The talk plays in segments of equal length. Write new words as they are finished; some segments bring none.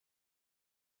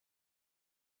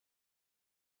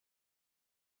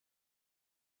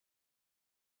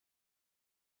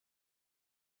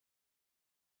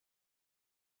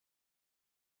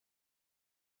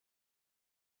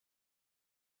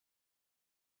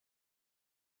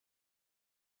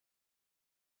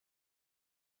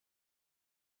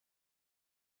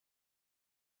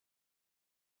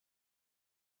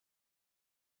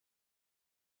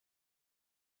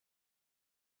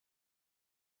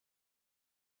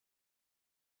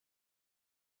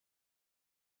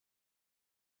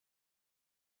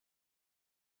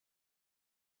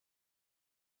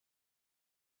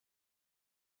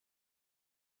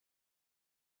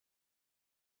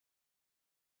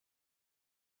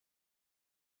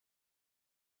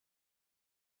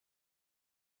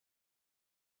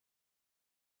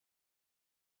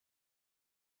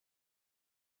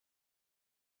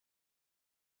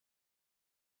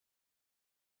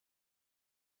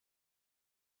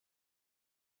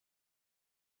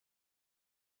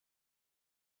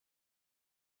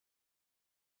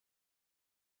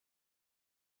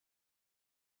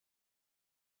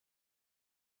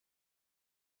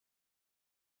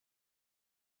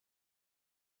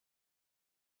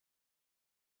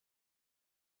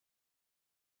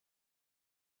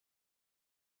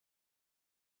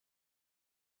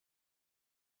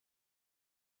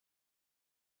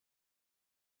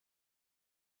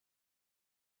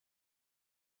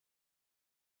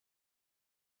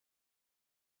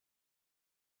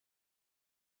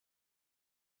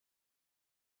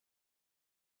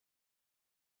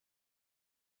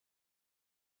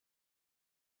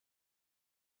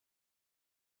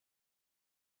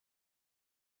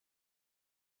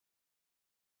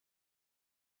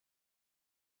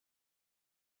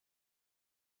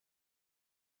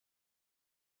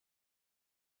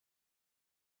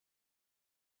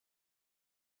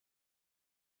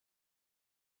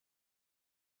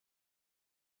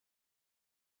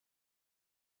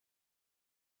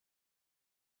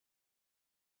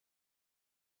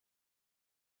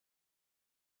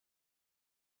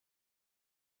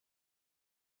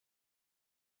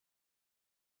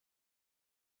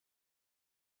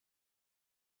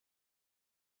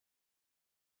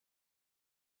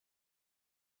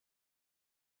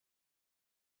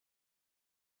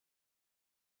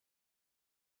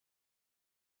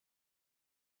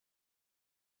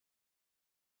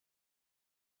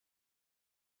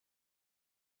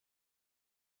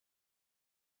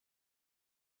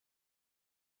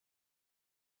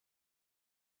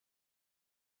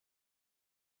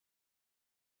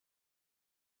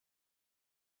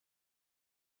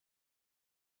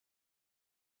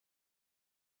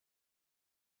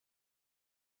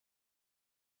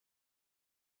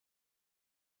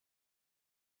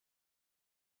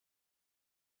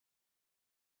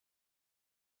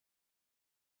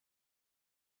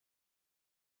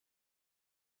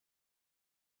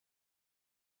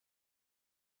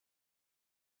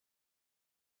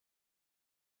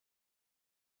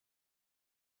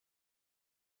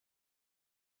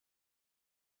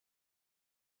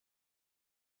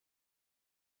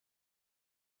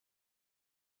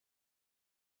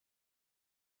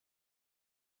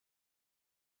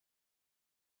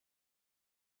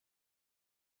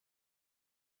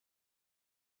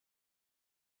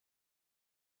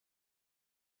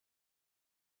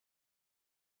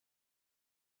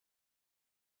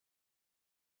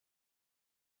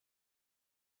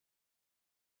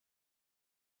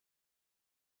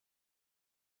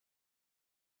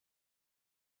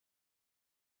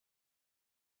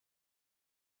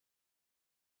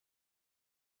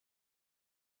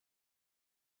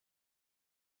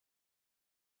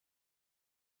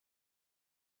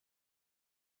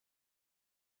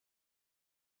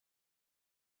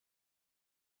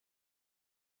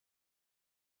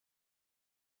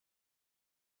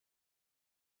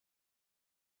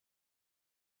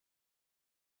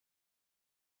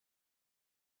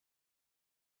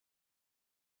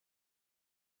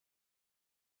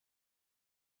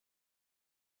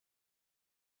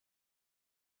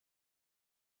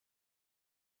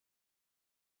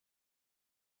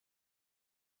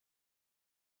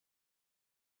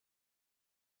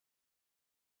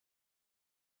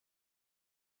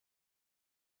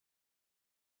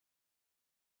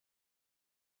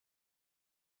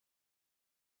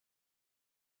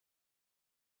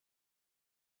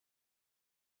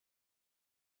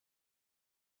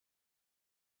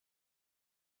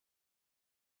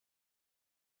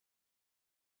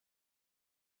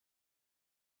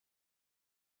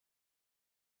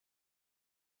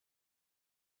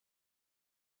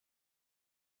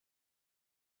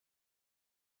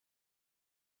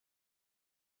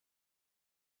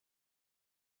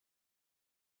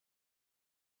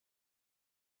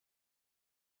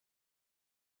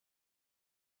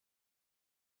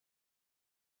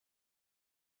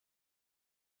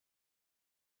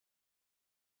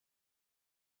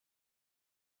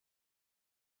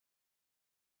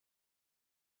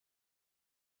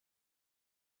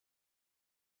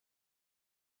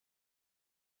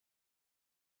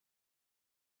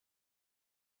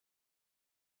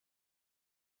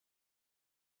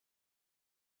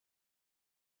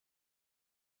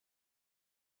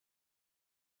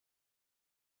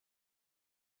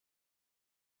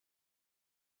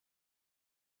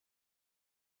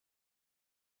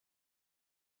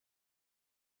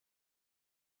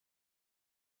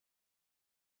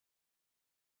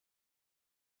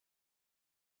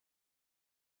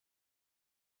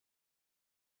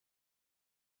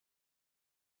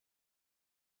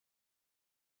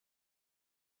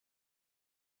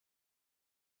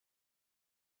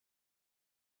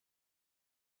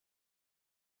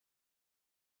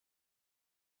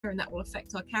and that will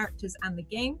affect our characters and the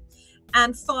game.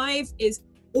 And 5 is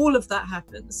all of that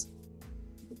happens.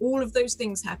 All of those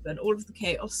things happen. All of the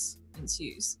chaos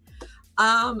ensues.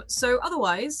 So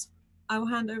otherwise, I will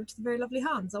hand over to the very lovely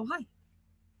Hans. Oh, hi.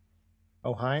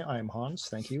 Oh, hi, I'm Hans.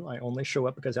 Thank you. I only show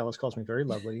up because Alice calls me very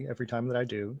lovely every time that I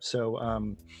do.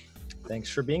 So thanks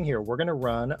for being here. We're going to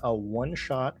run a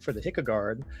one-shot for the Hika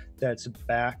guard that's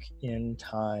back in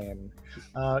time,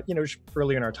 just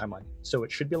earlier in our timeline. So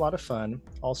it should be a lot of fun.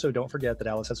 Also, don't forget that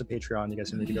Alice has a Patreon. You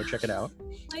guys need to go check it out.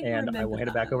 And I will hand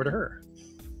it back over to her.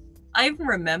 I even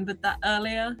remembered that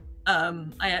earlier.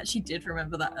 I actually did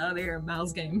remember that earlier in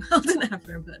Mal's game. I didn't have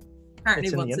to remember it. Apparently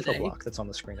it's in once the info a day. block that's on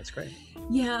the screen. It's great.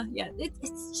 Yeah, it's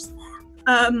just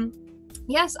there.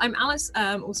 Yes, I'm Alice,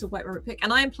 also White Rabbit Pick,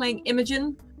 and I am playing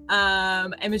Imogen.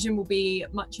 Imogen will be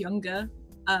much younger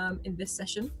in this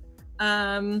session.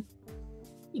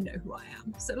 You know who I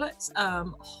am. So let's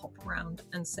hop around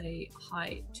and say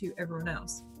hi to everyone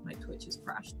else. My Twitch has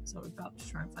crashed, so I'm about to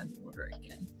try and find the order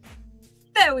again.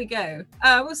 There we go.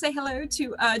 We'll say hello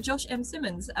to Josh M.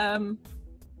 Simmons.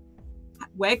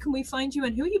 Where can we find you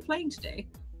and who are you playing today?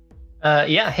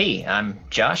 Hey, I'm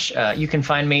Josh. You can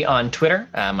find me on Twitter.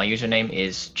 My username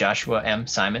is Joshua M.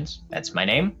 Simons. That's my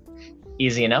name.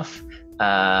 Easy enough.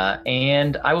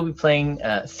 And I will be playing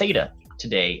Theta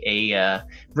today, a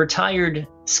retired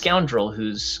scoundrel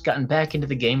who's gotten back into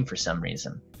the game for some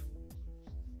reason.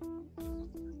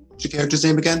 What's your character's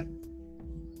name again?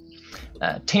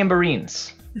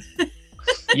 Tambourines.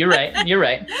 You're right.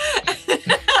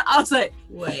 I was like,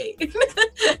 wait.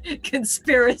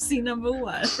 Conspiracy number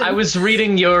 1. I was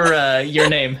reading your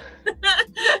name.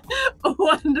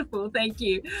 Wonderful, thank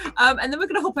you. And then we're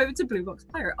going to hop over to Blue Box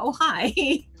Pirate. Oh,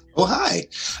 hi. Oh, hi.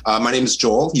 My name is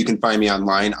Joel. You can find me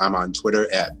online. I'm on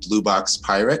Twitter at Blue Box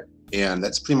Pirate, and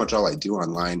that's pretty much all I do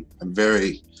online. I'm a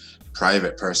very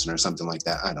private person or something like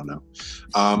that. I don't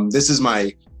know. This is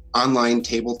my online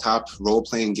tabletop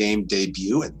role-playing game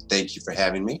debut, and thank you for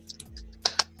having me.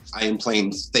 I am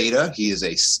playing Theta. He is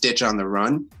a Stitch on the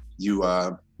run. You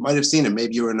might have seen him.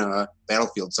 Maybe you were in a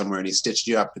battlefield somewhere and he stitched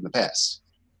you up in the past.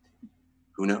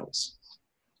 Who knows?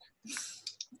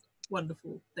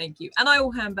 Wonderful, thank you. And I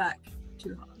will hand back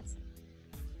to Hans.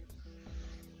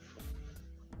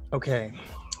 Okay,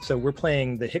 so we're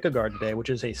playing the Hika guard today, which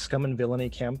is a Scum and Villainy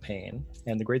campaign.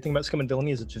 And the great thing about Scum and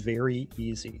Villainy is it's very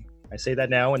easy. I say that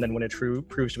now, and then when it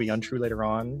proves to be untrue later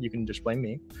on, you can just blame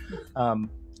me.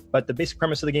 But the basic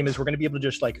premise of the game is we're going to be able to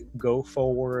just like go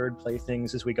forward, play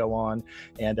things as we go on,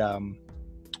 and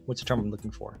what's the term I'm looking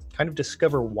for? Kind of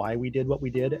discover why we did what we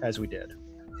did as we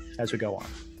go on.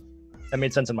 That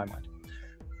made sense in my mind.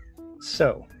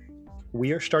 So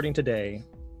we are starting today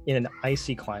in an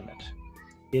icy climate.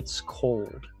 It's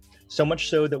cold, so much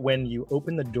so that when you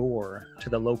open the door to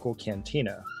the local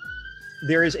cantina,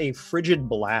 there is a frigid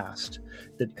blast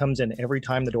that comes in every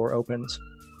time the door opens.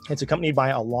 It's accompanied by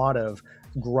a lot of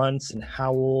grunts and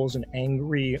howls and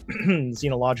angry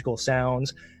xenological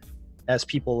sounds as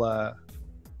people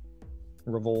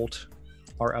revolt,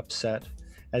 are upset,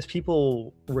 as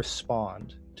people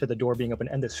respond to the door being open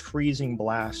and this freezing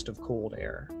blast of cold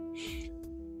air.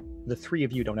 The 3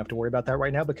 of you don't have to worry about that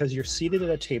right now because you're seated at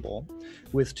a table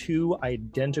with 2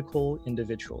 identical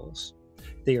individuals.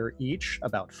 They are each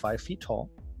about 5 feet tall.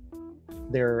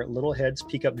 Their little heads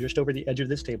peek up just over the edge of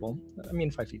this table. I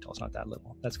mean, 5 feet tall is not that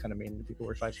little. That's kind of mean to people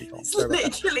who are 5 feet tall. It's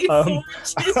literally 4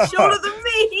 inches shorter than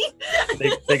me.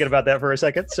 Thinking about that for a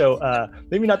second. So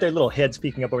maybe not their little heads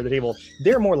peeking up over the table.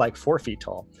 They're more like 4 feet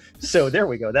tall. So there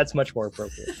we go. That's much more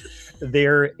appropriate.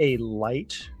 They're a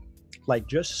light, like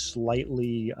just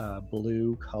slightly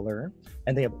blue color,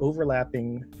 and they have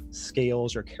overlapping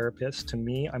scales or carapace. To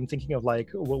me, I'm thinking of like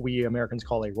what we Americans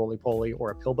call a roly-poly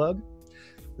or a pill bug.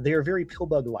 They are very pill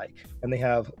bug-like, and they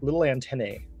have little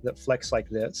antennae that flex like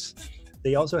this.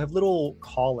 They also have little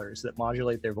collars that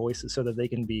modulate their voices so that they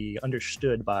can be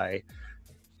understood by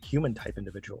human-type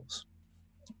individuals.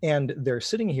 And they're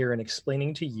sitting here and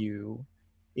explaining to you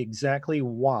exactly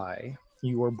why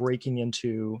you are breaking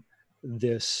into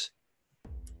this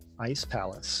ice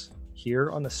palace here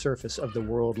on the surface of the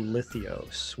world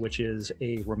Lithios, which is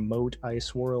a remote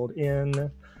ice world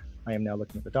in, I am now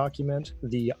looking at the document,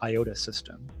 the Iota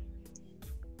system.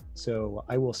 So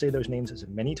I will say those names as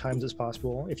many times as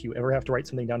possible. If you ever have to write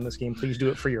something down in this game, please do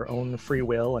it for your own free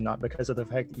will and not because of the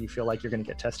fact that you feel like you're going to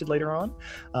get tested later on.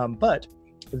 But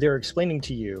they're explaining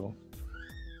to you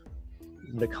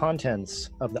the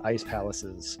contents of the ice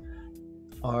palaces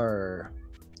are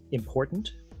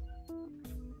important,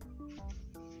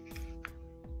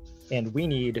 and we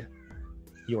need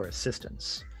your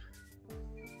assistance.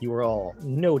 You are all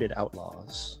noted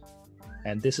outlaws,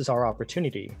 And this is our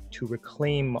opportunity to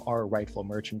reclaim our rightful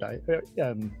merchandise.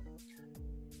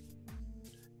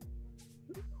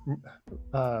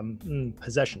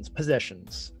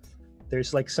 Possessions.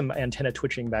 There's like some antenna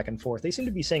twitching back and forth. They seem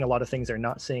to be saying a lot of things they're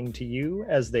not saying to you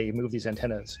as they move these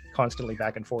antennas constantly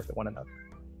back and forth at one another.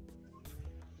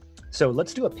 So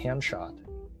let's do a pan shot,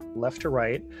 left to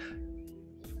right.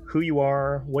 Who you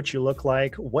are, what you look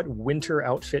like, what winter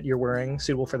outfit you're wearing,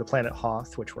 suitable for the planet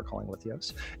Hoth, which we're calling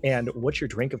Lithios, and what your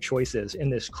drink of choice is in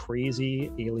this crazy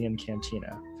alien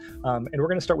cantina. And we're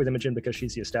going to start with Imogen because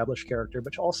she's the established character,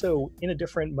 but also in a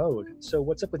different mode. So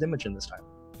what's up with Imogen this time?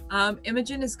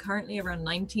 Imogen is currently around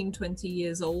 19, 20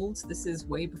 years old. This is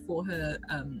way before her,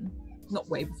 not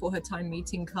way before her time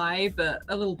meeting Kai, but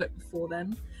a little bit before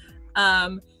then.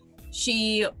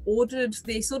 She ordered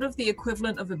the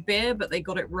equivalent of a beer, but they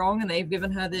got it wrong, and they've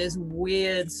given her this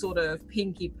weird sort of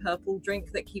pinky purple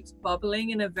drink that keeps bubbling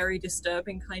in a very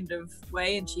disturbing kind of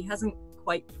way, and she hasn't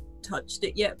quite touched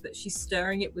it yet, but she's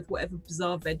stirring it with whatever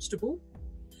bizarre vegetable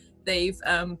they've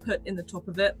put in the top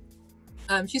of it.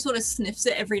 She sort of sniffs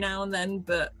it every now and then,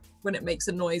 but when it makes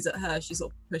a noise at her, she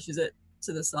sort of pushes it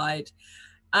to the side.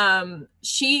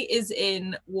 She is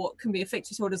in what can be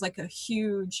effectively told as like a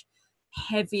huge,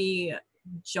 heavy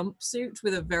jumpsuit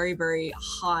with a very, very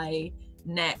high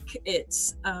neck.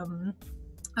 It's a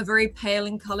very pale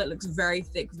in color. It looks very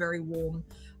thick, very warm.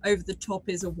 Over the top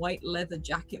is a white leather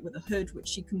jacket with a hood, which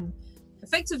she can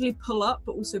effectively pull up,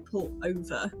 but also pull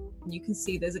over. And you can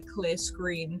see there's a clear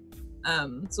screen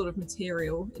sort of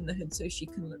material in the hood so she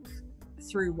can look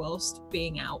through whilst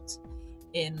being out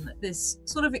in this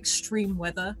sort of extreme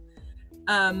weather.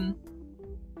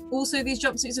 Also, these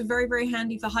jumpsuits are very, very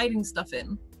handy for hiding stuff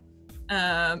in.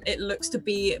 It looks to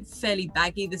be fairly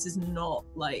baggy. This is not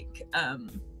like a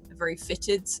very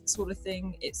fitted sort of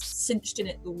thing. It's cinched in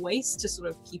at the waist to sort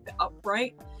of keep it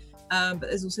upright. But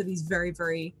there's also these very,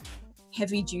 very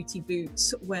heavy duty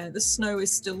boots where the snow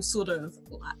is still sort of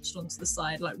latched onto the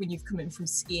side, like when you've come in from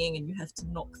skiing and you have to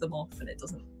knock them off and it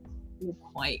doesn't all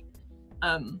quite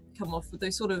come off, with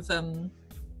those sort of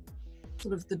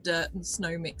the dirt and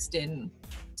snow mixed in,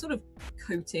 sort of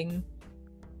coating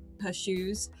her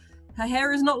shoes. Her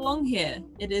hair is not long here.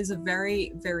 It is a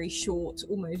very, very short,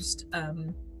 almost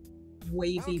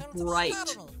wavy,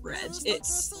 bright red.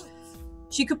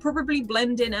 She could probably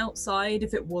blend in outside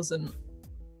if it wasn't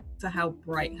for how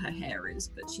bright her hair is,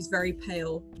 but she's very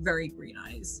pale, very green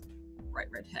eyes, bright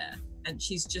red hair, and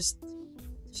she's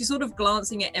sort of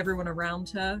glancing at everyone around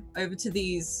her, over to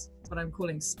these, what I'm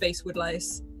calling space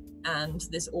woodlice, and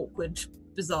this awkward,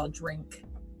 bizarre drink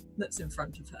that's in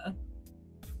front of her.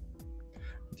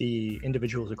 The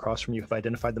individuals across from you have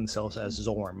identified themselves as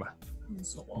Zorm.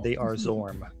 They are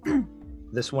Zorm.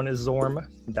 This one is Zorm,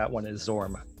 that one is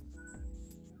Zorm.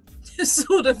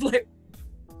 Sort of like,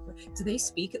 do they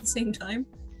speak at the same time?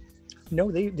 No,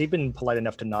 they've been polite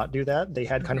enough to not do that. They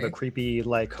had kind of a creepy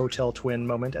like hotel twin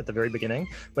moment at the very beginning,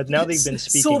 but now they've been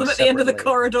speaking saw them at separately. the end of the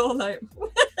corridor, like.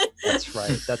 That's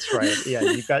right. Yeah,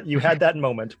 you had that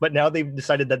moment, but now they've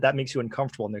decided that makes you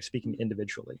uncomfortable and they're speaking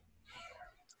individually.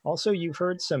 Also, you've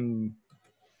heard some,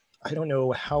 I don't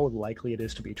know how likely it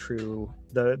is to be true.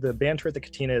 The banter at the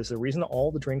cantina is the reason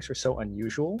all the drinks are so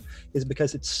unusual is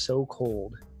because it's so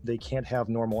cold. They can't have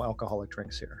normal alcoholic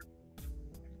drinks here.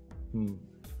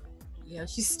 Yeah,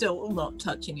 she's still not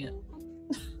touching it.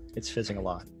 It's fizzing a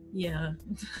lot. Yeah.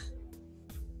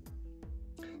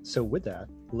 So with that,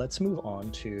 let's move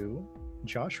on to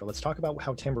Joshua. Let's talk about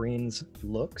how Tambourines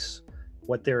looks,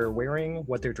 what they're wearing,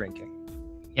 what they're drinking.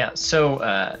 Yeah, so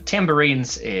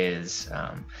Tambourines is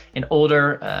an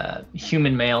older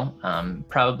human male,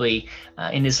 probably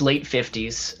in his late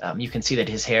 50s. You can see that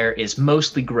his hair is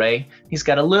mostly gray. He's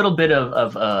got a little bit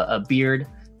of a beard,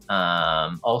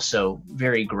 also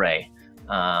very gray.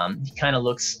 He kind of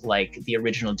looks like the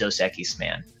original Dos Equis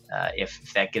man,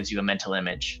 if that gives you a mental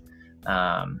image.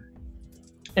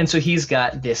 And so he's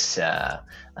got this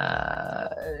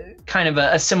kind of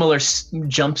a similar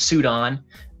jumpsuit on,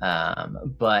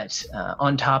 but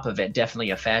on top of it,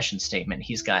 definitely a fashion statement.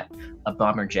 He's got a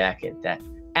bomber jacket that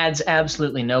adds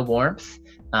absolutely no warmth,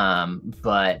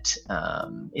 but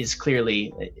is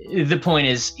clearly, the point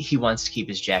is he wants to keep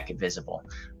his jacket visible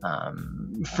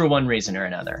for one reason or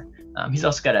another. He's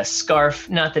also got a scarf,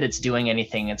 not that it's doing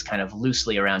anything, it's kind of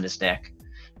loosely around his neck.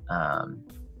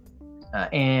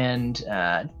 And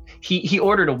he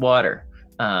ordered a water,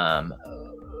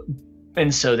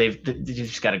 and so they've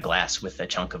just got a glass with a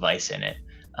chunk of ice in it,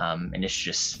 and it's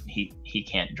just he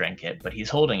can't drink it, but he's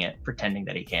holding it, pretending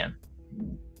that he can.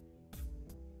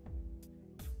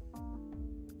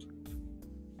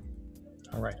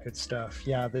 All right, good stuff.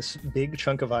 Yeah, this big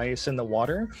chunk of ice in the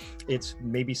water, it's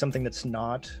maybe something that's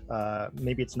not,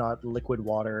 maybe it's not liquid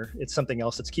water. It's something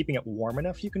else that's keeping it warm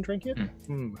enough you can drink it.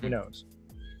 Who knows?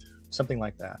 Something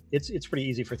like that. It's pretty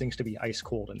easy for things to be ice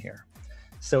cold in here.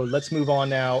 So let's move on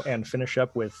now and finish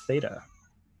up with Theta.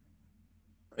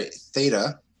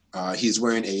 Theta, he's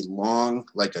wearing a long,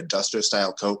 like a duster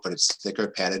style coat, but it's thicker,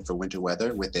 padded for winter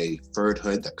weather with a furred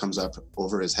hood that comes up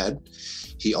over his head.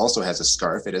 He also has a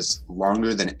scarf. It is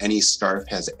longer than any scarf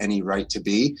has any right to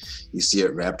be. You see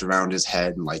it wrapped around his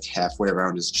head and like halfway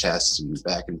around his chest and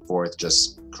back and forth,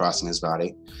 just crossing his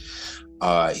body.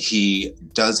 He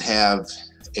does have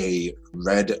a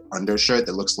red undershirt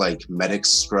that looks like medic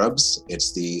scrubs.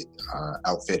 It's the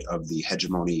outfit of the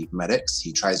hegemony medics.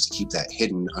 He tries to keep that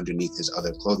hidden underneath his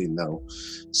other clothing though,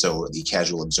 so the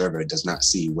casual observer does not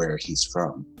see where he's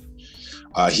from.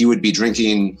 He would be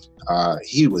drinking,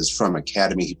 he was from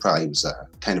Academy. He probably was a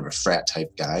kind of a frat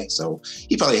type guy, so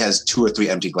he probably has 2 or 3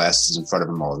 empty glasses in front of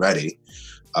him already.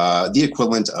 The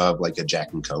equivalent of like a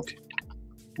Jack and Coke,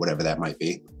 whatever that might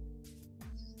be.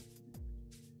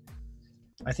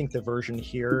 I think the version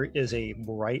here is a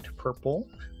bright purple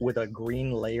with a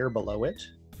green layer below it,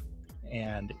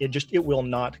 and it will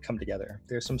not come together.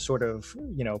 There's some sort of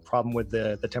problem with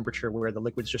the temperature where the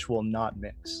liquids just will not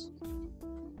mix.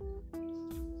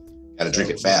 Gotta drink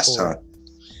it fast, huh?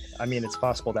 I mean, it's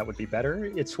possible that would be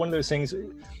better. It's one of those things.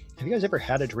 Have you guys ever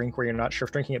had a drink where you're not sure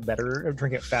if drinking it better or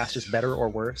drinking it fast is better or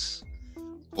worse?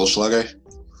 Bullschlager?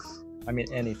 I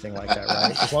mean, anything like that,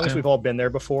 right? As long as we've all been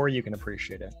there before, you can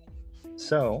appreciate it.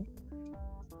 So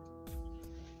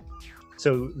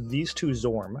these two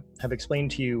Zorm have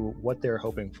explained to you what they're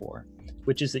hoping for,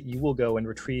 which is that you will go and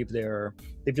retrieve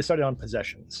they've decided on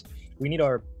possessions. We need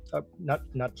our,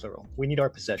 not plural, we need our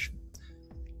possession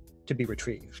to be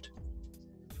retrieved.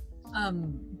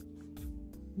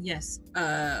 Yes.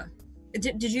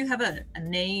 Did you have a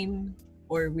name,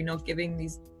 or are we not giving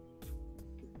these?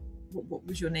 What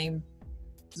was your name?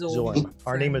 Zorm.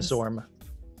 Our name is Zorm.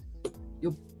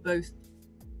 You're both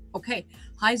okay.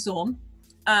 Hi, Zorm.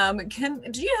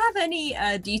 Do you have any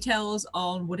details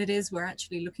on what it is we're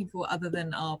actually looking for other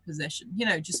than our possession?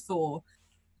 Just for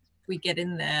we get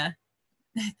in there,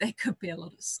 there could be a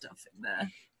lot of stuff in there.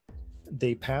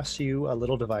 They pass you a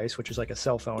little device, which is like a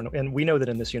cell phone. And we know that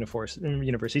in this universe,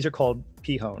 these are called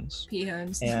p-hones.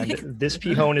 P-hones. And this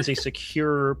p-hone is a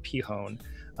secure p-hone.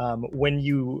 When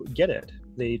you get it,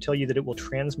 they tell you that it will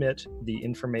transmit the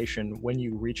information when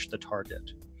you reach the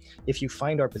target. If you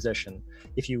find our possession,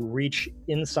 if you reach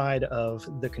inside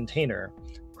of the container,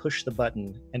 push the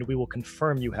button, and we will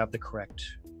confirm you have the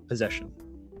correct possession.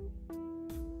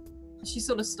 She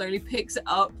sort of slowly picks it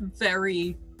up,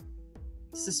 very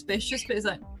suspicious, but is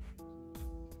like,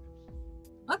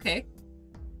 okay,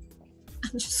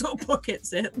 and just sort of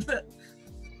pockets it. But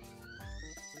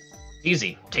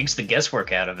easy, takes the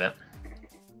guesswork out of it.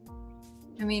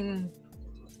 I mean,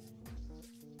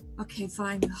 okay,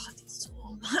 fine.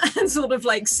 And sort of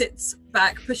like sits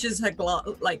back, pushes her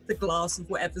the glass of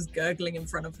whatever's gurgling in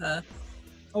front of her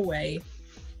away.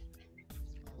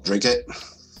 Drink it.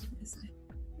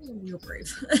 Oh, you're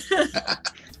brave.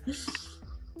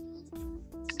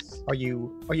 Are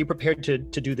you prepared to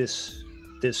do this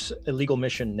illegal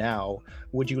mission now?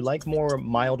 Would you like more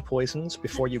mild poisons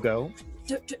before you go?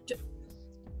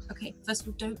 Okay, first of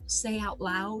all, don't say out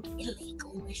loud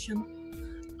illegal mission.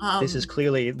 This is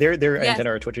clearly their antennae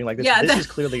are twitching like this. Yeah, this is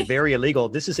clearly very illegal.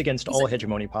 This is against all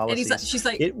hegemony policies. She's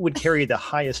like, it would carry the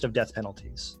highest of death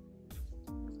penalties.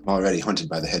 I'm already hunted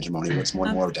by the hegemony. What's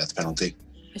one more death penalty?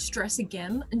 I stress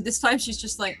again, and this time she's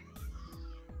just like,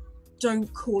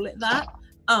 don't call it that.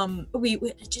 We're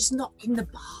just not in the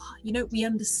bar. We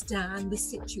understand the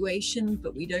situation,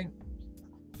 but we don't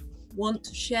want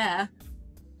to share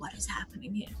what is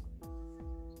happening here.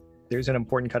 There's an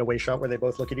important cutaway shot where they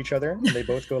both look at each other and they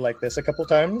both go like this a couple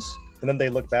times, and then they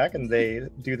look back and they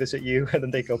do this at you, and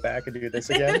then they go back and do this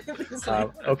again.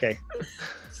 Okay.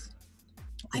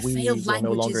 We will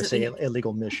no longer say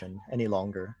illegal mission any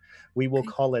longer. We will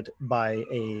call it by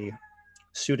a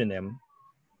pseudonym.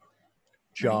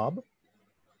 Job.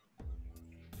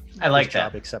 I like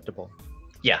that. Job acceptable.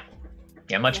 Yeah,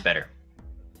 much better.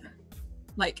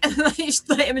 Like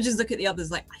the images look at the others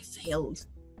like, I failed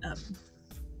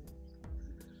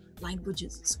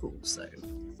languages at school, so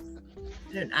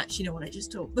I don't actually know what I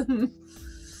just told them.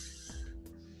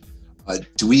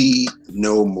 Do we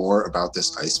know more about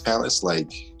this ice palace,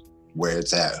 like where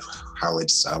it's at, how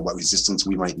it's, what resistance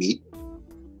we might meet?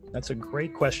 That's a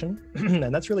great question,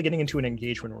 and that's really getting into an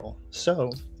engagement role.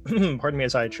 So, pardon me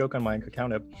as I choke on my cacao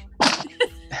nib.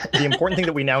 The important thing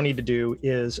that we now need to do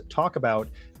is talk about,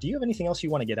 do you have anything else you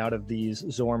want to get out of these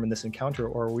Zorm in this encounter,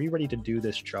 or are we ready to do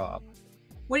this job?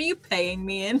 What are you paying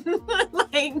me in?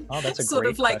 Like, Oh, that's a sort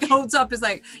great of like question. holds up is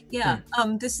like, yeah,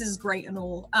 this is great and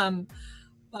all,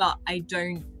 but I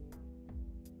don't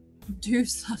do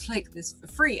stuff like this for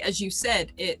free. As you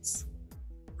said, it's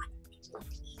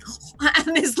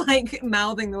and it's like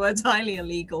mouthing the words highly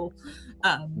illegal.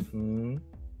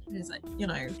 It's like, you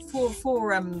know, for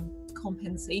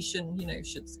compensation, you know,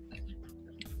 should.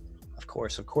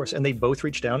 Of course. And they both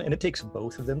reach down, and it takes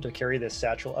both of them to carry this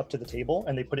satchel up to the table,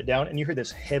 and they put it down, and you hear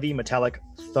this heavy metallic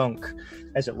thunk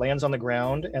as it lands on the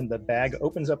ground, and the bag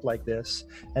opens up like this,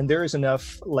 and there is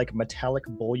enough like metallic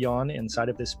bullion inside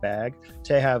of this bag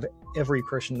to have every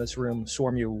person in this room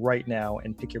swarm you right now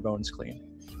and pick your bones clean.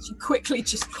 She quickly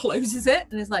just closes it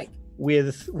and is like,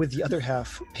 with the other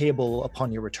half payable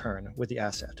upon your return with the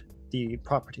asset, the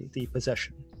property, the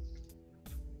possession.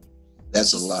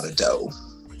 That's a lot of dough.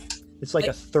 It's like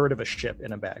a third of a ship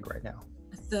in a bag right now.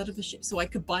 a third of a ship, so I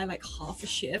could buy like half a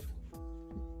ship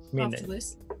after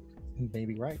this.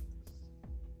 Maybe right.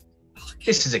 Okay.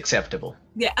 This is acceptable.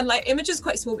 Yeah, and like Imogen's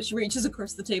quite small, but she reaches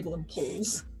across the table and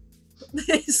pulls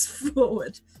this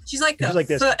forward. She's like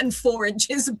a foot and 4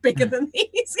 inches bigger than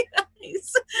these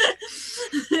guys.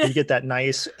 You get that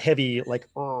nice heavy like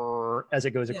as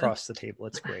it goes across the table.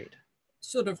 It's great.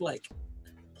 Sort of like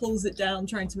pulls it down,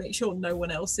 trying to make sure no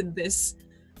one else in this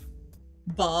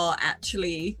bar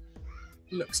actually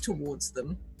looks towards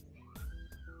them.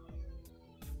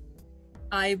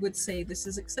 I would say this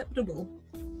is acceptable.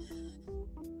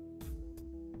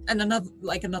 And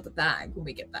another bag when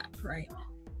we get back, right?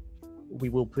 We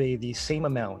will pay the same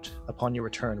amount upon your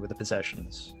return with the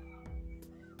possessions.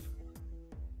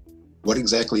 What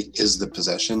exactly is the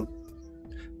possession?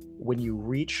 When you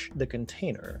reach the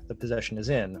container the possession is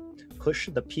in, push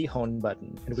the P-hone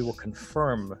button and we will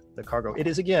confirm the cargo. It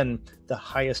is, again, the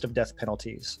highest of death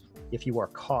penalties. If you are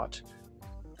caught,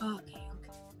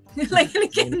 like,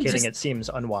 again, indicating it seems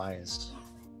unwise.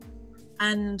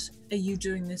 And are you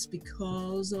doing this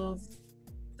because of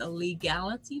the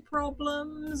legality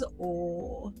problems,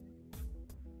 or?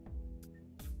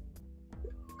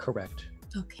 Correct.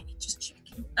 Okay, just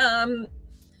checking.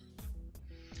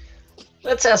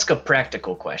 Let's ask a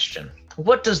practical question.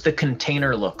 What does the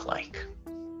container look like?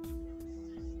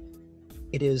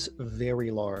 It is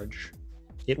very large.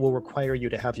 It will require you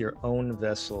to have your own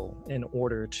vessel in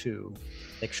order to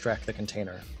extract the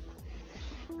container.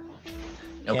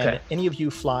 Okay. Can any of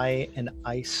you fly an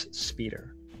ice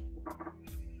speeder?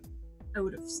 I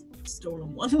would have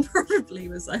stolen one probably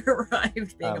as I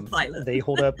arrived, being a pilot. They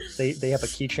hold up, they have a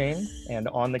keychain, and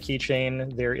on the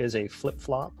keychain there is a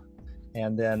flip-flop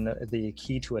and then the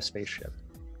key to a spaceship.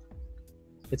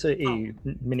 It's a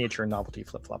miniature novelty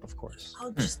flip-flop, of course.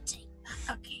 I'll just take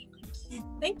that. Okay,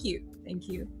 thank you. Thank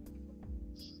you.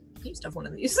 I used to have one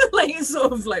of these. Like,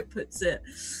 sort of like puts it,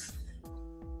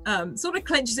 sort of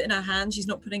clenches it in her hand. She's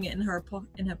not putting it in her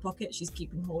pocket. She's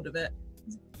keeping hold of it.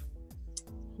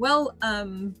 Well,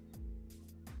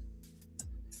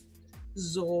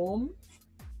 Zorm,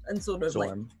 and sort of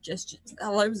like gestures.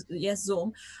 Hello, yes,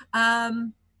 Zorm.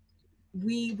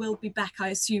 We will be back. I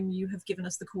assume you have given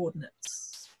us the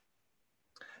coordinates.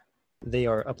 They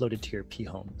are uploaded to your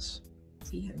P-homes.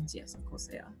 P-homes, yes, of course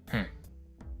they are.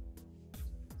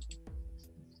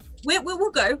 We'll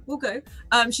go.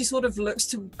 She sort of looks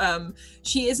to,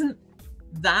 she isn't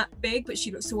that big, but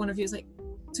she looks to one of you as like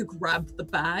to grab the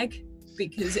bag,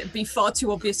 because it'd be far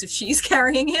too obvious if she's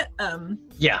carrying it.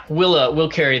 Yeah, we'll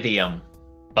carry the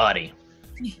body.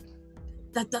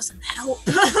 That doesn't help.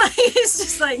 It's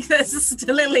just like, this is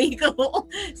still illegal.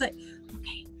 It's like,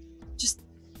 okay, just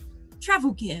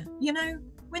travel gear, you know,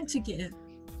 winter gear.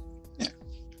 Yeah.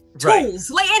 Tools,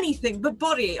 like anything but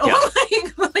body, or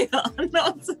like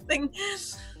not something.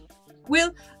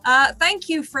 We'll thank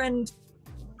you, friend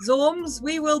Zorms.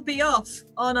 We will be off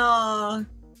on our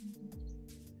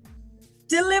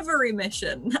delivery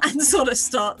mission, and sort of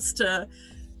starts to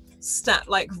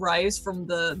rise from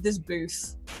this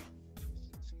booth.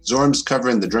 Zorm's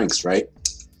covering the drinks, right?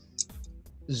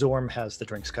 Zorm has the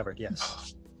drinks covered,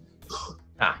 yes.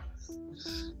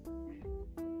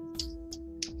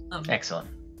 Excellent.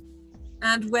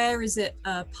 And where is it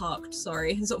parked?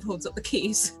 Sorry, and sort of holds up the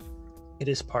keys. It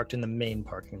is parked in the main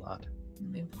parking lot. The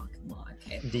main parking lot,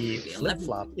 okay. The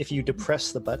flip-flop, if you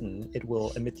depress the button, it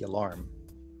will emit the alarm.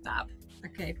 Fab.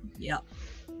 Okay, yep.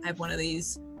 I have one of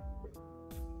these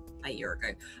a year ago.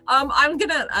 I'm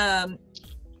gonna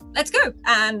let's go.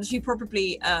 And she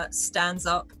probably stands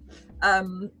up,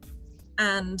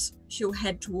 and she'll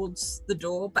head towards the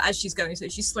door. But as she's going, so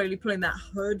she's slowly pulling that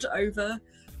hood over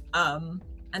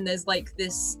And there's like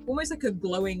this almost like a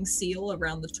glowing seal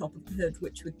around the top of the hood,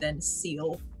 which would then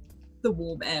seal the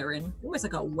warm air in, almost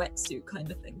like a wetsuit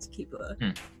kind of thing to keep the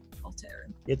hot air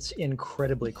in. It's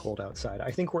incredibly cold outside.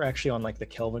 I think we're actually on like the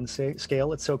Kelvin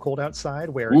scale. It's so cold outside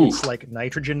where it's like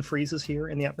nitrogen freezes here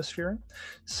in the atmosphere.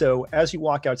 So as you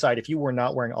walk outside, if you were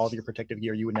not wearing all of your protective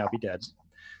gear, you would now be dead.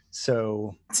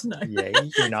 So yay,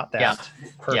 you're not that.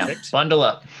 Perfect. Yeah, bundle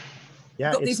up.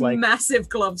 Yeah, got it's these like massive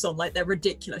gloves on, like they're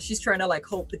ridiculous. She's trying to like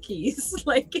hold the keys,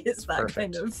 like it's that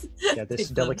perfect. kind of. Yeah, this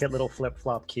delicate little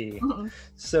flip-flop key. Mm-hmm.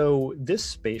 So this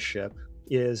spaceship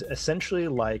is essentially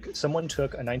like someone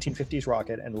took a 1950s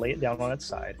rocket and laid it down on its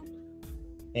side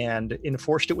and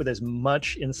enforced it with as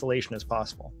much insulation as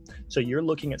possible. So you're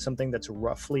looking at something that's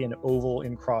roughly an oval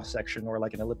in cross-section or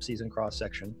like an ellipses in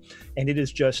cross-section, and it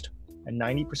is just a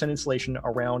 90% insulation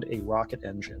around a rocket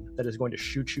engine that is going to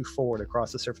shoot you forward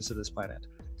across the surface of this planet.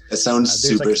 That sounds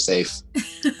super safe.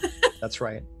 That's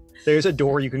right. There's a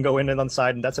door you can go in and on the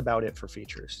side, and that's about it for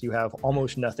features. You have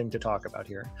almost nothing to talk about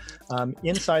here.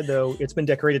 Inside, though, it's been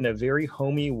decorated in a very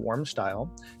homey, warm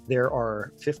style. There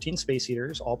are 15 space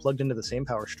heaters, all plugged into the same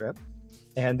power strip.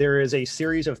 And there is a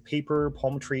series of paper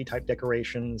palm tree type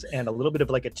decorations and a little bit of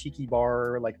like a tiki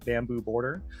bar, like bamboo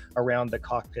border around the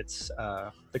cockpit's,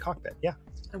 the cockpit. Yeah.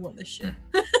 I want this shit.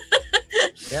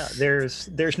 Yeah,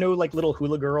 there's no like little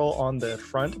hula girl on the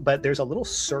front, but there's a little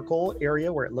circle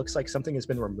area where it looks like something has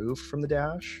been removed from the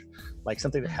dash, like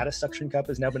something that had a suction cup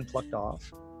has now been plucked off.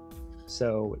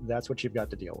 So that's what you've got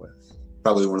to deal with.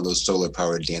 Probably one of those solar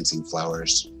powered dancing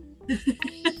flowers.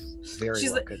 Very She's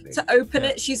well like, could be. to open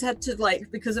it, she's had to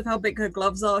like, because of how big her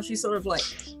gloves are, she's sort of like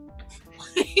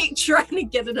trying to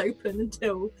get it open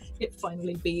until it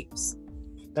finally beeps.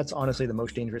 That's honestly the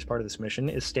most dangerous part of this mission,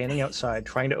 is standing outside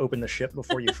trying to open the ship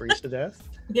before you freeze to death.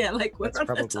 Yeah, like we're That's on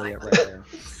probably a it right there.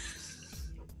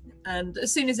 And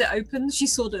as soon as it opens, she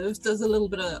sort of does a little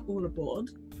bit of all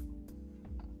aboard.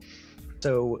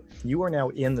 So you are now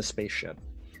in the spaceship,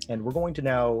 and we're going to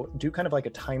now do kind of like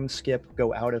a time skip,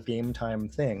 go out of game time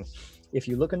thing. If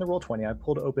you look in the Roll20, I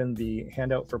pulled open the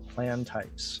handout for plan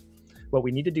types. What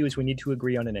we need to do is we need to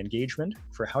agree on an engagement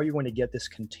for how you're going to get this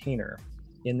container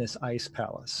in this ice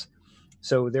palace.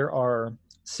 So there are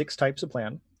 6 types of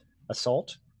plan: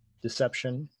 assault,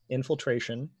 deception,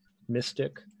 infiltration,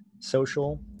 mystic,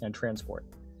 social, and transport.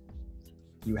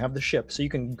 You have the ship, so you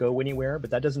can go anywhere, but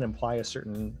that doesn't imply a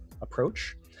certain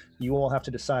approach. You all have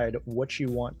to decide what you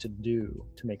want to do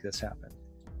to make this happen.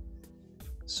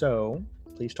 So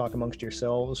please talk amongst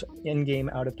yourselves, in-game,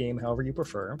 out-of-game, however you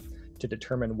prefer, to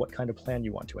determine what kind of plan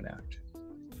you want to enact.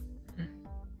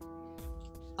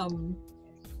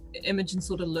 Imogen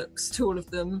sort of looks to all of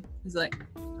them. He's like,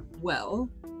 well,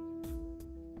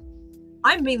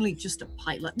 I'm mainly just a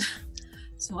pilot,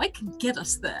 so I can get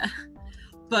us there.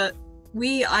 But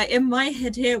in my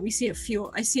head here, I see a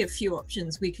few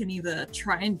options. We can either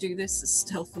try and do this as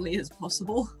stealthily as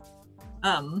possible.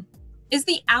 Is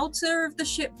the outer of the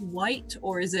ship white,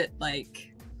 or is it like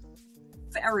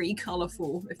very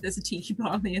colorful if there's a tiki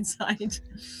bar on the inside?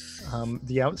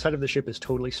 The outside of the ship is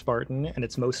totally Spartan, and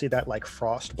it's mostly that like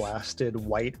frost blasted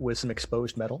white with some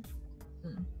exposed metal.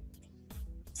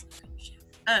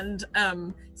 And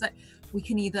it's like, we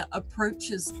can either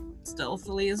approach as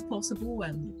stealthily as possible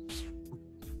and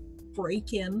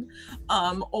break in,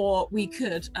 or we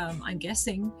could, I'm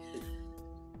guessing,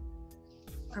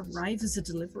 arrive as a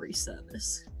delivery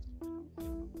service.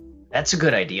 That's a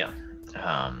good idea.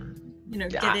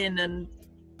 Get in and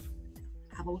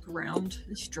have a look around.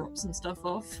 She drops some stuff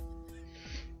off.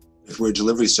 If we're a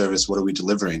delivery service, what are we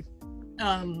delivering?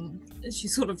 She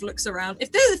sort of looks around.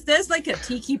 If there's like a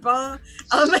tiki bar,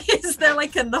 is there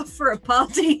like enough for a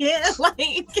party here?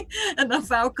 Like enough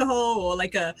alcohol, or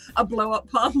like a blow up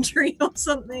palm tree or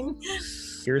something?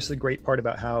 Here's the great part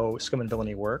about how Scum and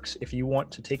Villainy works. If you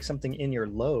want to take something in your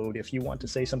load, if you want to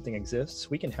say something exists,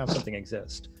 we can have something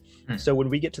exist. So when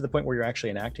we get to the point where you're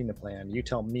actually enacting the plan, you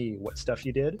tell me what stuff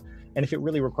you did. And if it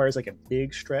really requires like a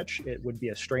big stretch, it would be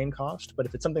a strain cost. But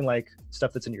if it's something like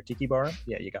stuff that's in your tiki bar,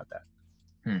 yeah, you got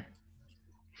that.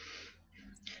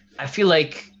 I feel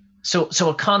like, so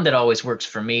a con that always works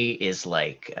for me is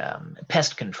like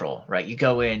pest control, right? You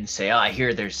go in, say, I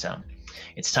hear there's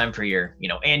it's time for your,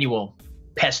 annual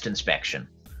pest inspection.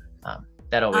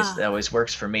 That always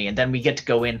works for me. And then we get to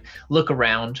go in, look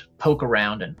around, poke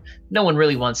around, and no one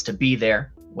really wants to be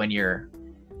there when you're...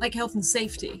 Like health and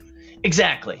safety.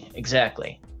 Exactly.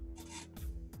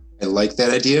 I like that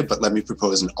idea, but let me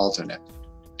propose an alternate.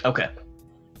 Okay.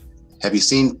 Have you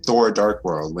seen Thor: Dark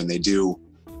World when they do,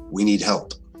 we need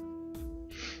help?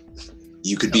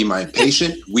 You could be my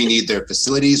patient, we need their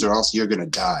facilities, or else you're gonna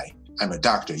die. I'm a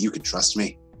doctor. You can trust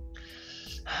me.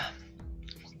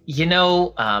 You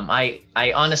know,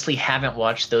 I honestly haven't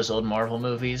watched those old Marvel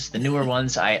movies. The newer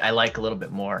ones I like a little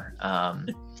bit more.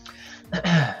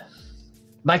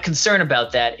 My concern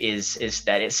about that is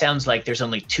that it sounds like there's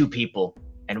only 2 people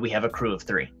and we have a crew of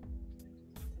 3.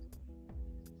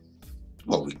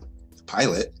 Well, the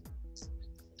pilot.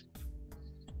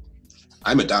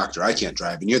 I'm a doctor. I can't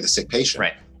drive, and you're the sick patient.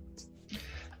 Right.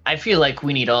 I feel like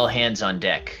we need all hands on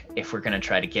deck if we're going to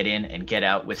try to get in and get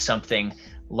out with something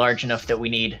large enough that we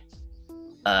need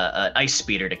an ice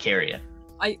speeder to carry it.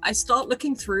 I start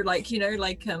looking through, like,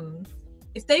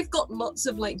 if they've got lots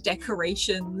of like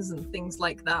decorations and things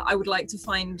like that, I would like to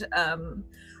find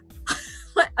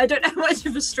I don't know how much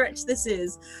of a stretch this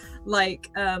is, like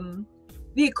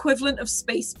the equivalent of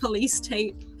space police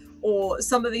tape or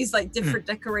some of these like different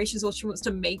decorations, or she wants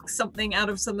to make something out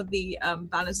of some of the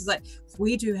banners. It's like, if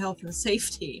we do health and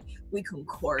safety, we can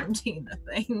quarantine the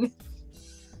thing.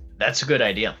 That's a good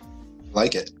idea.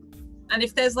 Like it. And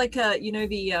if there's like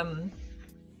the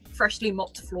freshly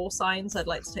mopped floor signs, I'd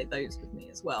like to take those with me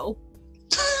as well.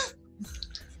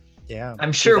 Yeah.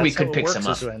 I'm sure we that's how could it pick works,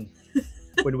 some is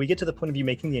when we get to the point of you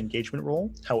making the engagement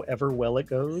roll, however well it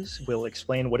goes, we'll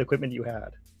explain what equipment you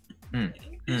had.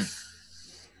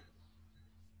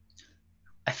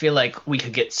 I feel like we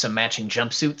could get some matching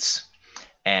jumpsuits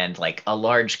and like a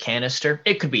large canister.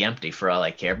 It could be empty for all I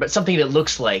care, but something that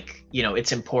looks like,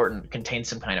 it's important, contains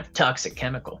some kind of toxic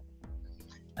chemical.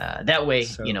 That way,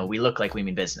 we look like we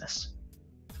mean business.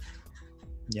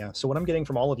 Yeah. So what I'm getting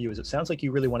from all of you is it sounds like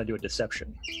you really want to do a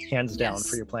deception, hands down,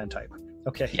 for your plan type.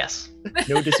 Okay. Yes.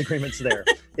 No disagreements there.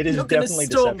 It is definitely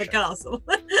storm deception. the castle.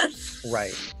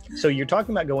 Right. So you're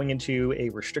talking about going into a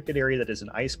restricted area that is an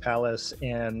ice palace,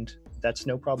 and that's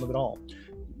no problem at all.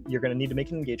 You're going to need to make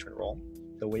an engagement roll.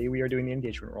 The way we are doing the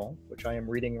engagement roll, which I am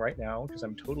reading right now because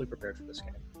I'm totally prepared for this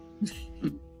game.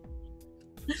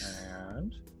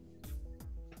 And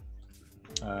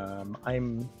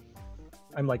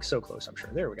I'm like so close, I'm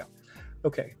sure. There we go.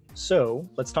 Okay, so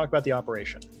let's talk about the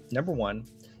operation. Number 1,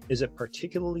 is it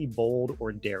particularly bold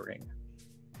or daring?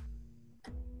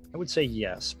 I would say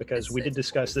yes, because we did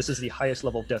discuss this is the highest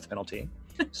level of death penalty.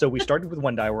 So we started with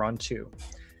 1 die, we're on 2.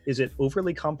 Is it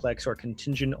overly complex or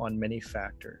contingent on many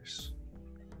factors?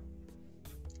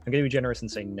 I'm going to be generous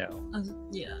and say no.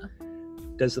 Yeah.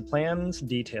 Does the plan's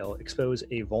detail expose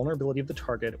a vulnerability of the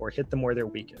target or hit them where they're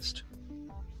weakest?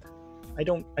 I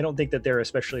don't think that they're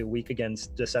especially weak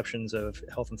against deceptions of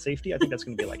health and safety. I think that's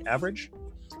going to be like average.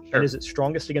 Sure. And is it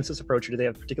strongest against this approach, or do they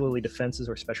have particularly defenses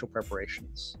or special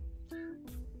preparations?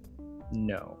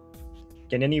 No.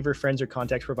 Can any of your friends or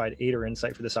contacts provide aid or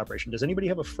insight for this operation? Does anybody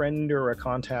have a friend or a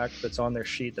contact that's on their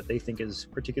sheet that they think is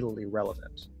particularly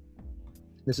relevant?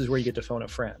 This is where you get to phone a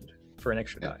friend for an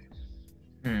extra die.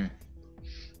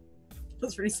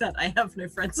 That's really sad. I have no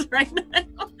friends right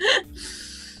now.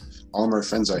 All my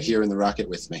friends are here in the rocket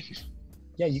with me.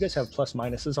 Yeah, you guys have plus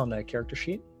minuses on the character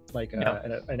sheet, like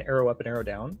an arrow up and arrow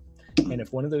down. And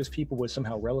if one of those people was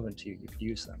somehow relevant to you, you could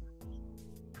use them.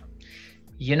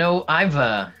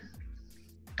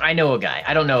 I know a guy.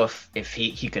 I don't know if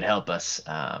he could help us.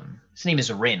 His name is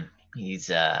Rin.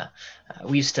 He's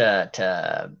we used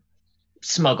to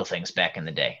smuggle things back in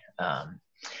the day.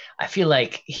 I feel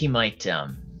like he might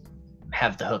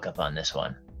have the hookup on this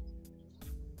one.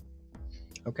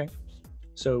 Okay.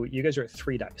 So you guys are at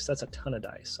 3 dice. That's a ton of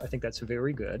dice. I think that's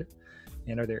very good.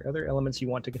 And are there other elements you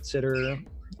want to consider?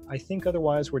 I think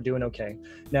otherwise we're doing okay.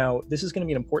 Now, this is going to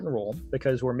be an important roll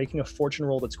because we're making a fortune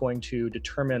roll that's going to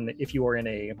determine if you are in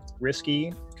a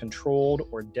risky, controlled,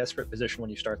 or desperate position when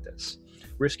you start this.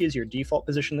 Risky is your default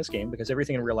position in this game because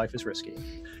everything in real life is risky.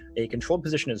 A controlled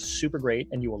position is super great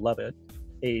and you will love it.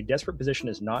 A desperate position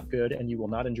is not good and you will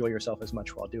not enjoy yourself as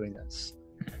much while doing this.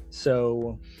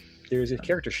 So there's a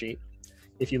character sheet.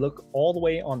 If you look all the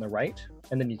way on the right,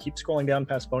 and then you keep scrolling down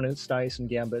past bonus dice and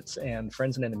gambits and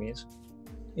friends and enemies,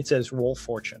 it says roll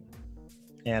fortune.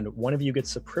 And one of you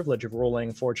gets the privilege of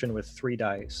rolling fortune with 3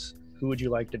 dice. Who would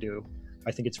you like to do?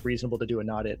 I think it's reasonable to do a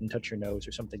nod it and touch your nose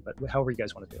or something, but however you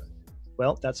guys want to do it.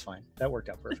 Well, that's fine. That worked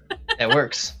out perfect. That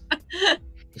works.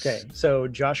 Okay, so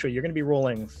Joshua, you're going to be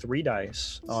rolling 3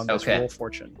 dice on this roll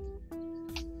fortune.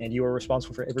 And you are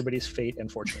responsible for everybody's fate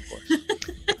and fortune, of course.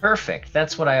 Perfect.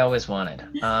 That's what I always wanted.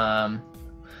 All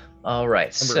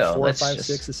right. Number so 4, 5,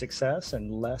 6 is success,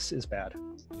 and less is bad.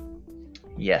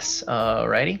 Yes.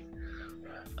 Alrighty.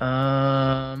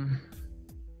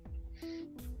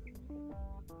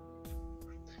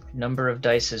 Number of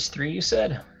dice is 3. You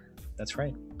said. That's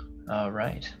right. All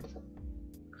right.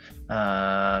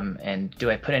 And do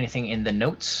I put anything in the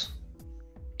notes?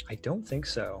 I don't think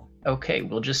so. Okay,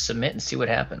 we'll just submit and see what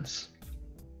happens.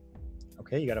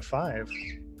 Okay, you got a 5.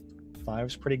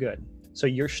 5's pretty good. So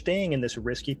you're staying in this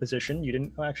risky position. You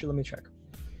didn't, oh, actually, let me check.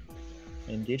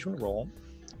 Engagement roll.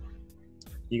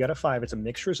 You got a 5. It's a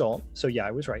mixed result. So yeah,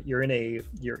 I was right. You're in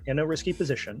a risky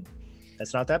position.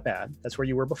 That's not that bad. That's where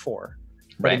you were before.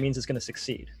 But Right. it means it's going to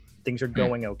succeed. Things are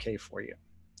going okay for you.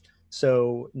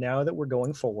 So now that we're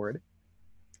going forward,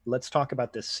 let's talk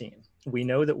about this scene. We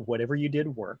know that whatever you did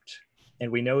worked,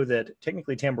 and we know that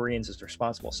technically Tambourines is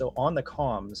responsible. So on the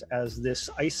comms, as this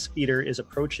ice speeder is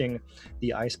approaching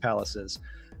the ice palaces,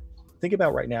 think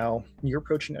about right now, you're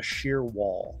approaching a sheer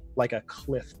wall, like a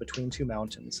cliff between two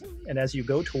mountains. And as you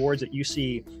go towards it, you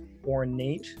see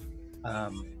ornate,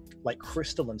 like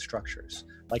crystalline structures.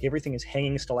 Like everything is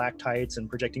hanging stalactites and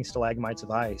projecting stalagmites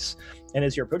of ice. And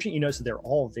as you're approaching, you notice that they're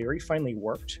all very finely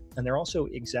worked, and they're also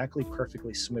exactly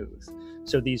perfectly smooth.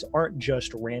 So these aren't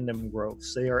just random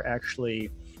growths. They are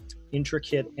actually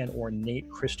intricate and ornate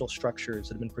crystal structures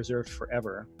that have been preserved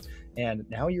forever. And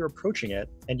now you're approaching it,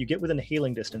 and you get within a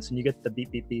hailing distance, and you get the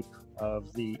beep, beep, beep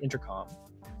of the intercom,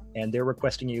 and they're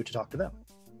requesting you to talk to them.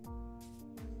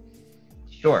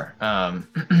 Sure.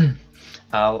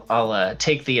 I'll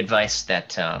take the advice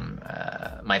that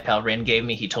my pal Rin gave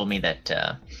me. He told me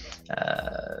that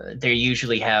they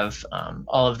usually have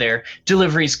all of their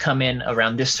deliveries come in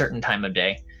around this certain time of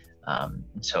day.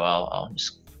 So I'll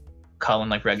just call in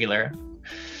like regular.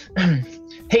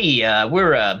 Hey,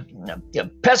 we're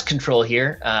pest control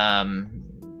here.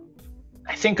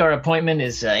 I think our appointment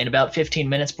is in about 15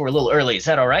 minutes, but we're a little early. Is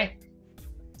that all right?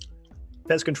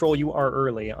 Pest control, you are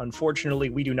early. Unfortunately,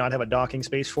 we do not have a docking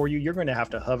space for you. You're going to have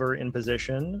to hover in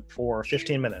position for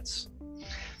 15 minutes.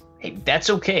 Hey, that's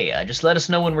okay. Just let us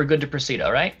know when we're good to proceed,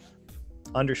 all right?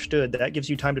 Understood. That gives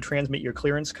you time to transmit your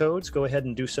clearance codes. Go ahead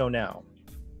and do so now.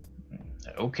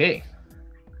 Okay.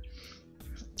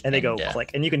 And they go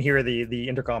click, and you can hear the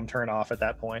intercom turn off at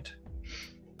that point.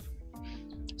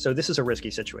 So this is a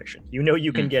risky situation. You know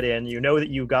you can get in, you know that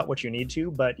you got what you need to,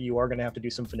 but you are going to have to do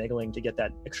some finagling to get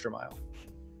that extra mile.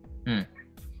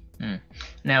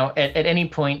 Now, at any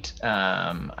point,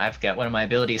 I've got one of my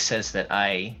abilities says that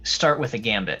I start with a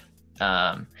gambit.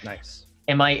 Nice.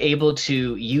 Am I able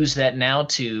to use that now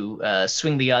to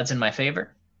swing the odds in my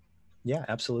favor? Yeah,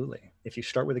 absolutely. If you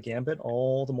start with a gambit,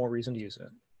 all the more reason to use it.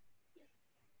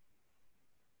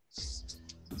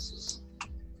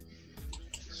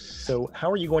 So how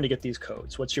are you going to get these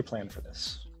codes? What's your plan for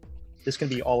this? This can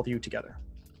be all of you together.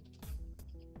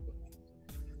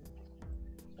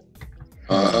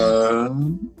 Are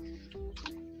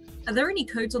there any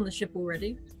codes on the ship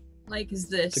already? Like, is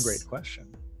this... That's a great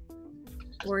question.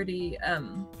 Already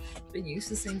been used,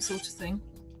 the same sort of thing?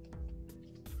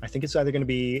 I think it's either going to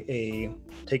be a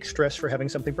take stress for having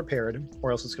something prepared,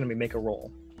 or else it's going to be make a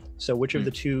roll. So which of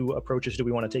the two approaches do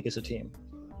we want to take as a team?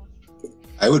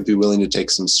 I would be willing to take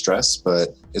some stress, but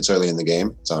it's early in the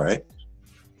game. It's all right.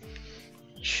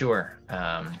 Sure.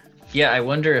 Yeah, I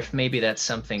wonder if maybe that's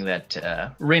something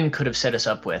that Rin could have set us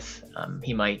up with.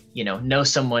 He might, know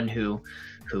someone who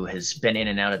has been in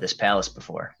and out of this palace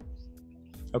before.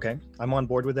 Okay, I'm on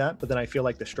board with that, but then I feel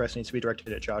like the stress needs to be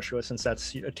directed at Joshua, since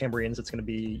that's Tambourines that's going to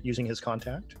be using his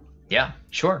contact. Yeah,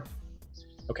 sure.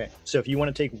 Okay, so if you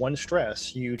want to take one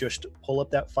stress, you just pull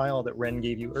up that file that Ren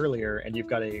gave you earlier, and you've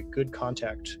got a good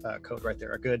contact code right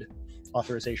there, a good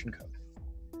authorization code.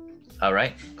 All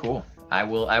right, cool. I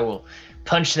will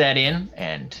punch that in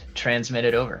and transmit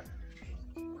it over.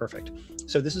 Perfect.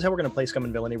 So this is how we're going to play Scum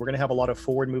and Villainy. We're going to have a lot of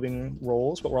forward-moving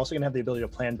rolls, but we're also going to have the ability to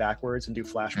plan backwards and do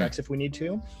flashbacks if we need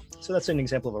to. So that's an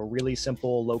example of a really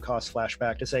simple, low-cost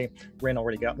flashback to say, Ren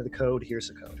already got me the code, here's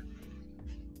the code.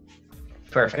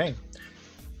 Perfect. Okay.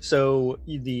 So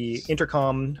the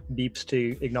intercom beeps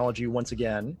to acknowledge you once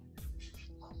again.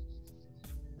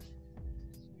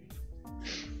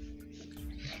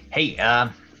 Hey,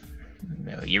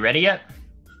 you ready yet?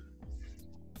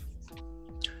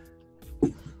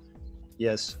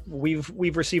 Yes, we've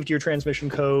received your transmission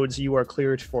codes. You are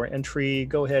cleared for entry.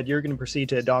 Go ahead. You're going to proceed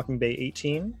to docking bay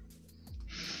 18.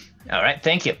 All right,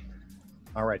 thank you.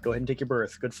 All right, go ahead and take your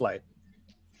berth. Good flight.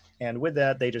 And with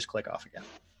that, they just click off again.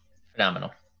 Phenomenal.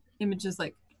 Image is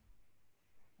like,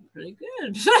 pretty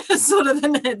good. Sort of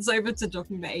then heads over to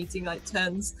docking bay 18, like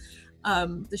turns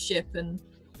the ship and,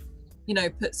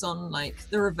 puts on like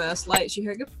the reverse lights. You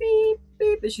hear it go beep,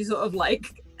 beep, and she sort of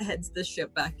like heads the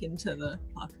ship back into the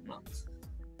parking lot.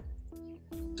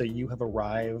 So you have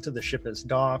arrived. The ship is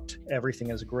docked.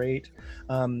 Everything is great.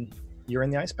 You're in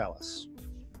the ice palace.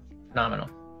 Phenomenal.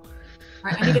 All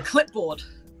right, I need a clipboard.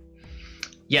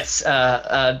 Yes,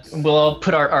 we'll all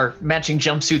put our matching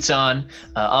jumpsuits on.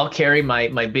 I'll carry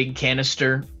my big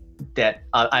canister that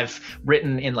I've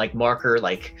written in like marker,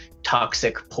 like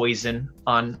toxic poison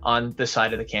on the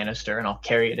side of the canister, and I'll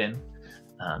carry it in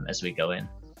as we go in.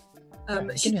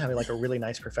 You have like a really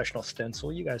nice professional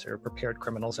stencil. You guys are prepared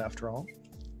criminals after all.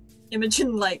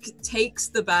 Imogen like takes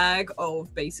the bag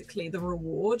of basically the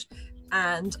reward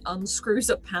and unscrews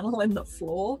a panel in the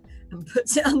floor and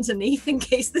puts it underneath in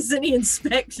case there's any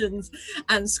inspections,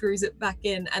 and screws it back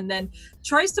in, and then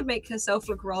tries to make herself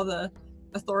look rather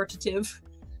authoritative,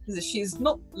 because she's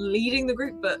not leading the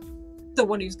group but the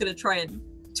one who's going to try and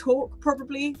talk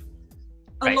probably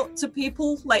a lot to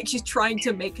people. Like, she's trying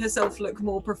to make herself look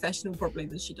more professional probably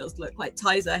than she does look. Like,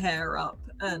 ties her hair up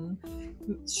and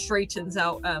straightens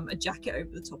out a jacket over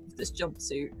the top of this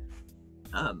jumpsuit.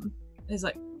 Is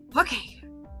like, okay,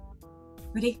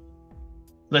 ready?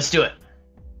 Let's do it.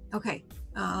 Okay.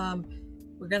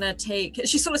 We're gonna take.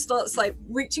 She sort of starts like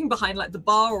reaching behind like the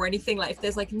bar or anything. Like, if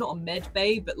there's like not a med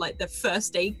bay but like the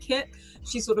first aid kit,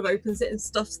 she sort of opens it and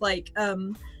stuffs like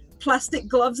plastic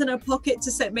gloves in her pocket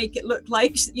to make it look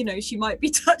like, you know, she might be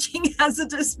touching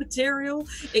hazardous material.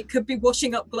 It could be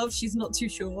washing up gloves, she's not too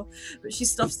sure, but she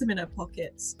stuffs them in her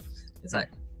pockets. It's like,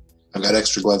 I've got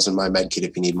extra gloves in my med kit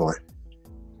if you need more.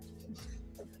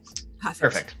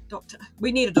 Perfect. Doctor.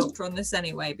 We need a doctor on this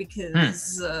anyway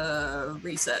because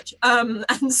research.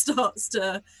 And starts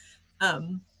to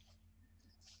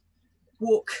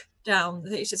walk down.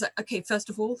 She's like, okay, first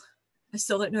of all, I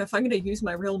still don't know if I'm going to use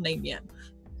my real name yet.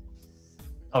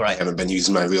 All right. I haven't been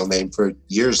using my real name for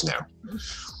years now.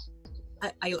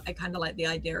 I kind of like the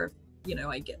idea of, you know,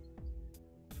 I get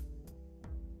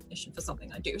mission for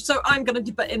something I do. So I'm going to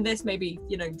do, but in this maybe,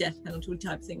 you know, death penalty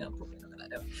type thing, I'm probably not going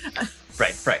to do.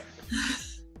 Right.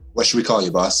 What should we call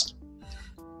you, boss?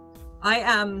 I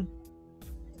am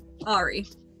Ari.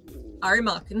 Ari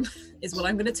Markin is what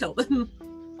I'm going to tell them.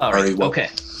 All right. Ari, well, okay.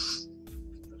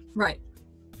 Right.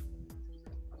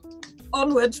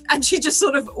 Onward. And she just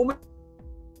sort of almost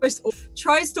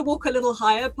tries to walk a little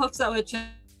higher, puffs out her chest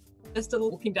a little,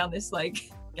 walking down this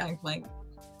like gangplank,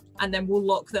 and then we'll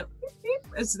lock them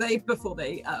before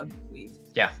they leave.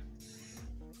 Yeah.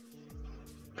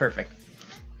 Perfect.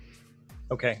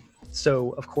 Okay,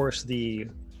 so of course the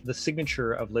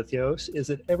signature of Lithios is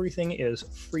that everything is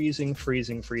freezing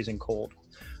cold.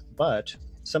 But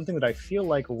something that I feel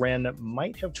like Ren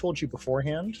might have told you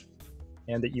beforehand,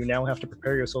 and that you now have to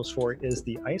prepare yourselves for, is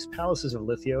the ice palaces of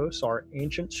Lithios are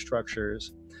ancient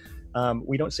structures.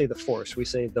 We don't say the Force, we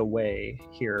say the Way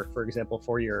here, for example,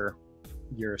 for your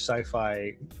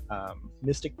sci-fi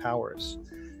mystic powers.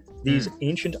 These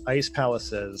ancient ice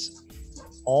palaces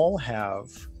all have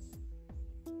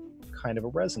kind of a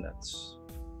resonance.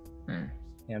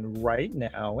 And right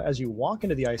now, as you walk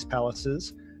into the ice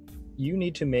palaces, you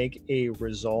need to make a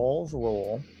resolve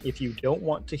roll if you don't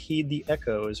want to heed the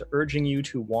echoes urging you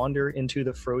to wander into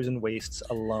the frozen wastes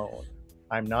alone.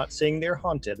 I'm not saying they're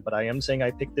haunted, but I am saying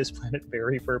I picked this planet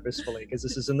very purposefully because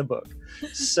this is in the book.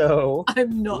 So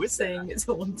I'm not saying it's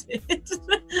haunted.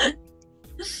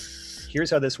 Here's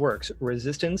how this works.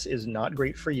 Resistance is not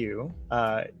great for you.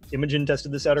 Imogen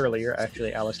tested this out earlier.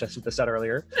 Actually, Alice tested this out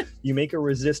earlier. You make a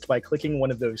resist by clicking one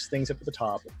of those things up at the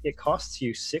top. It costs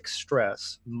you 6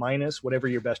 stress minus whatever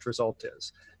your best result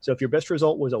is. So if your best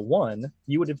result was a 1,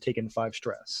 you would have taken 5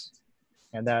 stress.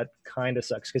 And that kind of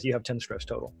sucks because you have 10 stress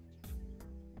total.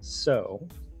 So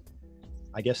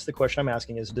I guess the question I'm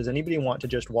asking is, does anybody want to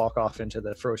just walk off into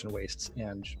the frozen wastes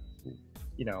and,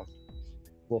 you know,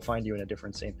 we'll find you in a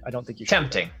different scene? I don't think you should.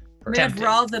 Tempting. I mean, I'd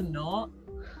rather not.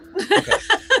 Okay.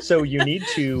 So you need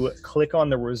to click on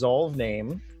the resolve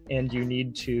name and you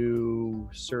need to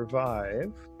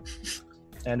survive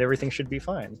and everything should be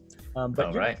fine. But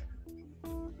all right.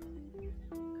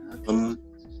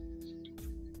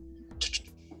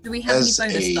 Do we have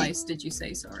any bonus dice, did you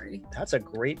say? Sorry. That's a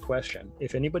great question.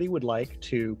 If anybody would like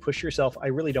to push yourself, I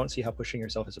really don't see how pushing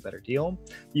yourself is a better deal.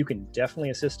 You can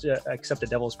definitely accept a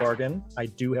devil's bargain. I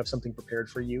do have something prepared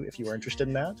for you if you are interested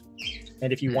in that.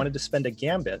 And if you wanted to spend a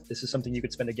gambit, this is something you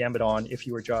could spend a gambit on if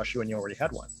you were Joshua and you already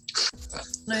had one.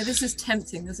 No, this is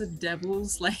tempting. There's a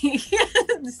devil's like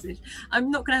decision.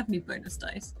 I'm not going to have any bonus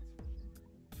dice.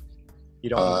 You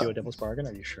don't want to do a devil's bargain?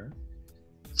 Are you sure?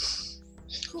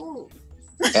 Cool.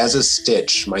 As a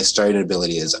Stitch, my starting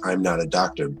ability is I'm not a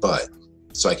doctor, but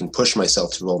so I can push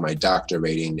myself to roll my doctor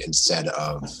rating instead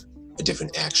of a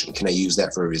different action. Can I use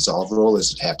that for a resolve roll, or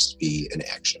does it have to be an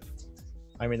action?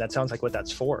 I mean, that sounds like what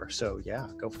that's for. So yeah,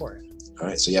 go for it. All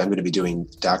right, so yeah, I'm going to be doing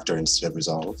doctor instead of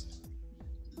resolve.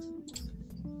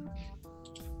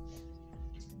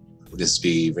 Would this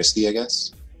be risky, I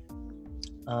guess?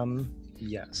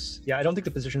 Yes. Yeah, I don't think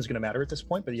the position is going to matter at this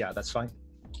point, but yeah, that's fine.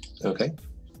 Okay.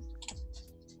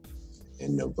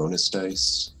 And no bonus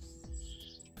dice.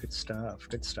 Good stuff.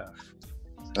 Good stuff.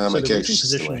 My so the reason character's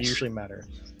position still usually matter.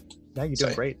 Now you're Sorry.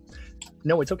 doing great.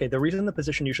 No, it's okay. The reason the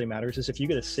position usually matters is if you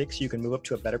get a 6, you can move up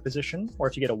to a better position, or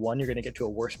if you get a 1, you're going to get to a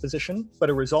worse position. But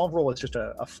a resolve roll is just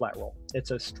a flat roll. It's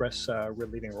a stress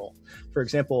relieving roll. For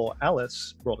example,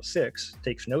 Alice rolled a 6,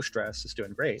 takes no stress, is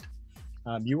doing great.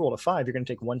 You rolled a 5, you're going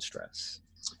to take 1 stress.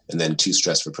 And then 2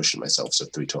 stress for pushing myself, so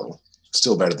 3 total.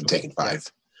 Still better than taking 5. Yeah.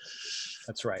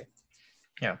 That's right.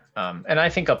 Yeah, and I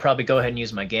think I'll probably go ahead and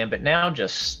use my gambit now,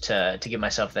 just to give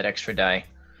myself that extra die.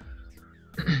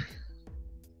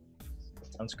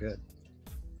 Sounds good.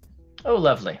 Oh,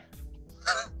 lovely.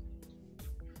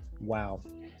 Wow.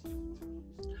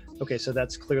 Okay, so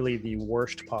that's clearly the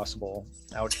worst possible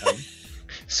outcome.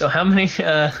 So how much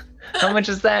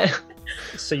is that?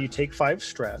 So you take 5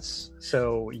 stress.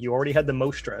 So you already had the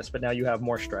most stress, but now you have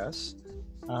more stress.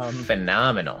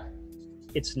 Phenomenal.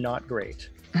 It's not great.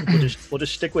 We'll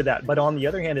just stick with that. But on the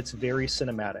other hand, it's very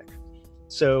cinematic.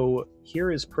 So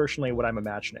here is personally what I'm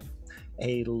imagining.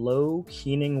 A low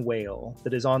keening wail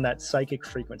that is on that psychic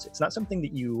frequency. It's not something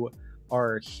that you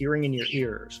are hearing in your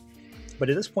ears, but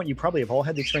at this point you probably have all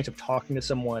had the experience of talking to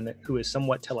someone who is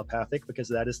somewhat telepathic, because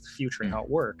that is the future and how it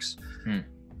works.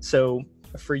 So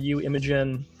for you,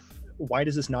 Imogen, why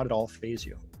does this not at all faze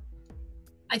you?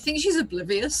 I think she's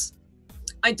oblivious.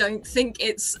 I don't think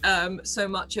it's so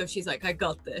much of she's like, I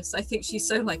got this. I think she's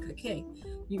so like, okay,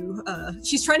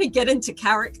 she's trying to get into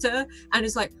character, and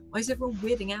it's like, why is everyone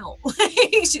weirding out?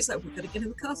 She's like, we've got to get in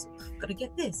the castle, we've got to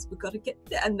get this, we've got to get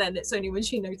that. And then it's only when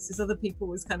she notices other people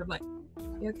was kind of like,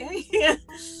 you okay?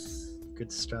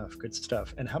 Good stuff, good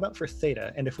stuff. And how about for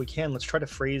Theta? And if we can, let's try to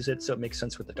phrase it so it makes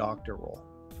sense with the doctor role.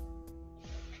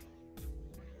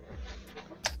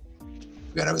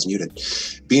 God, I was muted.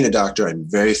 Being a doctor, I'm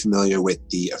very familiar with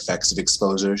the effects of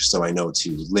exposure, so I know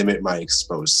to limit my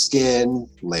exposed skin,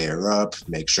 layer up,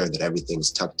 make sure that everything's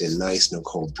tucked in nice, no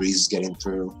cold breezes getting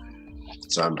through.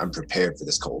 So I'm prepared for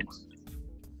this cold.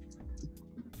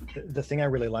 The thing I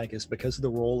really like is because the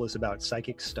role is about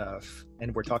psychic stuff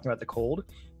and we're talking about the cold,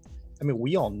 I mean,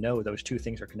 we all know those two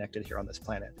things are connected here on this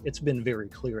planet. It's been very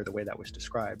clear the way that was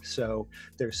described. So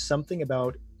there's something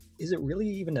about, is it really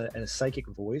even a psychic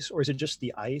voice, or is it just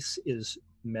the ice is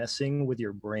messing with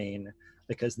your brain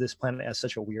because this planet has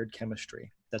such a weird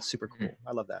chemistry? That's super cool.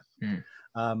 I love that.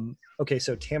 Okay,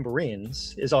 so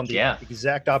Tambourines is on the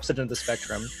exact opposite end of the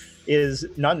spectrum, is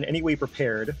not in any way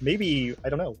prepared. Maybe, I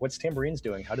don't know, what's Tambourines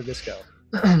doing? How did this go?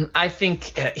 I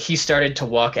think he started to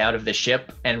walk out of the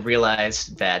ship and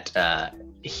realized that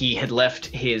he had left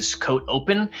his coat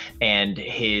open and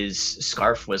his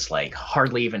scarf was like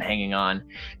hardly even hanging on.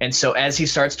 And so as he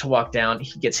starts to walk down,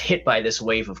 he gets hit by this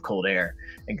wave of cold air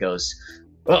and goes,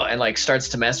 oh, and like starts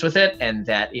to mess with it. And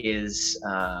that is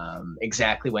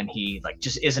exactly when he like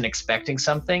just isn't expecting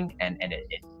something, and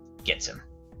it gets him.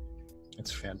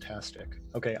 It's fantastic.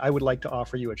 Okay, I would like to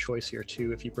offer you a choice here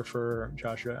too, if you prefer,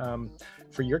 Joshua.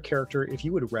 For your character, if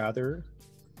you would rather,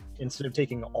 instead of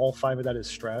taking all 5 of that as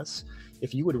stress,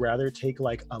 if you would rather take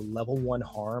like a level 1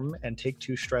 harm and take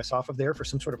 2 stress off of there for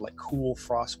some sort of like cool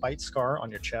frostbite scar on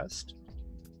your chest,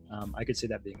 I could see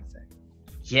that being a thing.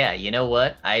 Yeah, you know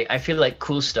what? I feel like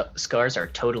cool scars are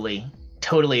totally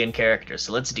in character,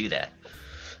 so let's do that.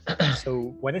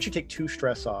 So why don't you take 2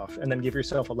 stress off and then give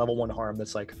yourself a level 1 harm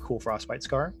that's like a cool frostbite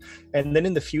scar, and then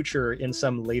in the future in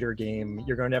some later game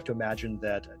you're going to have to imagine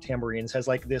that Tambourines has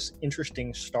like this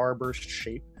interesting starburst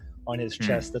shape on his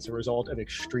chest that's a result of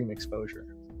extreme exposure.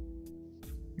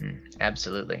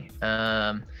 Absolutely.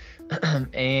 And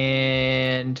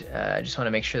I just want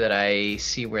to make sure that I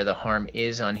see where the harm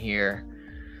is on here.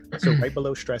 So right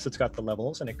below stress it's got the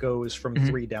levels and it goes from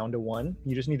 3 down to 1.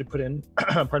 You just need to put in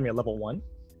pardon me, a level 1.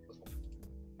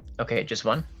 Okay, just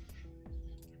 1?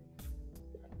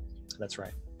 That's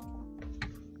right.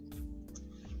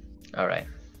 All right.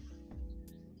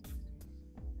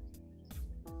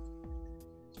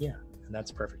 Yeah, and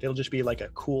that's perfect. It'll just be like a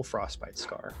cool frostbite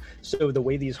scar. So the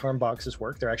way these harm boxes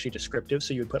work, they're actually descriptive.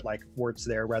 So you would put like words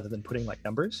there rather than putting like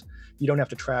numbers. You don't have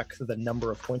to track the number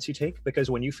of points you take,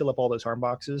 because when you fill up all those harm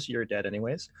boxes, you're dead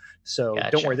anyways. So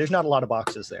Don't worry, there's not a lot of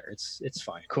boxes there. It's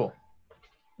fine. Cool.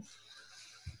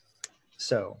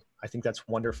 So I think that's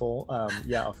wonderful.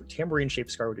 Yeah, a tambourine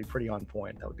shaped scar would be pretty on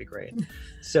point. That would be great.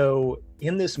 So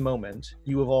in this moment,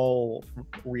 you have all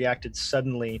reacted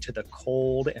suddenly to the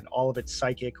cold and all of its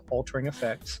psychic altering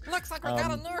effects. Looks like we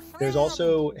got a nerf. There's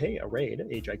also, hey, a raid,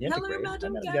 a gigantic raid.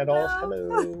 Madam Gandalf.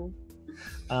 Hello.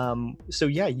 So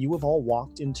yeah, you have all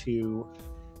walked into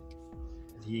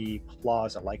the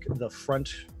plaza, like the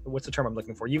front, what's the term I'm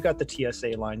looking for? You've got the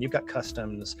TSA line, you've got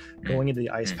customs going into the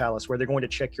Ice Palace, where they're going to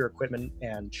check your equipment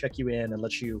and check you in and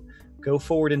let you go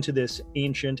forward into this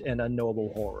ancient and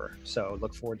unknowable horror. So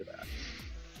look forward to that.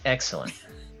 Excellent.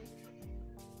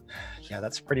 Yeah,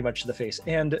 that's pretty much the face.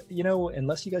 And, you know,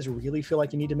 unless you guys really feel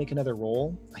like you need to make another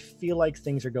roll, I feel like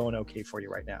things are going okay for you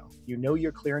right now. You know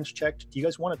your clearance checked. Do you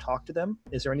guys want to talk to them?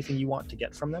 Is there anything you want to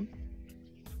get from them?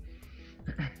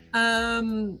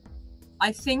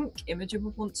 I think Imogen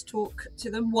would want to talk to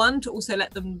them. One, to also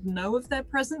let them know of their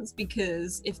presence,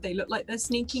 because if they look like they're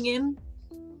sneaking in,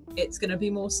 it's going to be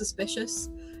more suspicious.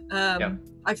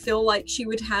 I feel like she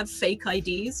would have fake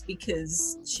IDs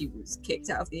because she was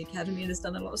kicked out of the academy and has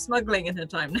done a lot of smuggling in her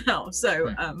time now.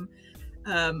 So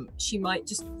she might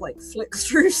just like flick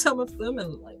through some of them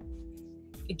and, like,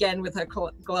 again with her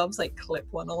gloves, like clip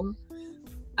one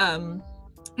on.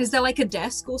 Is there like a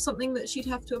desk or something that she'd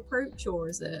have to approach, or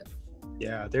is it?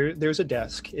 Yeah, there's a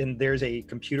desk and there's a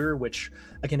computer, which,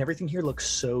 again, everything here looks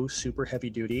so super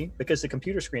heavy duty because the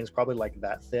computer screen is probably like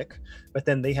that thick, but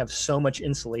then they have so much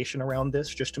insulation around this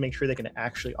just to make sure they can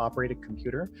actually operate a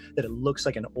computer that it looks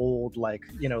like an old, like,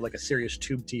 you know, like a serious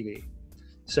tube TV.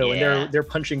 So and they're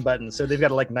punching buttons. So they've got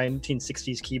a like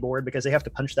 1960s keyboard because they have to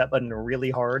punch that button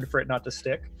really hard for it not to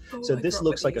stick. So this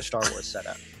looks like a Star Wars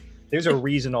setup. There's a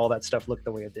reason all that stuff looked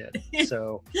the way it did.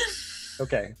 So,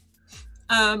 okay.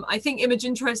 I think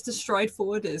Imogen tries to stride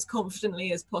forward as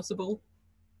confidently as possible.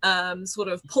 Sort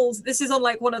of pulls, this is on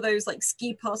like one of those like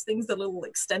ski pass things, the little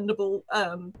extendable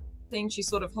thing. She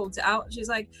sort of holds it out. She's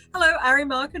like, hello, Ari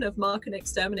Markin of Markin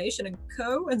Extermination and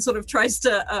Co. And sort of tries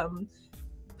to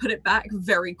put it back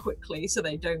very quickly so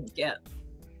they don't get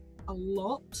a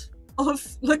lot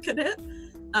of look at it.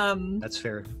 That's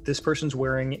fair. This person's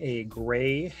wearing a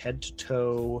gray head to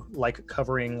toe, like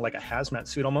covering like a hazmat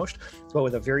suit almost, but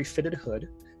with a very fitted hood.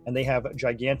 And they have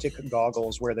gigantic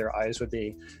goggles where their eyes would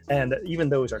be. And even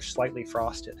those are slightly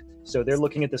frosted. So they're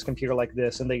looking at this computer like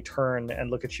this, and they turn and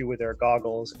look at you with their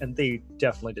goggles, and they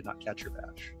definitely did not catch your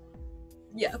badge.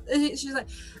 Yeah, she's like,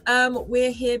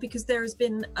 we're here because there has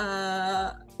been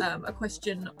a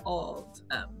question of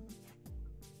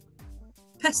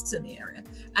pests in the area,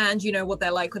 and you know what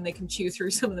they're like when they can chew through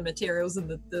some of the materials, and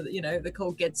the you know, the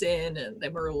cold gets in, and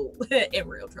then we're all in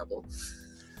real trouble.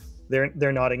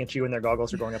 They're nodding at you, and their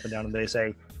goggles are going up and down, and they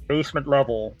say, basement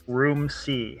level, room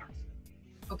C.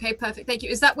 Okay, perfect, thank you.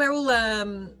 Is that where all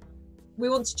we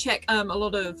want to check a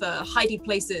lot of hidey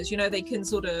places? You know, they can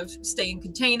sort of stay in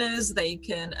containers, they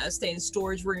can stay in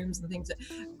storage rooms and things.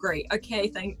 Great. Okay,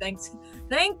 thanks,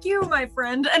 thank you, my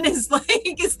friend. And it's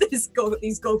like, is this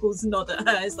these goggles nod at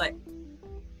her? It's like,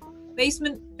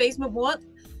 basement what?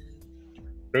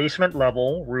 Basement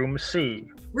level, room C.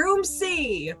 Room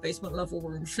C, basement level,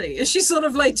 room C. And she's sort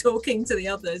of like talking to the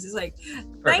others. It's like,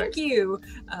 thank you.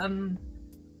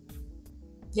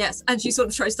 Yes, and she sort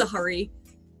of tries to hurry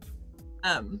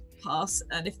pass,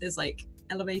 and if there's like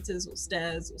elevators or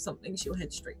stairs or something, she'll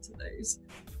head straight to those.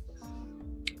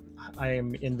 I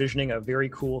am envisioning a very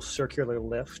cool circular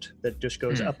lift that just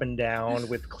goes up and down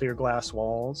with clear glass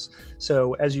walls.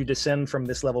 So as you descend from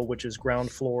this level, which is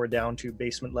ground floor, down to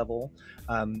basement level,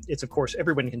 it's, of course,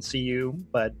 everyone can see you,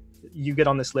 but you get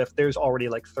on this lift, there's already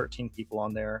like 13 people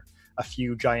on there, a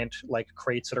few giant like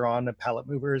crates that are on, pallet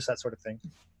movers, that sort of thing.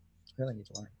 Really need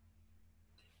to learn.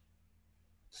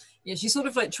 Yeah, she sort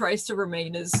of like tries to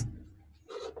remain as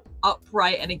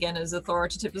upright and, again, as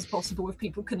authoritative as possible if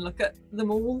people can look at them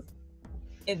all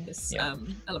in this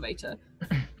elevator.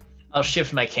 I'll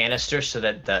shift my canister so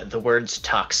that the words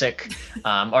toxic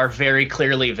are very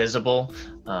clearly visible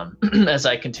as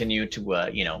I continue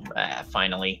to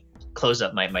finally close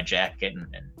up my jacket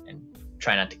and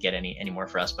try not to get any more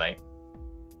frostbite.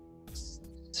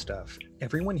 Stuff.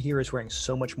 Everyone here is wearing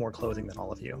so much more clothing than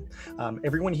all of you.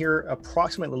 Everyone here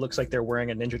approximately looks like they're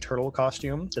wearing a Ninja Turtle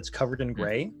costume that's covered in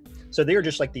gray. So they are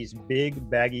just like these big,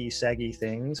 baggy, saggy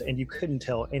things, and you couldn't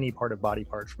tell any part of body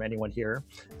part from anyone here.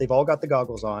 They've all got the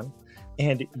goggles on,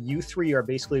 and you three are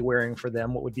basically wearing for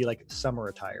them what would be like summer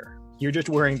attire. You're just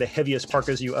wearing the heaviest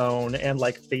parkas you own and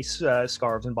like face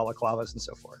scarves and balaclavas and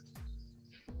so forth.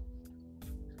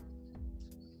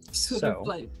 Sort of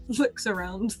like looks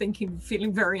around,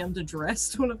 feeling very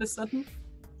underdressed all of a sudden.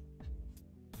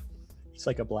 It's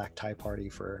like a black tie party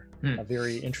for a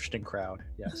very interesting crowd.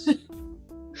 Yes.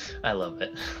 I love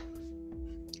it.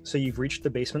 So you've reached the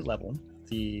basement level.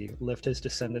 The lift has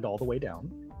descended all the way down.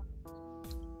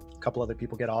 A couple other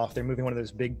people get off. They're moving one of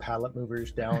those big pallet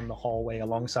movers down the hallway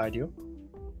alongside you.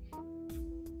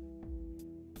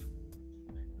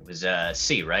 It was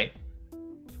C, right?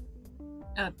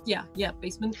 Yeah,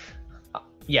 basement.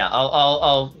 yeah,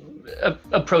 I'll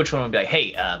approach one and be like,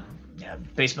 hey, yeah,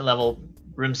 basement level,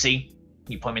 room C.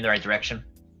 You point me in the right direction.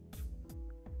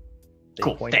 They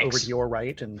Cool, point thanks. over to your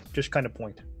right and just kind of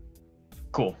point.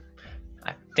 Cool.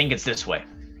 I think it's this way.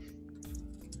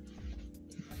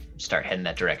 Start heading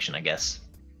that direction, I guess.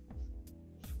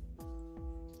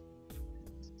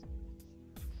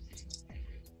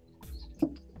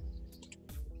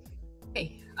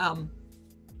 Okay.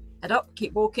 Head up,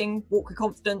 keep walking, walk with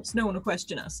confidence, no one will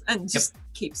question us, and just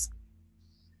keeps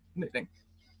moving.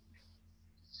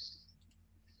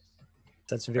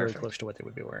 That's very Perfect. close to what they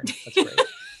would be wearing. That's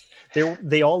great.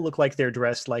 They all look like they're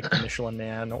dressed like the Michelin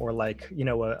Man or like, you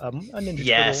know, a Ninja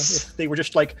Yes. Turtle. If they were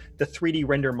just like the 3D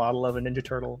render model of a Ninja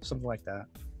Turtle, something like that.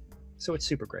 So it's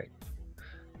super great.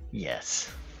 Yes.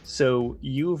 So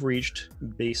you've reached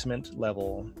basement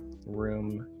level,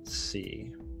 room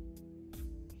C.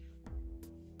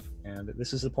 And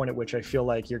this is the point at which I feel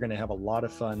like you're going to have a lot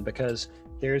of fun because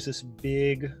there's this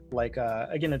big, like,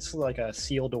 again, it's like a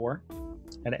seal door.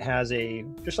 And it has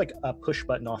just like a push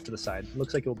button off to the side. It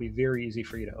looks like it will be very easy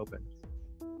for you to open.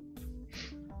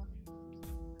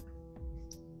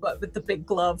 But with the big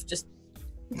glove, just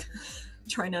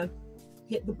trying to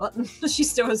hit the button. She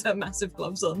still has her massive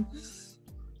gloves on.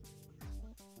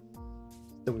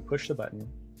 So we push the button.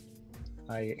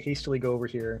 I hastily go over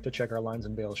here to check our lines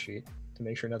and bail sheet to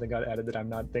make sure nothing got added that I'm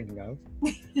not thinking of.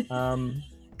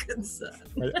 Concern.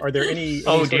 Are there any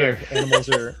Oh, sort dear. of animals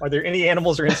or are there any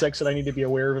animals or insects that I need to be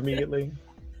aware of immediately?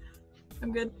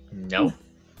 I'm good. No.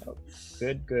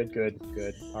 Good.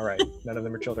 All right, none of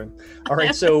them are children. All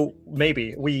right, so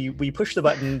maybe we push the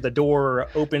button, the door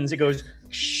opens, it goes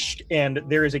shh, and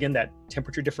there is again that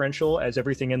temperature differential as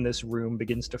everything in this room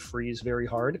begins to freeze very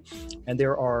hard, and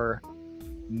there are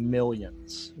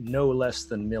millions, no less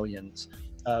than millions,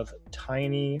 of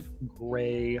tiny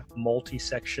gray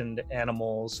multi-sectioned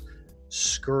animals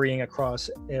scurrying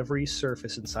across every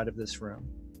surface inside of this room.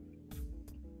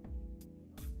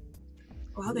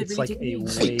 Wow, they It's really like did a mean.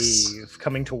 wave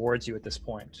coming towards you at this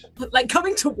point. Like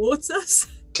coming towards us.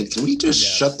 Can we just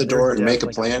Yes, shut the they're door and make a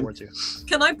definitely coming plan? towards you.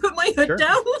 Can I put my hood Sure.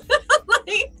 down?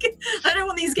 Like, I don't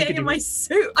want these getting in do my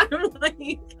suit. I'm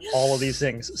like, All of these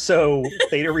things. So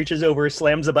Theta reaches over,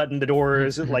 slams the button, the door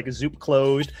is like zoop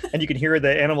closed, and you can hear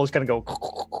the animals kind of go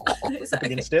Is up that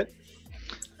okay? against it.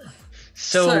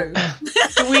 So,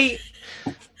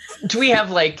 do we have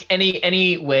like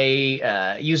any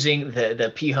way using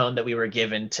the P-hone that we were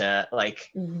given to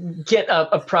like get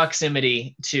a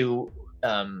proximity to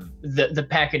the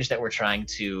package that we're trying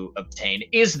to obtain?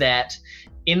 Is that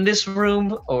in this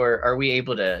room, or are we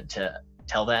able to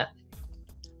tell that?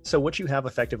 So what you have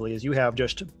effectively is you have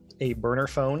just a burner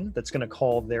phone that's going to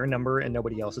call their number and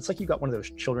nobody else. It's like you got one of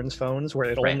those children's phones where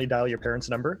it'll Right. only dial your parents'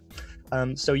 number.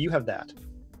 So you have that.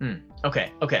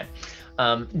 Okay.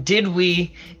 Did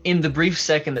we, in the brief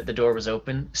second that the door was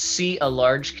open, see a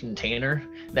large container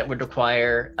that would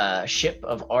require a ship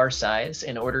of our size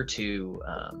in order to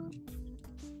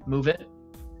move it?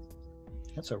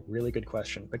 That's a really good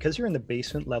question. Because you're in the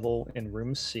basement level in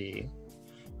room C,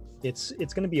 it's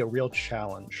going to be a real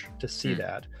challenge to see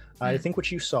that. I think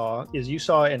what you saw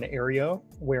an area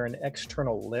where an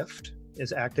external lift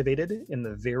is activated in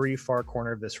the very far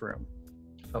corner of this room.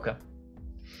 Okay.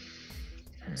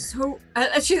 So,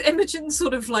 actually, Imogen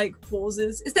sort of like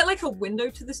pauses. Is there like a window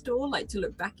to this door, like to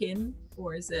look back in,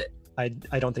 or is it? I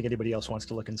don't think anybody else wants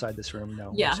to look inside this room. No.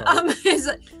 I'm Yeah. sorry. Is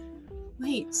it?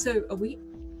 Wait. So, are we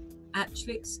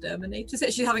actually exterminators?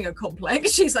 She's having a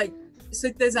complex. She's like, so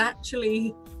there's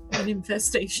actually an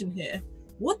infestation here.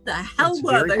 What the hell It's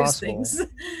were very those possible. things?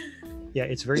 Yeah,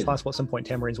 it's very possible at some point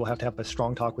Tamarines will have to have a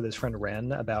strong talk with his friend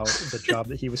Ren about the job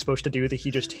that he was supposed to do that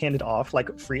he just handed off,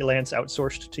 like freelance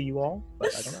outsourced to you all.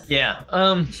 But I don't know.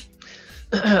 Yeah.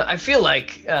 I feel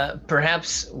like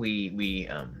perhaps we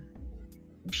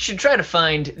should try to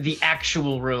find the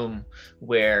actual room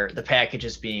where the package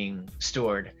is being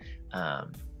stored.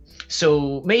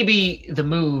 So maybe the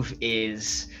move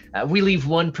is we leave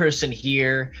one person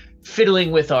here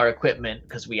fiddling with our equipment,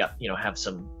 because we have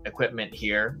some equipment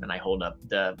here, and I hold up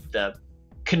the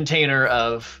container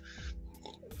of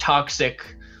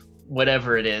toxic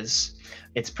whatever it is.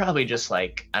 It's probably just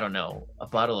like, I don't know, a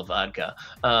bottle of vodka.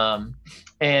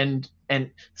 And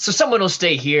so someone will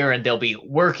stay here and they'll be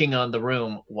working on the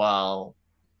room while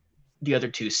the other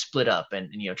two split up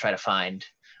and try to find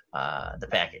the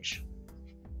package.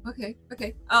 Okay.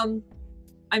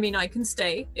 I mean, I can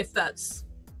stay if that's.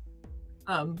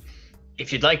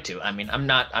 If you'd like to. I mean, I'm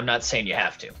not saying you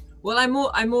have to. Well, I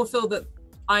more feel that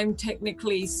I'm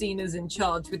technically seen as in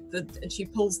charge with and she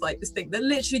pulls like this thing that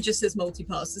literally just says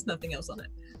multipass. There's nothing else on it.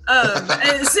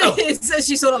 So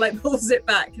she sort of like pulls it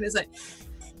back and is like,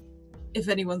 if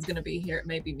anyone's going to be here, it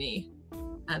may be me.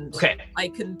 And I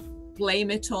can blame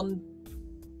it on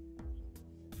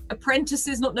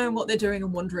apprentices not knowing what they're doing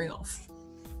and wandering off.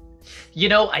 You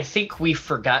know, I think we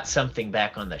forgot something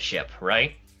back on the ship,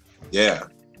 right? Yeah.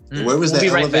 Where was that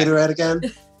elevator at again?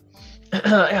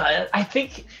 I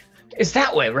think it's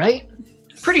that way, right?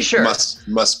 Pretty sure.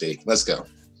 Must be. Let's go.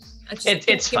 It's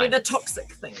give fine. me the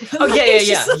toxic thing. Oh, like,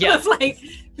 yeah. Sort of like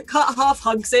half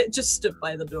hugs it, just stood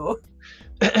by the door.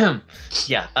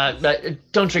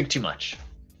 Don't drink too much,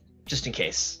 just in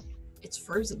case. It's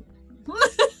frozen.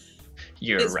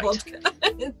 It's right.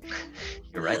 Vodka.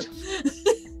 You're right.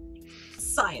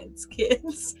 Science,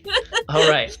 kids. All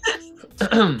right.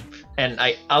 And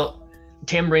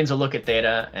Tam brings a look at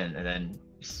Theta, and then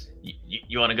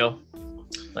you want to go?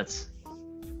 Let's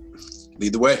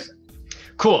lead the way.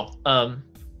 Cool.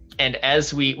 And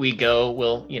as we go,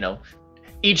 we'll,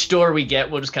 each door we get,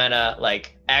 we'll just kind of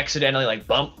like accidentally like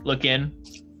bump, look in,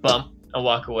 bump, and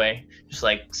walk away. Just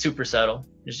like super subtle.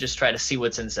 Just try to see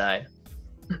what's inside.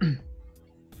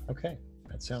 Okay,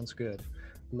 that sounds good.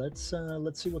 Let's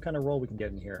see what kind of roll we can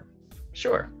get in here.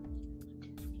 Sure.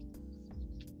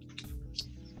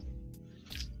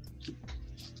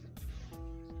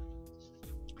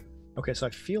 Okay, so I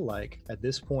feel like at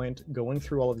this point, going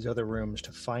through all of these other rooms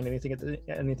to find anything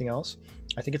else,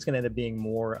 I think it's going to end up being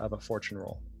more of a fortune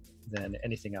roll than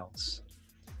anything else.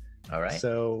 All right.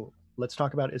 So let's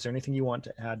talk about, is there anything you want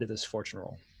to add to this fortune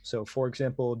roll? So for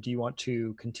example, do you want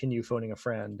to continue phoning a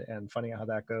friend and finding out how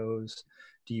that goes?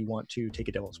 Do you want to take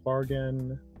a devil's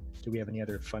bargain? Do we have any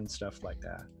other fun stuff like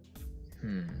that?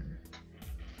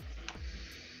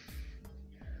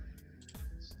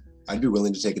 I'd be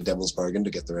willing to take a devil's bargain to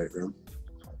get the right room.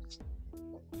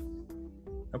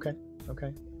 Okay.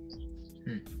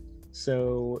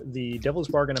 So the devil's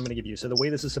bargain I'm going to give you. So the way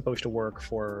this is supposed to work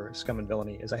for Scum and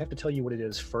Villainy is I have to tell you what it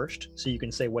is first, so you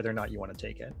can say whether or not you want to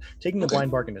take it. Taking the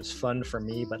blind bargain is fun for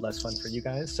me, but less fun for you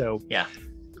guys. So yeah,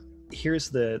 here's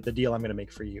the deal I'm going to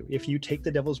make for you. If you take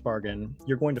the devil's bargain,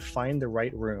 you're going to find the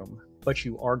right room, but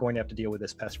you are going to have to deal with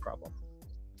this pest problem.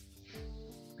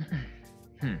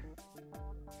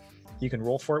 You can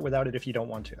roll for it without it if you don't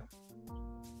want to.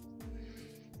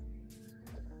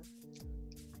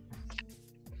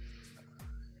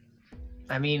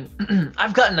 I mean,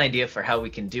 I've got an idea for how we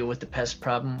can deal with the pest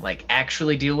problem, like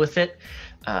actually deal with it.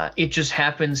 It just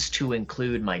happens to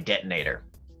include my detonator.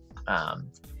 I'm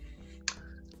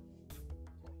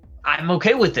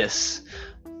okay with this,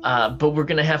 but we're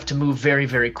gonna have to move very,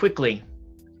 very quickly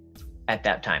at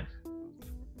that time.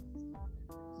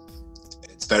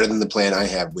 It's better than the plan I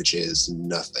have, which is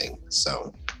nothing,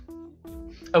 so.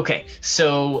 Okay,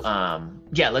 so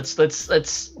yeah, let's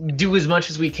do as much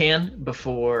as we can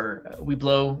before we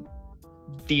blow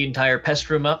the entire pest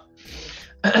room up,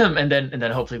 and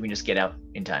then hopefully we just get out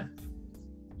in time.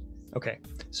 Okay,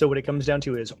 so what it comes down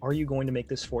to is, are you going to make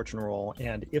this fortune roll,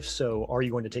 and if so, are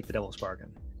you going to take the devil's bargain?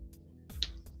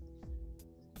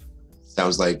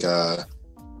 Sounds like a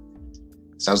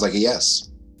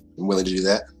yes. I'm willing to do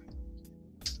that.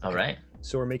 All right.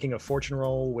 So we're making a fortune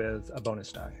roll with a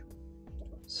bonus die.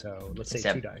 So let's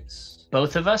say 2 dice.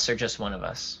 Both of us or just one of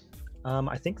us?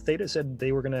 I think Theta said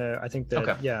they were gonna. I think that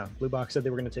okay. Blue Box said they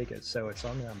were gonna take it, so it's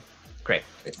on them. Great.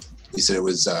 You said it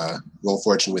was roll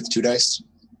fortune with 2 dice.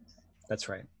 That's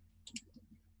right.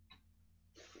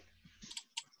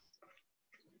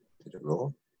 Did it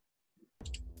roll?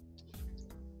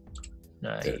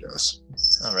 Nice. There it goes.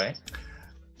 All right.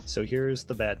 So here's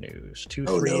the bad news. 2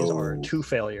 threes or 2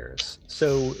 failures.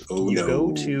 So you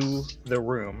go to the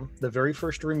room. The very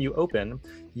first room you open,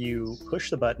 you push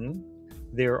the button.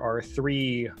 There are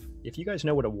 3, if you guys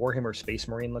know what a Warhammer Space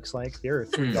Marine looks like, there are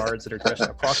 3 guards that are dressed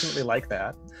approximately like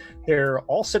that. They're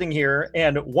all sitting here,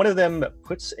 and one of them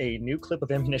puts a new clip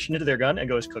of ammunition into their gun and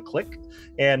goes click,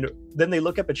 and then they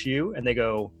look up at you and they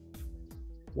go,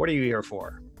 "What are you here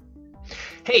for?"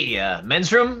 Hey,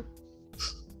 men's room?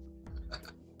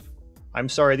 I'm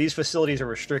sorry, these facilities are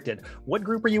restricted. What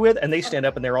group are you with? And they stand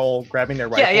up and they're all grabbing their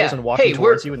rifles and walking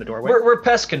towards you in the doorway. We're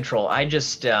pest control. I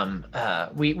just,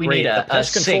 we need a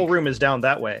pest control sink. room is down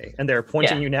that way, and they're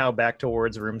pointing you now back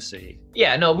towards room C.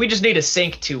 Yeah, no, we just need a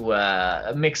sink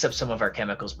to mix up some of our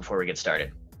chemicals before we get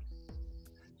started.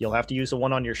 You'll have to use the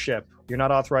one on your ship. You're not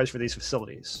authorized for these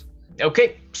facilities.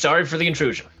 Okay, sorry for the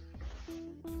intrusion.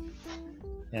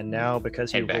 And now,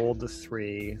 because you rolled the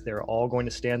 3, they're all going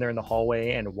to stand there in the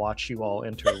hallway and watch you all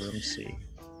enter room C.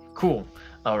 Cool.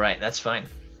 All right, that's fine.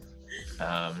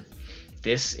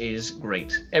 This is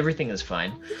great. Everything is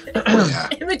fine. Yeah.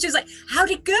 Image is like, how'd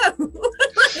it go?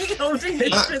 Like, holding the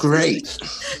Not great.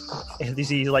 And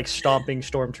these like stomping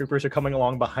stormtroopers are coming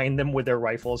along behind them with their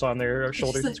rifles on their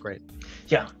shoulders. It's great.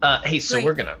 Yeah. Hey, so Great.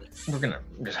 we're gonna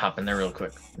just hop in there real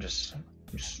quick. Just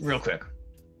real quick.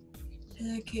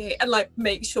 Okay, and like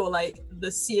make sure like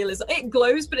the seal is, it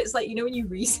glows, but it's like, you know, when you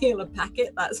reseal a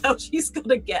packet, that's how she's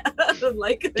gonna get her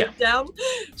like Yeah. down.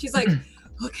 She's like,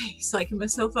 okay, psyching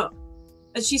myself up.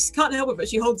 And she can't help it, but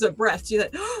she holds her breath. She's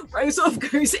like, Rose off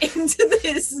goes into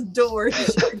this door and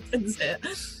she opens it.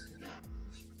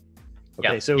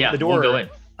 Okay, Yeah, so yeah, the door, we'll go in.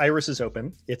 Iris is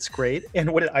open. It's great.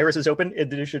 And when Iris is open,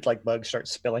 it should like bugs start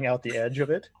spilling out the edge of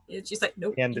it. And she's like,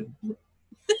 nope. And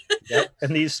yep.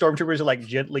 And these stormtroopers are like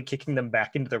gently kicking them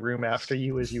back into the room after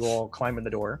you as you all climb in the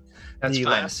door. That's the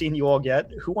fine. last scene you all get,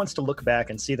 who wants to look back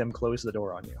and see them close the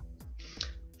door on you?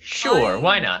 Sure,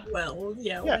 why not? Well,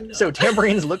 yeah, Yeah. why not? So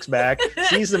Tambourines looks back,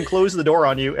 sees them close the door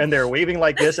on you, and they're waving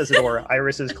like this as the door.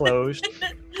 Iris is closed.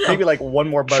 Maybe like one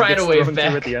more bug Trying gets to wave thrown through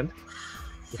back. at the end.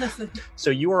 So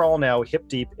you are all now hip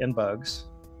deep in bugs.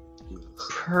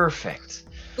 Perfect.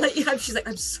 Like, yeah, she's like,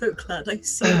 I'm so glad I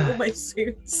see all my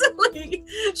suits. Like,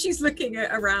 she's looking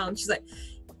around. She's like,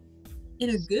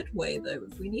 in a good way, though.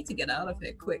 If we need to get out of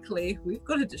here quickly, we've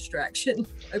got a distraction.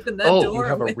 Open that Oh, door. You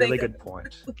have a and really we're good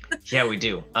point. Yeah, we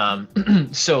do.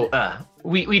 So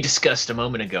we discussed a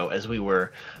moment ago as we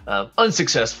were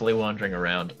unsuccessfully wandering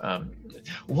around.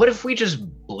 What if we just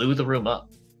blew the room up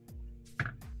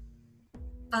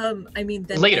I mean,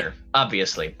 then later?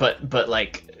 Obviously, but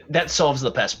like that solves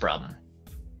the pest problem.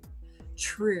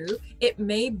 True. It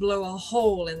may blow a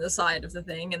hole in the side of the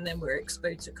thing, and then we're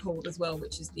exposed to cold as well,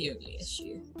 which is the only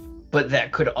issue. But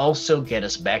that could also get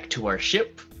us back to our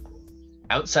ship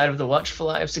outside of the watchful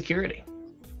eye of security.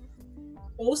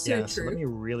 Also Yeah, so let true. me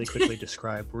really quickly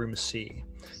describe room C.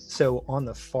 So on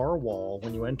the far wall,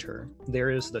 when you enter,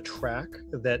 there is the track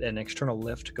that an external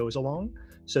lift goes along.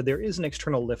 So there is an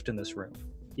external lift in this room.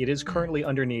 It is currently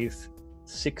underneath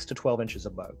 6 to 12 inches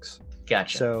of bugs.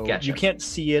 Gotcha. So gotcha. you can't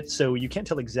see it, so you can't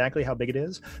tell exactly how big it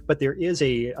is, but there is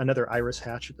another iris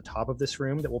hatch at the top of this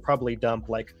room that will probably dump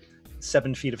like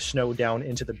 7 feet of snow down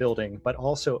into the building, but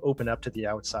also open up to the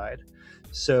outside.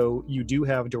 So you do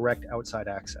have direct outside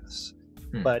access.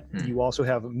 But you also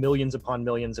have millions upon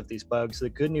millions of these bugs. The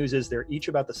good news is they're each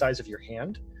about the size of your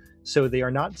hand, so they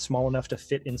are not small enough to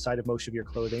fit inside of most of your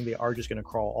clothing. They are just going to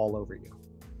crawl all over you.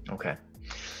 Okay.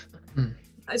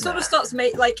 It sort of starts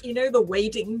like, you know, the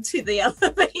wading to the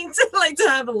elevator, like to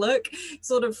have a look,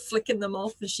 sort of flicking them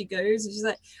off as she goes. And she's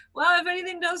like, well, if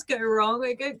anything does go wrong,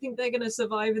 I don't think they're going to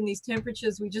survive in these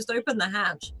temperatures. We just open the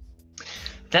hatch.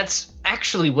 That's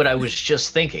actually what I was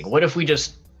just thinking. What if we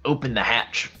just open the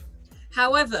hatch?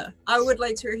 However, I would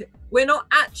like to, we're not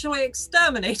actually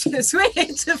exterminators. We're here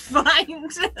to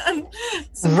find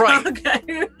some Right.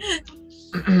 cargo.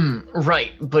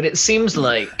 Right, but it seems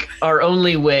like our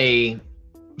only way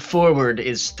forward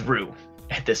is through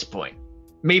at this point.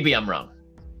 Maybe I'm wrong.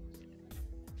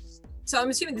 So I'm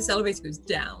assuming this elevator goes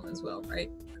down as well, right?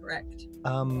 Correct.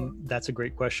 That's a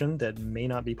great question that may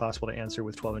not be possible to answer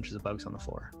with 12 inches of bugs on the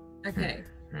floor. Okay.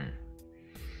 Hmm.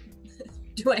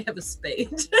 Do I have a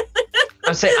spade?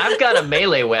 I'm saying I've got a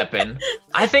melee weapon.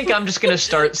 I think I'm just gonna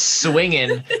start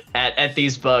swinging at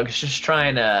these bugs, just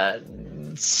trying to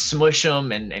smush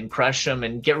them and crush them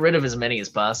and get rid of as many as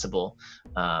possible.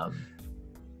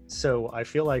 So I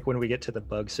feel like when we get to the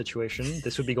bug situation,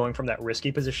 this would be going from that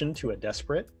risky position to a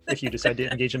desperate if you decide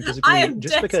to engage them physically, I am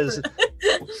just desperate.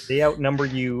 because they outnumber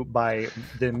you by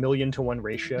the 1,000,000-to-1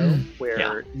 ratio, where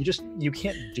Yeah. you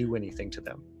can't do anything to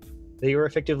them. They are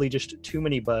effectively just too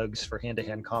many bugs for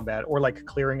hand-to-hand combat, or like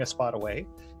clearing a spot away.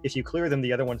 If you clear them,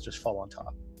 the other ones just fall on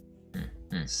top.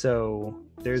 So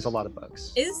there's a lot of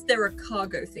bugs. Is there a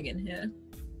cargo thing in here?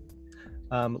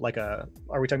 Are we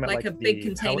talking about Like a the big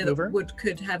pallet container mover? that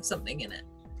could have something in it?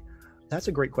 That's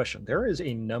a great question. There is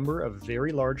a number of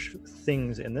very large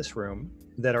things in this room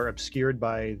that are obscured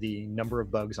by the number of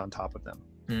bugs on top of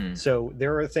them. So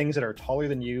there are things that are taller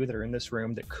than you that are in this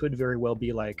room that could very well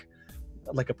be like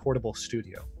a portable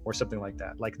studio or something like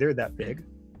that. Like they're that big,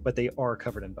 but they are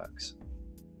covered in bugs.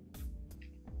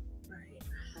 Right.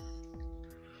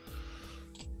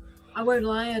 I won't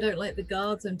lie, I don't like the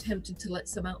guards. I'm tempted to let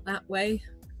some out that way.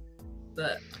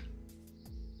 But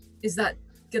is that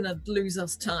gonna lose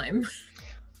us time?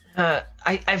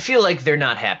 I feel like they're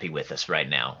not happy with us right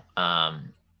now.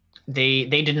 They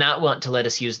did not want to let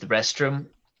us use the restroom,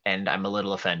 and I'm a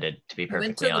little offended, to be perfectly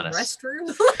Went to honest. the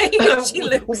restroom? Like, she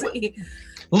looks at you.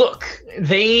 Look,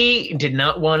 they did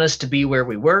not want us to be where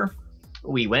we were.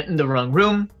 We went in the wrong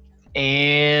room,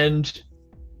 and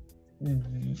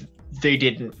They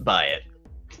didn't buy it.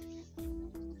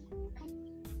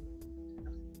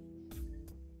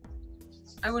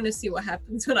 I want to see what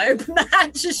happens when I open the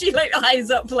hatch. She like eyes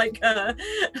up like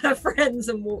her friends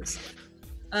and walks.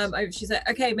 She's like,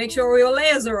 okay, make sure all your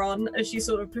layers are on. As she's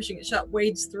sort of pushing it shut,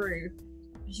 wades through.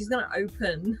 She's gonna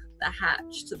open the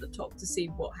hatch to the top to see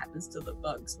what happens to the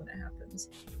bugs when it happens.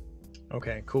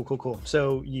 Okay, cool.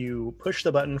 So you push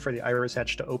the button for the iris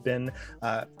hatch to open.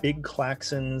 Big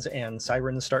klaxons and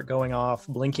sirens start going off,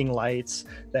 blinking lights.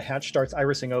 The hatch starts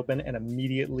irising open, and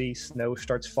immediately snow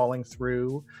starts falling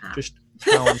through. Just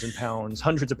pounds and pounds,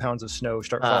 hundreds of pounds of snow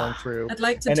start falling through. I'd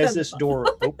like to. And as this door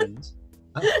opens,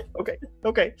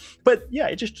 okay, but yeah,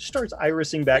 it just starts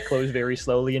irising back closed very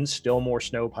slowly, and still more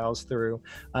snow piles through.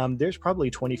 There's probably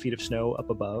 20 feet of snow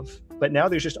up above, but now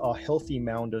there's just a healthy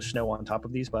mound of snow on top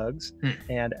of these bugs.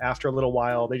 And after a little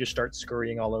while, they just start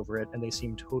scurrying all over it, and they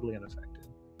seem totally unaffected.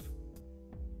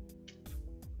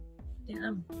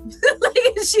 Damn. Like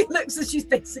she looks as she's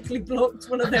basically blocked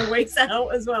one of their ways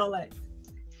out as well. Like,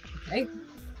 okay.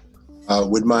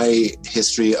 With my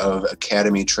history of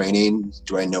academy training,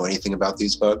 do I know anything about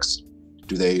these bugs?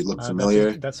 Do they look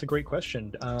familiar? That's a great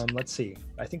question. Let's see.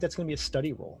 I think that's going to be a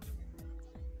study roll.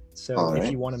 So All if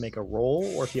right. you want to make a roll,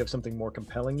 or if you have something more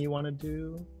compelling you want to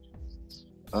do.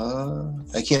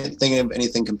 I can't think of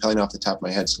anything compelling off the top of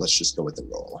my head, so let's just go with the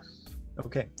roll.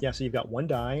 Okay, yeah, so you've got one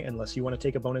die. Unless you want to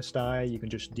take a bonus die, you can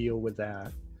just deal with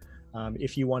that.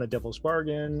 If you want a devil's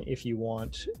bargain, if you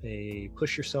want a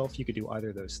push yourself, you could do either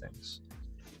of those things.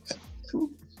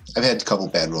 I've had a couple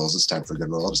bad rolls. It's time for a good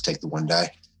roll. I'll just take the one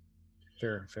die.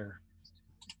 Fair.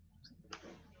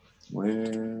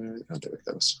 Where? Oh, there it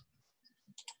goes.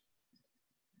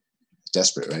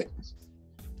 Desperate, right?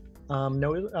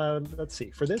 No, let's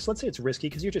see. For this, let's say it's risky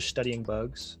because you're just studying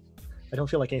bugs. I don't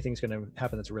feel like anything's going to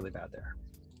happen that's really bad there.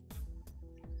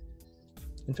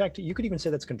 In fact, you could even say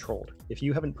that's controlled. If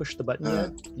you haven't pushed the button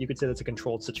yet, you could say that's a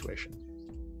controlled situation.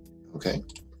 Okay.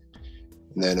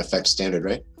 And then effect standard,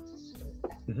 right?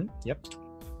 Yep.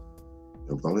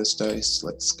 No bonus dice.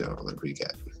 Let's go. What do we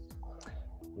get?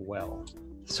 Well,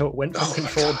 so it went from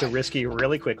controlled to risky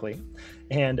really quickly.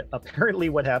 And apparently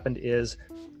what happened is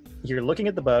you're looking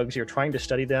at the bugs, you're trying to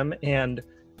study them, and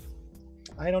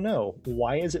I don't know,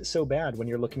 why is it so bad when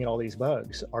you're looking at all these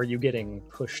bugs? Are you getting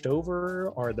pushed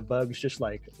over? Are the bugs just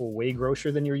like way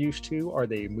grosser than you're used to? Are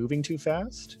they moving too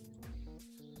fast?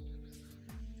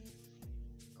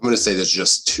 I'm going to say there's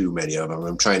just too many of them.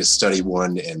 I'm trying to study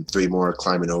one and three more are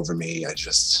climbing over me. I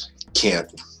just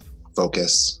can't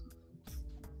focus.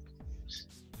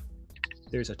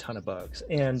 There's a ton of bugs.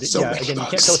 And So yeah, many again, you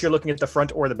can't bugs. tell if you're looking at the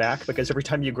front or the back, because every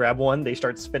time you grab one, they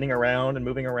start spinning around and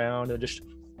moving around and just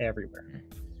everywhere.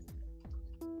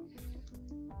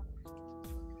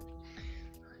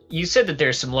 You said that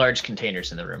there's some large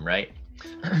containers in the room, right?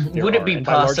 There Would it are, be and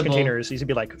by large possible? containers, these would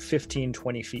be like 15,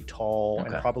 20 feet tall and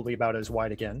Okay. probably about as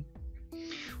wide again.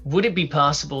 Would it be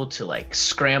possible to like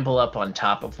scramble up on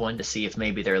top of one to see if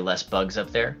maybe there are less bugs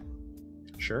up there?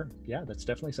 Sure. Yeah, that's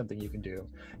definitely something you can do.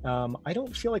 I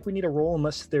don't feel like we need a roll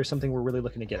unless there's something we're really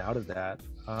looking to get out of that.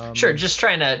 Sure, just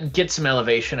trying to get some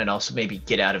elevation and also maybe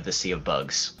get out of the sea of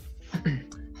bugs.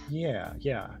 Yeah.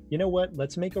 You know what?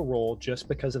 Let's make a roll just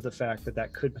because of the fact that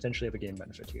that could potentially have a game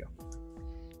benefit to you.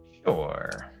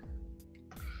 Sure.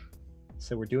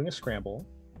 So we're doing a scramble,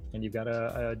 and you've got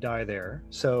a die there.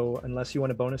 So unless you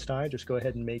want a bonus die, just go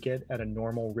ahead and make it at a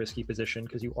normal risky position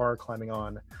because you are climbing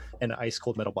on an ice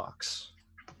cold metal box.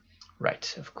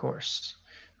 Right, of course.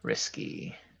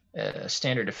 Risky.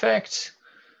 Standard effect.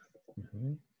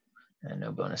 Mhm. And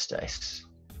no bonus dice.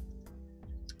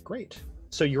 Great.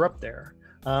 So you're up there.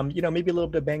 Maybe a little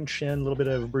bit of banged shin, a little bit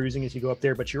of bruising as you go up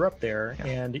there, but you're up there,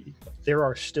 and there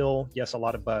are still, yes, a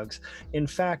lot of bugs. In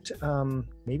fact,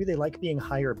 maybe they like being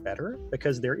higher better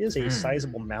because there is a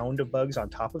sizable mound of bugs on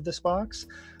top of this box.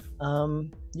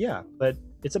 But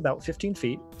it's about 15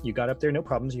 feet. You got up there, no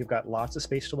problems. You've got lots of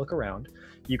space to look around.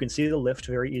 You can see the lift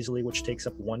very easily, which takes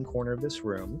up one corner of this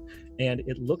room. And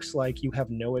it looks like you have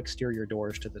no exterior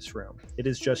doors to this room. It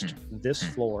is just this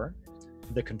floor,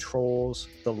 the controls,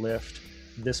 the lift,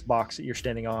 this box that you're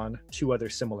standing on, two other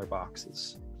similar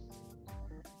boxes.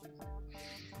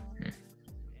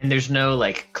 And there's no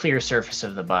like clear surface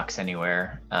of the box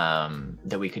anywhere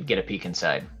that we could get a peek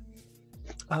inside.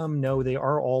 No, they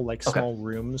are all like Okay. small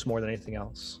rooms more than anything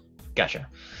else. Gotcha.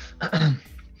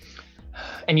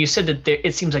 And you said that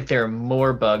it seems like there are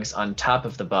more bugs on top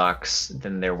of the box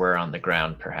than there were on the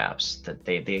ground, perhaps. That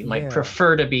they might Yeah.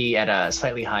 prefer to be at a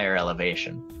slightly higher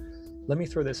elevation. Let me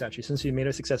throw this at you. Since you made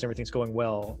a success and everything's going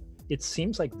well, it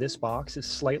seems like this box is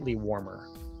slightly warmer.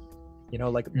 You know,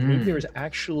 like maybe there's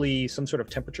actually some sort of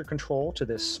temperature control to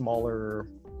this smaller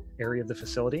area of the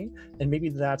facility, and maybe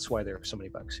that's why there are so many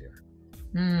bugs here.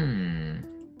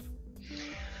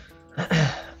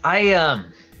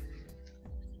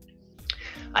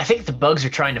 I think the bugs are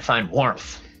trying to find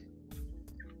warmth.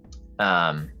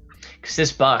 Because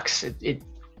this box,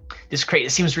 this crate, it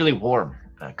seems really warm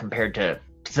compared to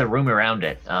the room around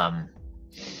it.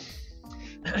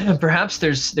 Perhaps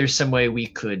there's some way we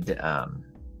could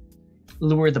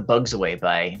lure the bugs away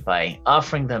by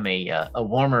offering them a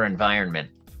warmer environment,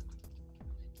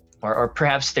 or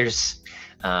perhaps there's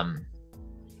one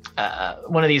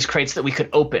of these crates that we could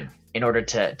open in order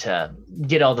to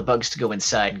get all the bugs to go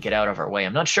inside and get out of our way.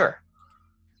 I'm not sure.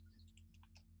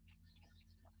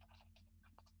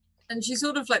 And she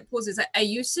sort of like pauses. Are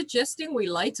you suggesting we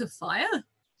light a fire?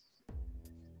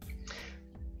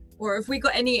 Or have we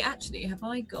got any? Actually, have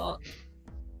I got?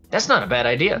 That's not a bad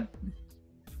idea.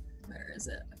 Where is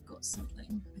it? I've got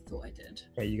something. I thought I did.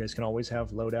 Yeah, you guys can always have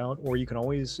loadout, or you can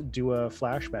always do a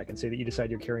flashback and say that you decide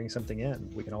you're carrying something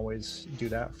in. We can always do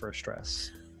that for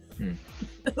stress. A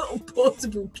little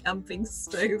portable camping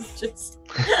stove, just.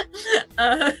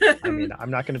 I mean,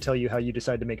 I'm not going to tell you how you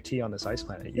decide to make tea on this ice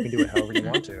planet. You can do it however you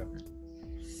want to.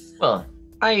 Well,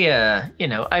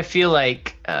 I feel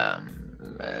like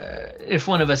if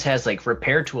one of us has like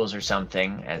repair tools or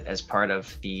something as part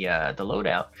of the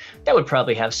loadout, that would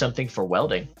probably have something for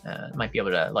welding. Might be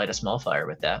able to light a small fire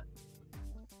with that.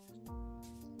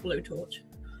 Blowtorch.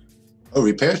 Oh,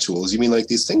 repair tools? You mean like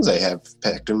these things I have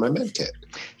packed in my med kit?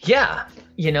 Yeah,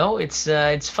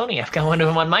 it's funny. I've got one of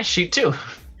them on my sheet too.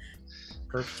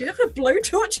 Perfect. Do you have a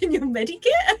blowtorch in your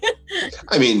medikit?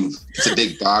 I mean, it's a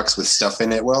big box with stuff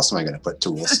in it. Where else am I going to put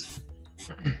tools?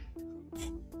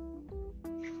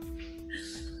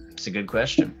 It's a good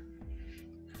question.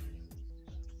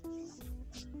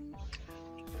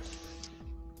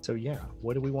 So yeah,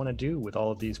 what do we want to do with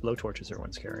all of these blowtorches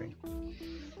everyone's carrying?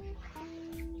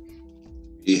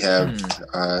 Do you have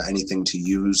anything to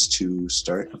use to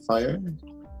start a fire? Do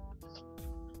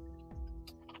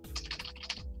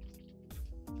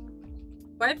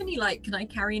I have any, like, can I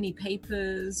carry any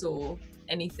papers or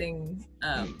anything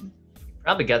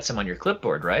Probably got some on your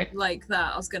clipboard, right? like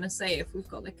that? I was going to say, if we've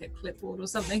got like a clipboard or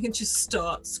something, and just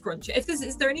start scrunching.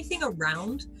 Is there anything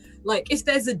around? Like, if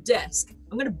there's a desk,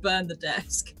 I'm going to burn the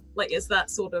desk. Like, it's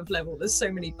that sort of level. There's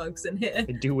so many bugs in here.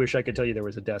 I do wish I could tell you there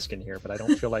was a desk in here, but I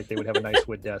don't feel like they would have a nice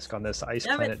wood desk on this ice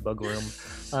planet bug room.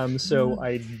 So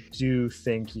I do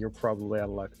think you're probably out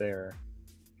of luck there.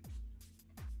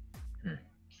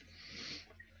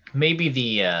 Maybe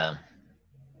the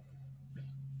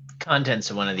contents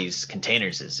of one of these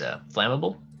containers is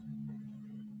flammable.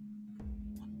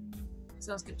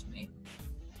 Sounds good to me.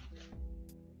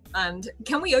 And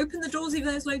can we open the doors even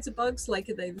though there's loads of bugs? Like,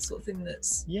 are they the sort of thing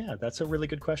that's... Yeah, that's a really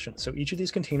good question. So each of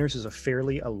these containers is a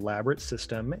fairly elaborate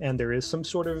system, and there is some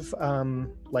sort of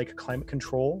like climate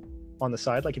control on the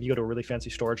side, like if you go to a really fancy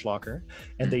storage locker,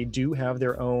 and they do have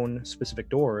their own specific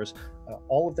doors.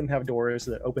 All of them have doors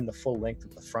that open the full length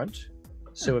of the front.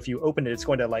 So if you open it, it's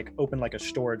going to like open like a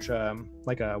storage,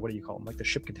 like a, what do you call them? Like the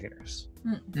ship containers.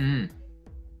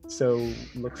 So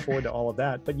look forward to all of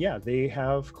that. But yeah, they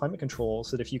have climate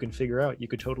controls that if you can figure out, you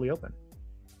could totally open.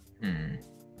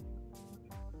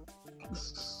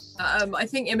 I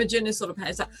think Imogen is sort of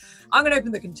like, I'm going to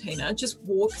open the container, just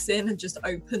walks in and just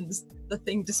opens the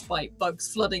thing despite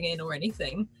bugs flooding in or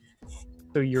anything.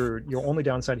 So your only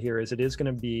downside here is it is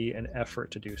going to be an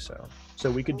effort to do so.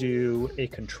 So we could do a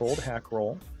controlled hack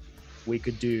roll. We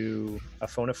could do a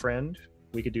phone a friend.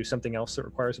 We could do something else that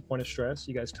requires a point of stress.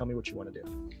 You guys tell me what you want to do.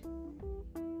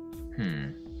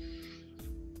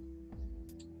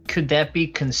 Could that be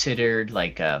considered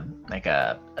like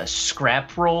a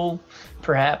scrap roll,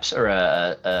 perhaps, or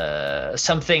a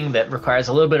something that requires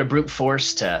a little bit of brute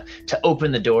force to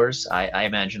open the doors? I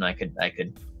imagine I could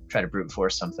try to brute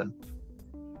force something.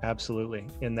 Absolutely.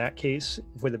 In that case,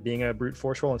 with it being a brute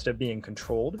force roll, instead of being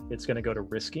controlled, it's going to go to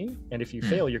risky. And if you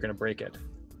fail, you're going to break it.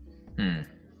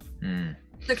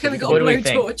 So can we got a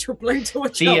blowtorch or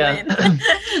blowtorch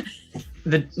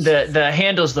The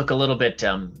handles look a little bit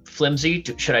flimsy.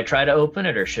 Should I try to open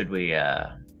it, or should we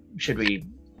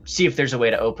see if there's a way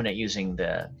to open it using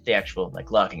the actual like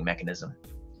locking mechanism?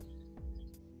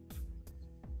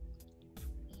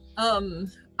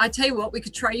 I tell you what, we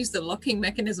could try use the locking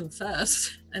mechanism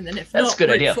first, and then if That's not, a good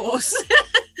brute idea. force.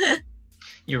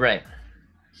 You're right.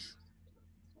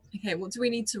 Okay, what do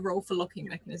we need to roll for locking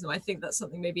mechanism? I think that's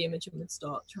something maybe Imogen would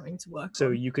start trying to work So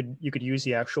on. you could use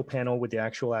the actual panel with the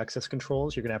actual access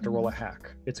controls. You're going to have to roll a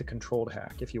hack. It's a controlled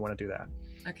hack if you want to do that.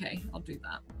 Okay, I'll do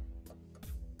that.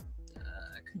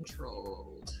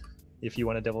 controlled. If you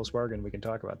want a devil's bargain, we can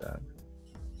talk about that.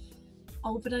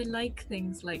 Oh, but I like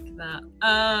things like that.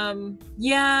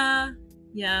 Yeah,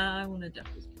 I want a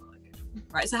devil's bargain.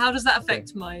 Right, so how does that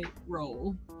affect my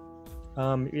roll?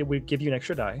 It would give you an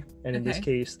extra die, and in this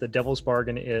case, the devil's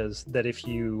bargain is that if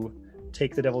you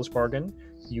take the devil's bargain,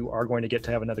 you are going to get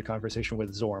to have another conversation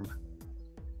with Zorm.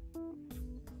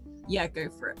 Yeah, go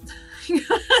for it.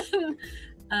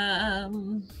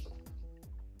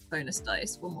 Bonus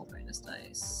dice, one more bonus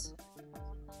dice.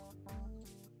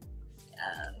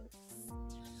 Yeah.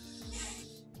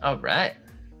 All right.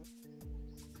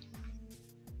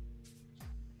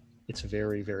 It's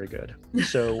very, very good.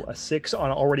 So a 6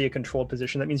 on already a controlled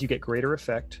position, that means you get greater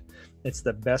effect. It's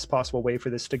the best possible way for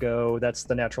this to go. That's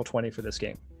the natural 20 for this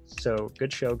game. So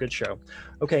good show, good show.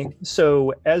 Okay,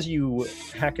 so as you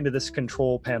hack into this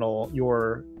control panel,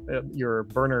 your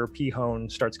burner p-hone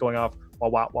starts going off. Wah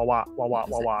wah wah wah wah wah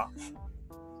wah wah.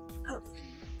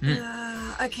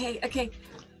 Okay.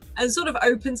 And sort of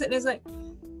opens it and is like,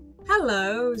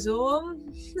 hello,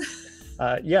 Zorm.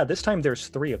 Yeah, this time there's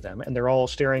 3 of them, and they're all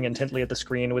staring intently at the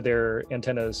screen with their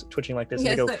antennas twitching like this. And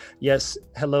they go, yes,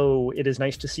 hello, it is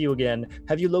nice to see you again.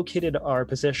 Have you located our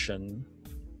position?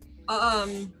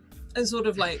 And sort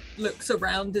of like looks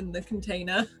around in the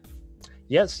container.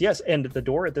 Yes, and the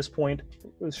door at this point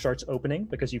starts opening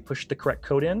because you pushed the correct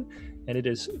code in, and it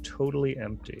is totally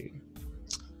empty.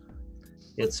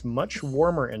 It's much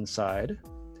warmer inside,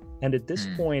 and at this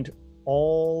point,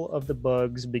 all of the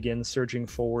bugs begin surging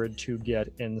forward to get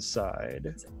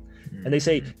inside. And they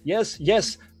say, yes,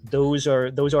 those are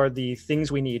the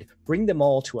things we need. Bring them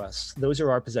all to us. Those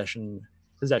are our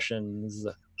possessions.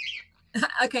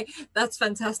 Okay, that's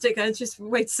fantastic. I just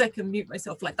wait a second, mute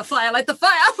myself. Like the fire. Like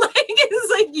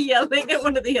it's like yelling at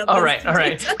one of the others. All right.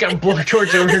 Got a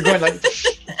blowtorch over here going like.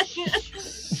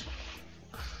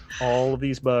 All of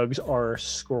these bugs are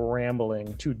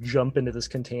scrambling to jump into this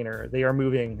container. They are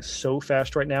moving so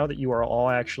fast right now that you are all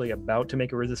actually about to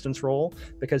make a resistance roll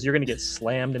because you're going to get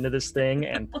slammed into this thing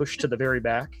and pushed to the very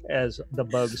back as the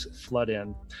bugs flood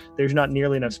in. There's not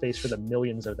nearly enough space for the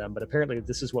millions of them, but apparently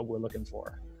this is what we're looking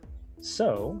for.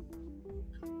 So,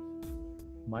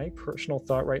 my personal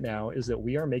thought right now is that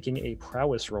we are making a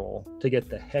prowess roll to get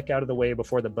the heck out of the way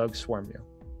before the bugs swarm you.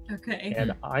 Okay.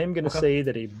 And I'm going to say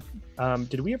that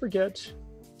did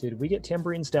we get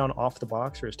Tambourines down off the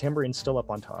box, or is Tambourine still up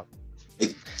on top?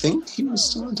 I think he was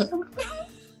still on top.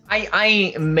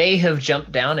 I may have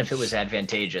jumped down if it was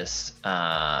advantageous.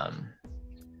 I'm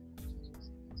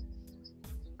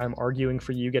arguing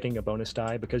for you getting a bonus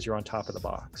die because you're on top of the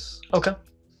box. Okay.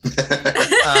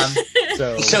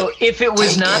 So if it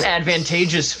was not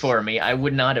advantageous for me, I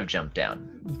would not have jumped down.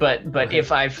 But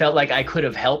if I felt like I could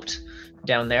have helped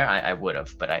down there, I would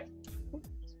have. But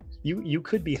you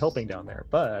could be helping down there,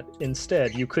 but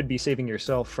instead you could be saving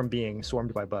yourself from being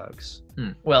swarmed by bugs.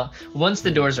 Well, once the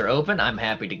doors are open, I'm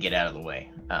happy to get out of the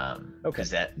way. Okay.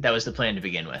 Because that was the plan to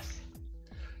begin with.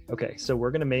 Okay, so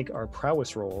we're going to make our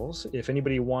prowess rolls. If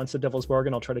anybody wants a devil's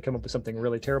bargain, I'll try to come up with something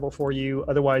really terrible for you.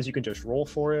 Otherwise, you can just roll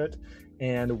for it,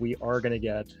 and we are going to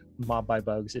get mobbed by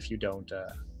bugs if you don't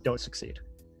succeed.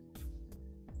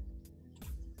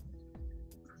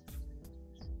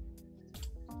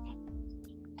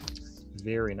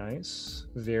 Very nice,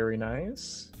 very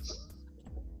nice.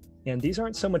 And these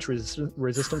aren't so much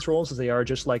resistance rolls as they are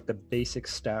just like the basic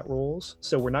stat rolls.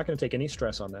 So we're not going to take any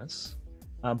stress on this.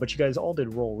 But you guys all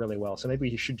did roll really well, so maybe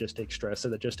you should just take stress so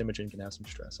that Just Imogen can have some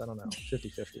stress. I don't know,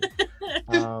 50-50.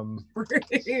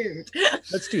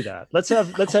 Let's do that. Let's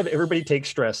have everybody take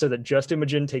stress so that Just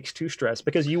Imogen takes 2 stress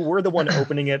because you were the one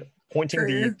opening it, pointing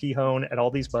the p-hone at all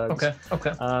these bugs.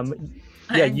 Okay.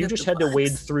 Yeah, you just had to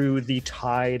wade through the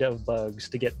tide of bugs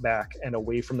to get back and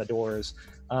away from the doors.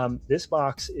 This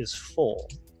box is full,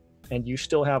 and you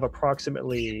still have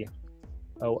approximately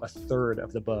a third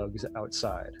of the bugs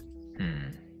outside.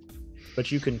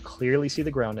 But you can clearly see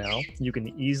the ground now. You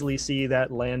can easily see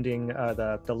that landing,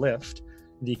 the lift,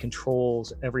 the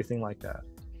controls, everything like that.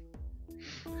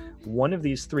 One of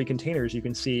these 3 containers, you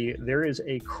can see there is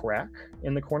a crack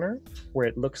in the corner where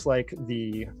it looks like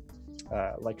the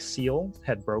seal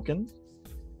had broken.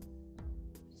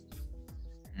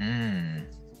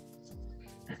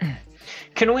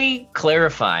 Can we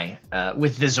clarify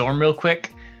with the Zorm real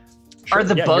quick? Sure, are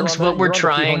the bugs what we're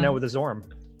trying? Now with the Zorm.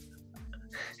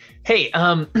 Hey,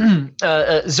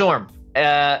 Zorm,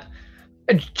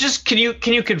 just can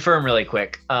you confirm really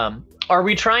quick? Are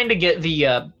we trying to get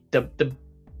the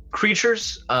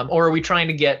creatures, or are we trying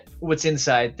to get what's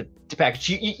inside the package?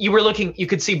 You were looking, you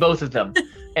could see both of them,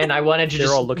 and I wanted to They're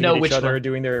just all looking know at which each other, one.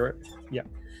 doing their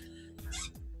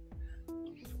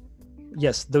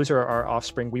Yes, those are our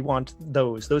offspring. We want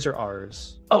those. Those are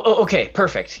ours. Oh, okay,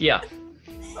 perfect. Yeah.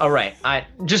 All right. I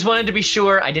just wanted to be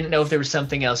sure. I didn't know if there was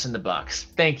something else in the box.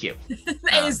 Thank you.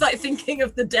 It is like thinking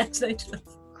of the detonator.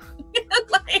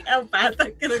 Like how bad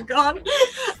that could have gone.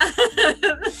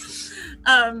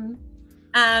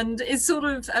 And it's sort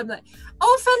of like,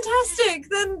 oh, fantastic!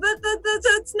 Then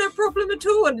that's no problem at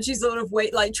all. And she's sort of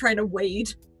trying to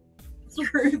wade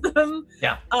through them.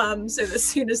 Yeah. So as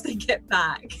soon as they get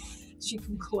back, she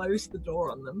can close the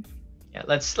door on them. Yeah.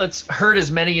 Let's hurt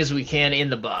as many as we can in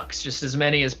the box, just as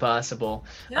many as possible.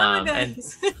 Oh my gosh!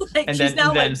 Like and she's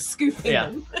then- now scooping yeah.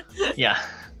 them. Yeah.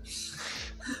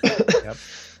 Yep.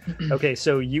 Okay,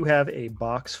 so you have a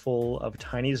box full of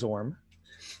tiny Zorm,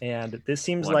 and this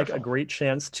seems like a Wonderful. great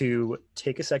chance to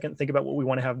take a second, think about what we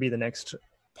want to have be the next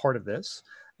part of this,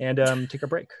 and take a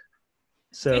break.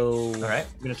 So All right.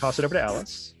 I'm going to toss it over to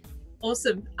Alice.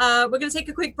 Awesome. We're going to take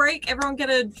a quick break. Everyone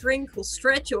get a drink or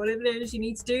stretch or whatever it is you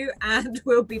need to do, and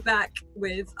we'll be back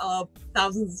with our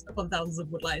thousands upon thousands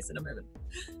of wood lice in a moment.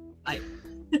 Bye.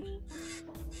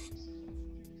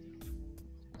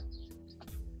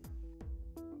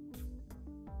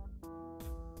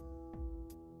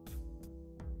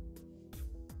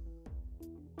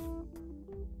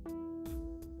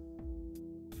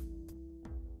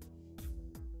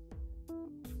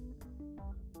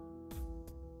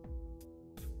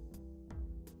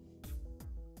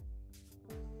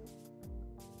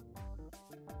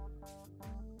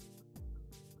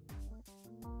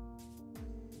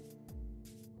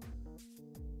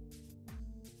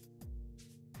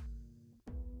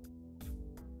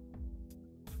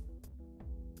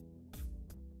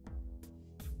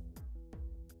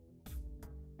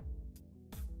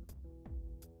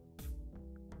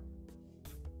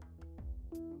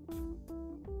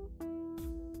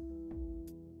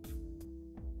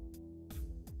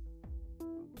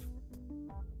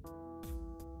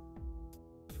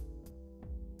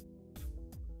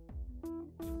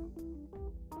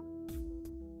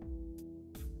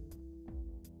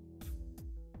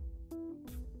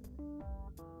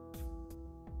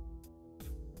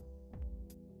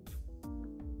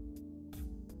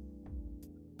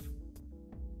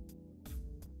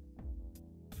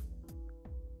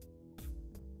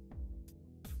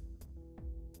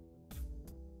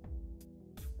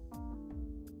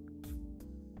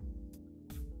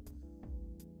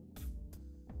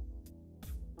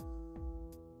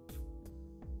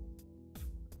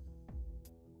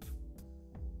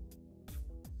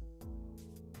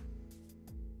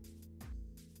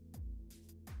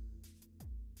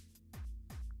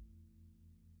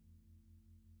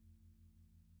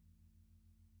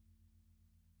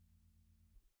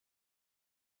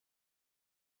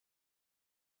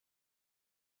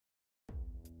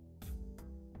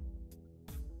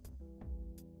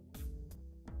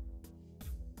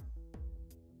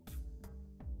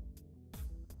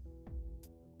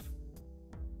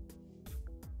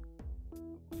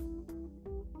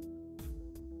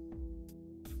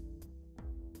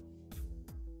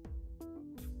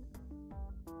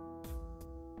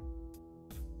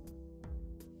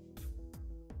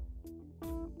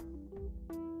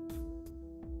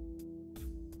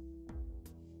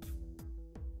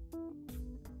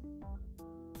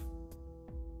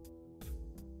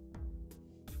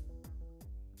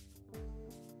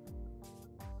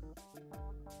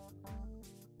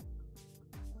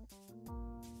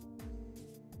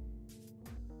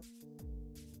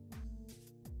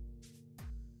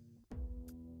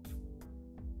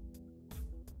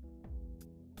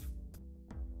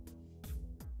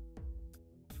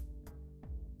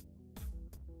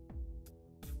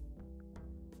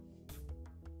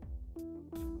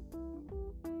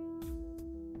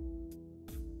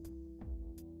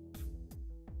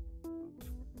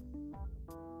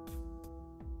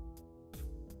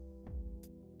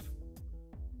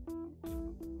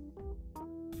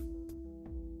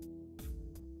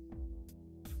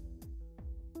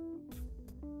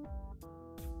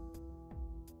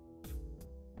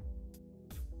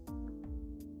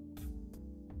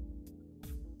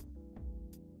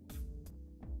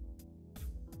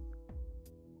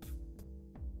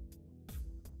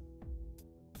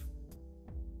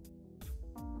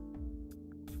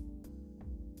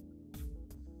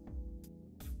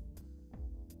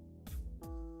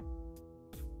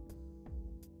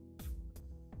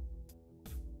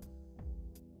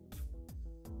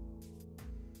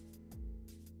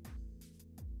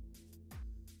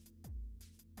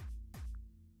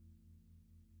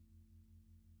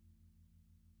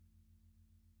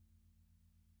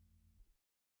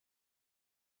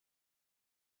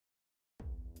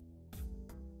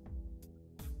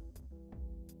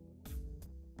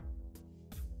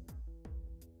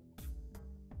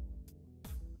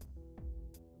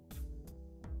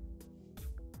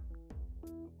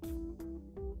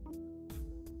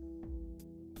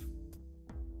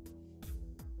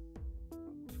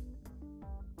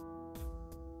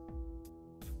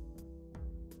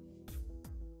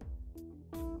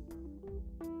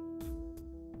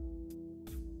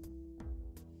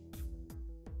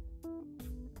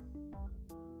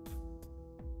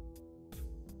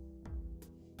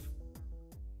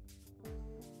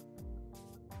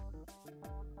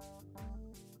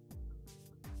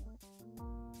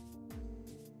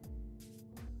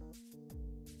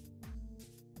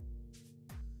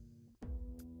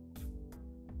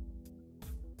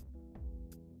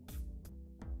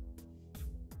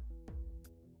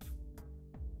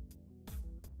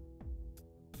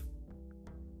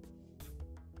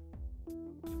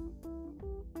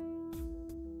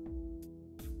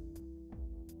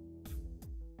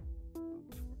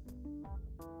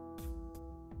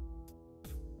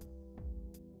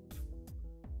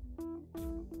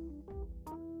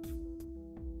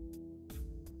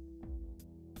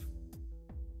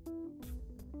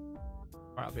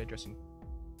 I'll be addressing.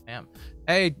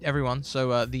 Hey everyone,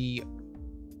 so the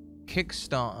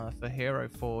Kickstarter for Hero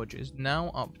Forge is now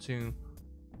up to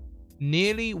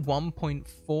nearly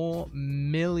 $1.4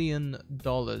 million.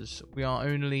 We are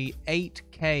only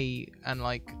 8k and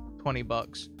like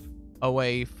 $20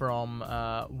 away from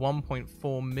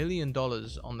 $1.4 million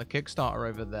on the Kickstarter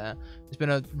over there. It's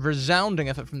been a resounding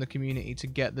effort from the community to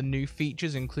get the new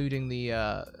features, including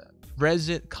the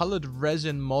colored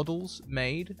resin models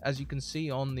made, as you can see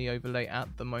on the overlay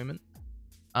at the moment.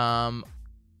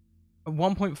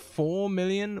 1.4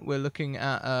 million, we're looking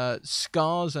at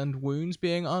scars and wounds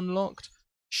being unlocked.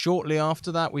 Shortly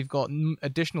after that, we've got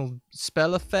additional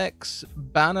spell effects,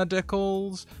 banner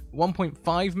decals.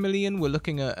 1.5 million, we're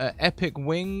looking at epic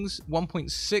wings.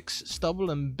 1.6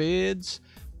 stubble and beards,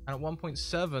 and at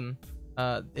 1.7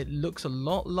 it looks a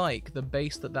lot like the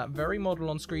base that very model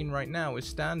on screen right now is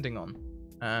standing on.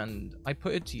 And I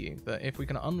put it to you that if we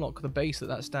can unlock the base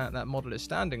that model is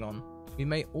standing on, we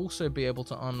may also be able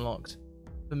to unlock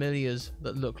familiars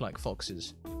that look like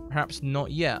foxes. Perhaps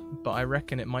not yet, but I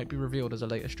reckon it might be revealed as a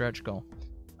later stretch goal.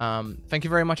 Thank you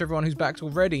very much everyone who's backed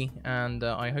already, and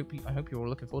I hope you're all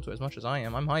looking forward to it as much as I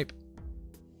am. I'm hype.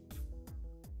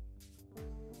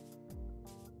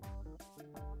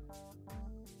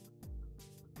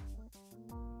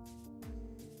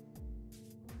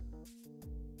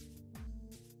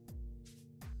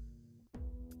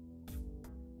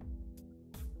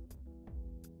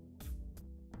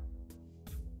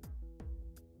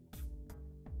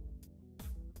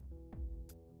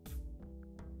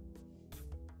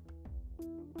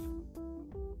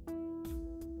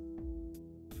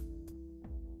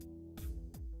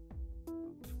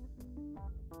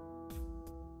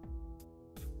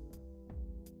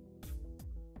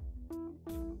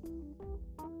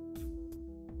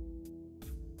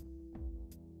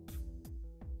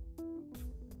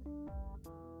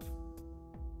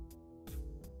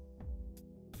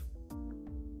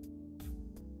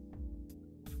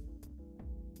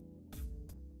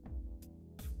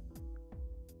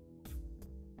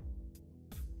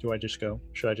 Do I just go?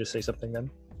 Should I just say something then?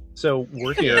 So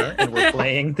we're here and we're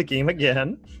playing the game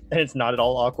again, and it's not at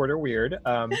all awkward or weird.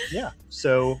 Yeah,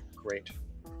 so great.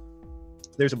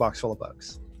 There's a box full of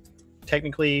bugs.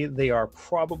 Technically, they are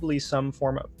probably some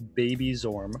form of baby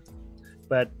Zorm,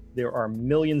 but there are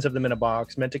millions of them in a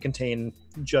box meant to contain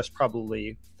just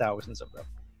probably thousands of them.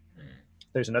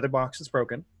 There's another box that's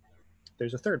broken.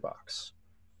 There's a third box.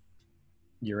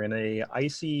 You're in a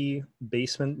icy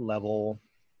basement level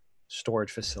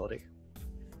storage facility.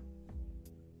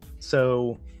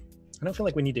 So I don't feel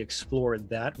like we need to explore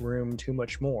that room too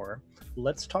much more.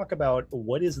 Let's talk about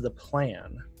what is the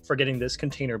plan for getting this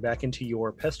container back into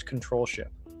your pest control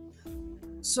ship.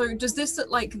 So does this look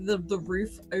like the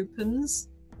roof opens,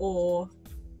 or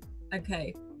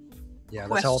okay? Yeah,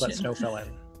 that's how all that snow fell in.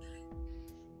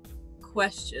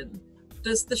 Question: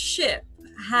 does the ship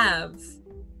have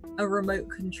a remote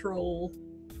control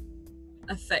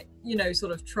effect? You know,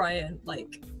 sort of try and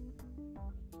like.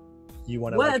 You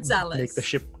want to like, make the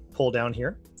ship pull down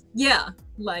here? Yeah,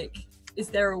 like, is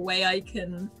there a way I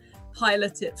can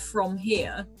pilot it from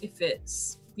here if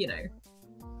it's, you know?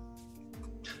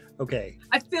 Okay.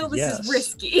 I feel this yes, is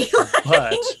risky,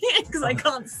 but because I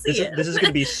can't see it. This is going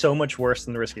to be so much worse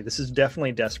than the risky. This is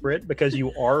definitely desperate because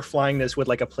you are flying this with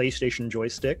like a PlayStation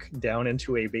joystick down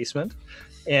into a basement,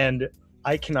 and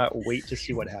I cannot wait to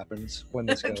see what happens when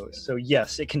this goes. So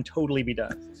yes, it can totally be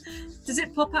done. Does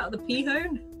it pop out of the pee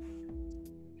hole?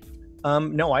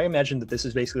 No, I imagine that this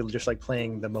is basically just like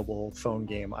playing the mobile phone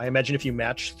game. I imagine if you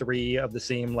match 3 of the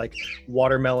same like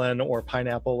watermelon or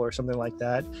pineapple or something like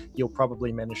that, you'll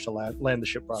probably manage to land the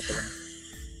ship properly.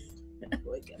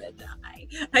 We're gonna die.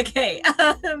 Okay.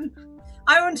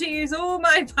 I want to use all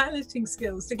my piloting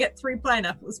skills to get 3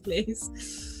 pineapples,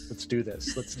 please. Let's do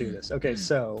this. Okay,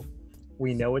 so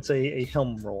we know it's a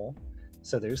helm roll.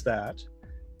 So there's that.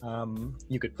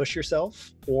 You could push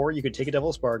yourself, or you could take a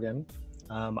devil's bargain.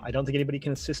 I don't think anybody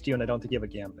can assist you, and I don't think you have a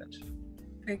gambit.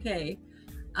 Okay.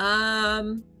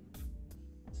 I'm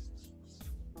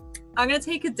going to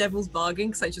take a devil's bargain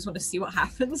because I just want to see what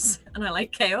happens, and I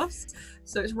like chaos.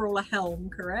 So it's roll a helm,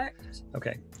 correct?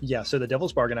 Okay. Yeah, so the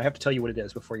devil's bargain, I have to tell you what it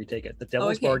is before you take it. The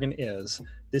devil's bargain is,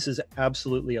 this is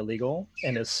absolutely illegal,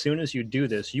 and as soon as you do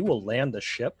this, you will land the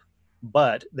ship,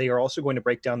 but they are also going to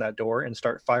break down that door and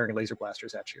start firing laser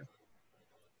blasters at you.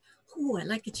 Oh, I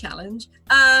like a challenge.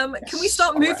 Can we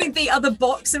start moving the other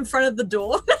box in front of the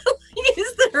door?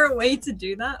 Is there a way to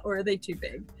do that, or are they too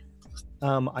big?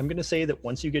 I'm going to say that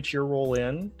once you get your roll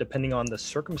in, depending on the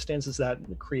circumstances that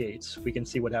creates, we can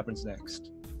see what happens next.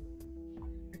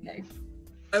 Okay.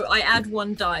 Oh, I add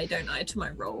 1 die, don't I, to my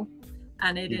roll?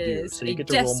 And it is so you get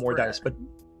to roll more dice, but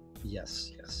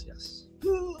yes.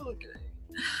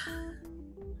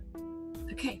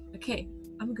 Okay.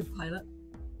 I'm a good pilot.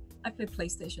 I play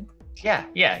PlayStation.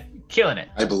 Yeah, killing it.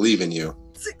 I believe in you.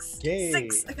 6. Yay.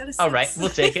 6. I got a 6. All right, we'll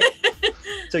take it.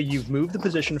 So you've moved the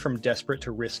position from desperate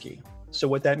to risky. So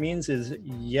what that means is,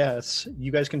 yes,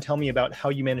 you guys can tell me about how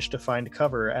you managed to find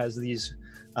cover as these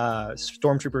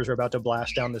stormtroopers are about to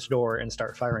blast down this door and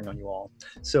start firing on you all.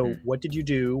 So what did you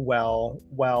do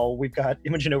while we've got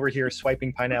Imogen over here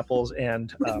swiping pineapples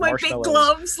and with my marshmallows? big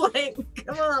gloves, like,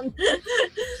 come on.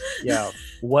 Yeah.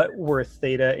 What were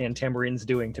Theta and Tambourines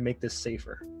doing to make this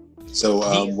safer?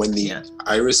 So when the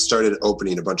iris started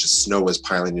opening, a bunch of snow was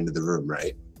piling into the room,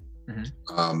 right?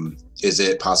 Mm-hmm. Is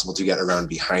it possible to get around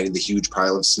behind the huge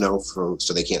pile of snow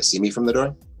so they can't see me from the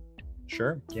door?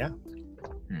 Sure, yeah.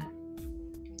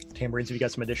 Tambourines, have you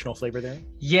got some additional flavor there?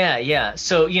 Yeah.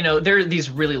 So, there are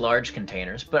these really large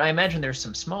containers, but I imagine there's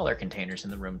some smaller containers in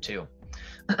the room too.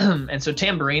 And so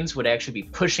Tambourines would actually be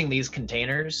pushing these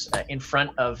containers in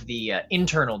front of the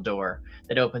internal door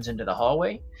that opens into the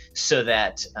hallway so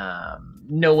that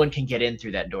no one can get in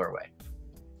through that doorway.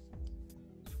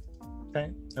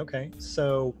 Okay.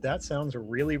 So that sounds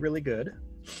really, really good.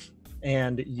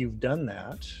 And you've done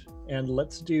that. And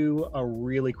let's do a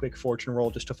really quick fortune roll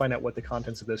just to find out what the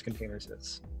contents of those containers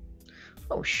is.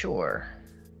 Oh, sure.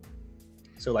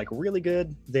 So like really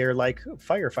good, they're like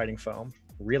firefighting foam.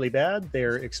 Really bad,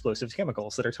 they're explosive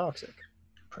chemicals that are toxic.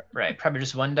 Right, probably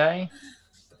just 1 die.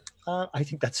 I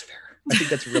think that's fair. I think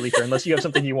that's really fair, unless you have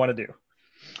something you want to do.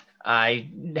 I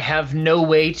have no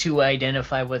way to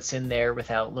identify what's in there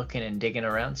without looking and digging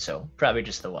around, so probably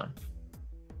just the 1.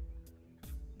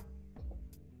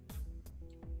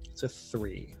 It's a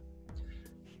 3.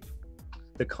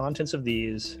 The contents of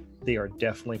these, they are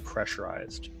definitely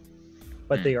pressurized,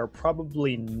 but they are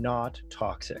probably not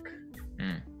toxic.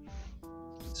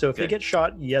 So if they get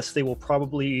shot, yes, they will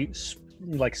probably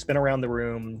spin around the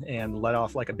room and let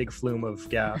off like a big flume of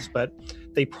gas, but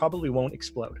they probably won't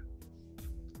explode.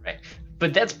 Right.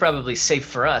 But that's probably safe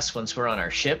for us once we're on our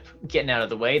ship, getting out of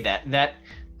the way. That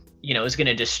is going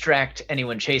to distract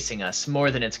anyone chasing us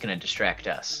more than it's going to distract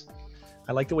us.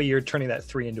 I like the way you're turning that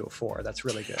 3 into a 4. That's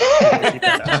really good. Keep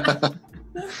that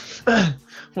up.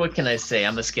 What can I say?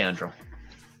 I'm a scoundrel.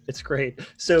 It's great.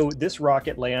 So this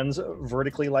rocket lands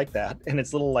vertically like that, and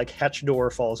its little like hatch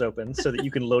door falls open so that you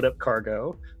can load up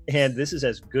cargo. And this is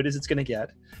as good as it's going to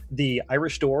get. The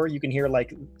Irish door, you can hear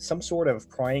like some sort of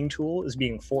prying tool is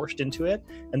being forced into it,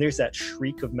 and there's that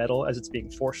shriek of metal as it's being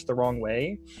forced the wrong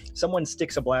way. Someone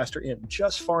sticks a blaster in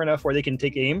just far enough where they can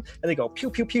take aim, and they go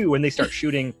pew pew pew, and they start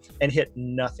shooting and hit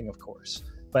nothing, of course.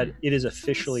 But it is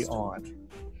officially on.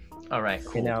 All right,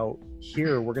 cool. And now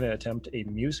here we're going to attempt a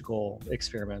musical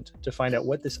experiment to find out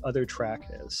what this other track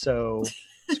is. So,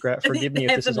 Scrat, forgive me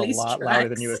if this is a lot louder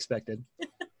than you expected.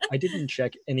 I didn't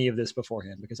check any of this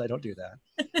beforehand because I don't do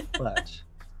that. But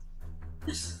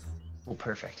well,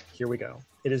 perfect. Here we go.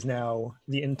 It is now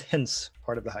the intense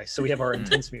part of the heist. So we have our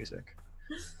intense music.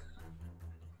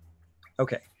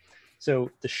 Okay. So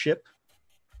the ship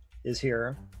is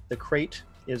here. The crate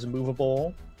is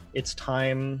movable. It's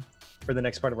time for the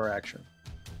next part of our action.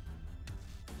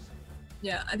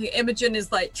 Yeah, I think Imogen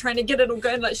is like trying to get it all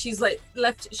going. Like she's like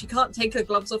she can't take her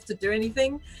gloves off to do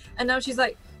anything. And now she's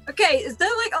like, okay, is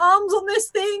there like arms on this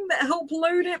thing that help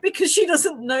load it? Because she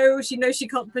doesn't know. She knows she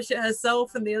can't push it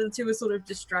herself, and the other two are sort of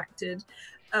distracted.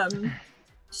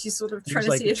 She's sort of trying There's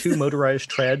to like see two if motorized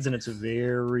treads, and it's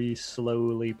very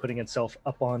slowly putting itself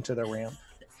up onto the ramp.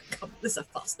 there's a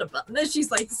faster button. And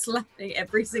she's like slapping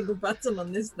every single button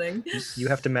on this thing. You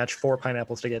have to match 4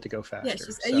 pineapples to get to go faster. Yeah,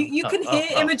 she's, so. you can hear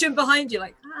oh. Imogen behind you,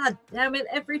 like, ah, damn it!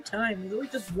 Every time there's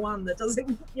always just one that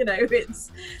doesn't,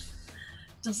 it's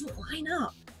doesn't line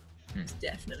up. It's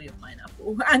definitely a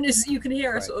pineapple, and you can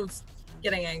hear her Right. sort of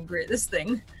getting angry at this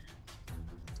thing.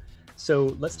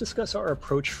 So let's discuss our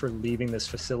approach for leaving this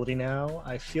facility now.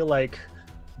 I feel like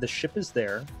the ship is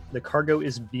there. The cargo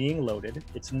is being loaded.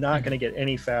 It's not going to get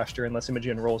any faster unless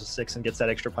Imogen rolls a 6 and gets that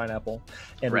extra pineapple.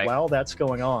 And Right. while that's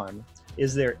going on,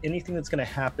 is there anything that's going to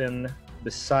happen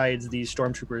besides these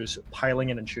stormtroopers piling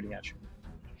in and shooting at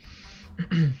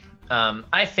you?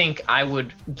 I think I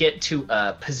would get to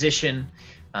a position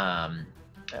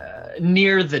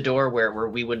near the door where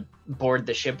we would board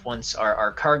the ship once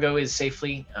our cargo is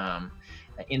safely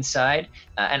inside,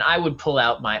 and I would pull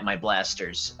out my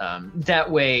blasters. That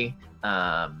way,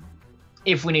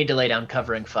 if we need to lay down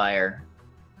covering fire,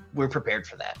 we're prepared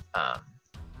for that.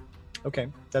 Okay,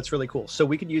 that's really cool. So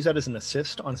we could use that as an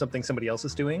assist on something somebody else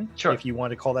is doing, Sure. if you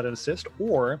want to call that an assist,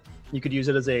 or you could use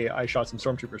it as I shot some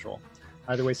stormtroopers roll.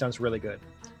 Either way sounds really good.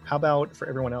 How about for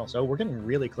everyone else? Oh, we're getting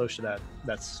really close to that.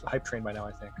 That's hype train by now,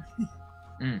 I think.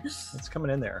 It's coming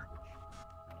in there.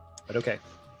 But okay,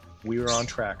 we were on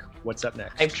track. What's up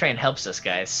next? Hype train helps us,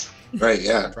 guys. Right,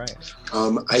 yeah. That's right.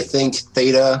 I think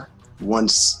Theta,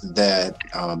 once that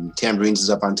Tambourines is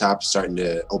up on top, starting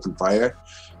to open fire,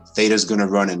 Theta's going to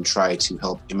run and try to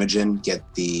help Imogen get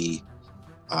the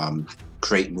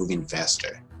crate moving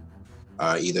faster.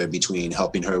 Either between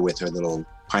helping her with her little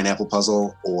pineapple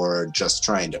puzzle or just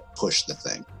trying to push the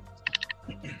thing.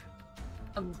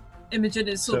 Imogen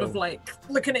is sort of like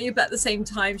looking at you, but at the same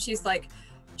time, she's like,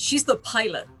 she's the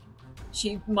pilot.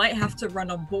 She might have to run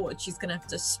on board. She's gonna have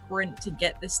to sprint to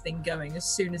get this thing going as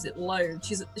soon as it loads.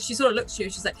 She sort of looks at you.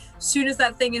 She's like, as soon as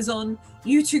that thing is on,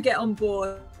 you two get on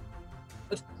board.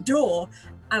 Door,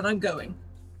 and I'm going.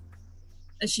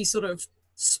 And she sort of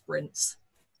sprints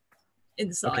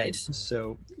inside. Okay,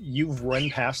 so you've run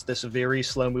past this very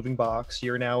slow-moving box.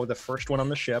 You're now the first one on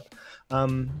the ship.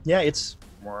 Yeah, it's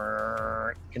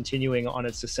continuing on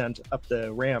its descent up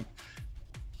the ramp.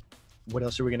 What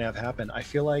else are we going to have happen? I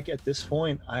feel like at this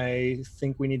point, I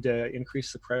think we need to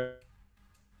increase the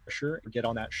pressure and get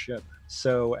on that ship.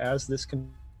 So as this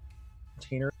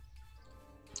container,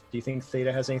 do you think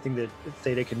Theta has anything that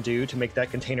Theta can do to make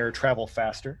that container travel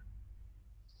faster?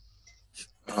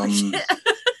 Come on.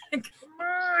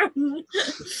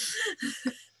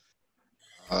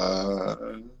 I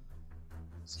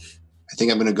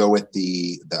think I'm going to go with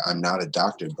the I'm not a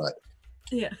doctor, but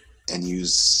Yeah. and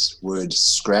would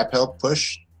scrap help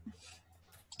push?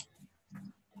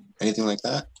 Anything like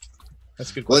that?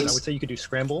 That's a good question. Let's- I would say you could do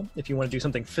scramble if you want to do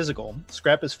something physical.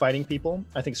 Scrap is fighting people.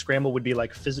 I think scramble would be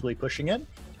like physically pushing it.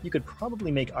 You could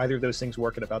probably make either of those things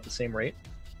work at about the same rate.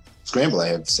 Scramble, I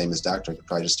have the same as doctor. I could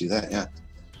probably just do that, yeah.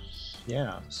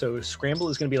 Yeah, so scramble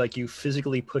is going to be like you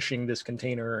physically pushing this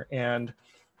container, and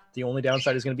the only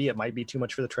downside is going to be it might be too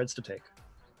much for the treads to take.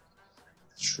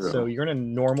 True. So you're in a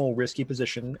normal, risky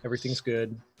position. Everything's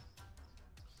good.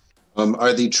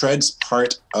 Are the treads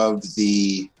part of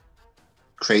the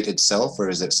crate itself, or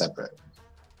is it separate?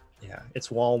 Yeah, it's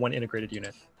wall one integrated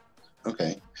unit.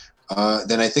 Okay.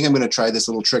 Then I think I'm going to try this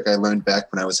little trick I learned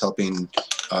back when I was helping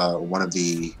one of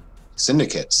the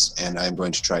syndicates, and I'm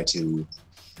going to try to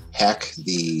hack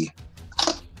the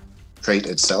crate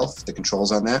itself, the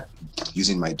controls on that,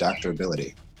 using my doctor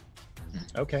ability.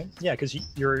 Okay, yeah, because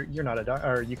you're not a doctor,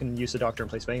 or you can use the doctor in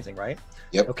place of anything, right?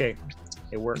 Yep. Okay,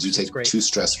 it works. You take It's great. 2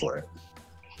 stress for it.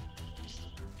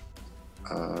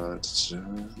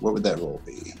 What would that roll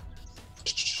be?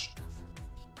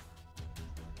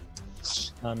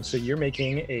 So you're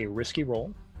making a risky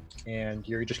roll, and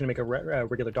you're just going to make a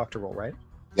regular doctor roll, right?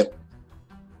 Yep.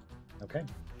 Okay.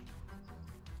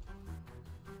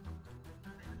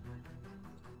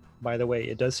 By the way,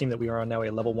 it does seem that we are on now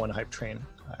a level 1 hype train.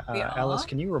 We are. Alice,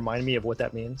 can you remind me of what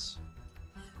that means?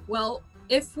 Well,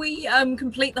 if we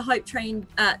complete the hype train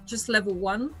at just level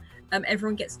 1,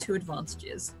 everyone gets 2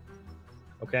 advantages.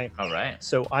 Okay. All right.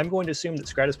 So I'm going to assume that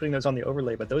Scrat is putting those on the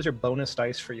overlay, but those are bonus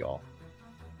dice for y'all.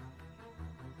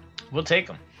 We'll take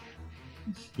them.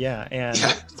 Yeah, and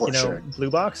Yeah, for sure. Blue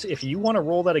Box, if you want to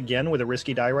roll that again with a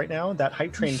risky die right now, that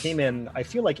hype train came in, I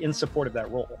feel like, in support of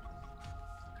that roll.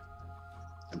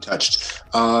 I'm touched.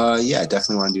 Yeah,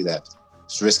 definitely want to do that.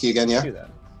 It's risky again, yeah? Do that.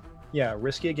 Yeah,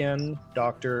 risky again,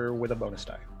 doctor with a bonus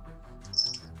die.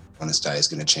 Bonus die is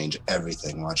going to change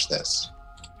everything. Watch this.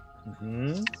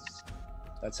 Mm-hmm.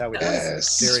 That's how we do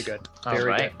Yes. it. Very good. All Very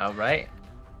right. good. All right.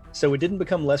 So it didn't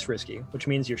become less risky, which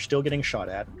means you're still getting shot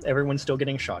at. Everyone's still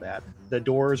getting shot at. The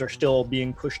doors are still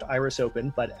being pushed iris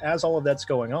open, but as all of that's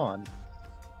going on,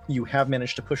 you have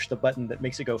managed to push the button that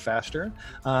makes it go faster.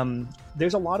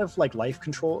 There's a lot of like life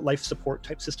support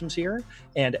type systems here.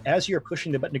 And as you're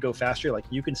pushing the button to go faster, like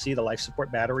you can see the life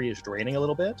support battery is draining a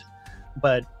little bit,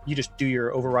 but you just do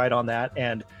your override on that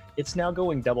and it's now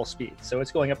going double speed. So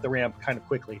it's going up the ramp kind of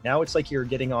quickly. Now it's like you're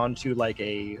getting onto like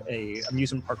a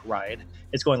amusement park ride.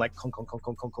 It's going like conk, conk, conk,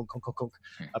 conk, conk, conk, conk, conk, conk,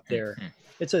 up there.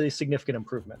 It's a significant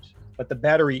improvement, but the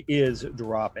battery is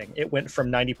dropping. It went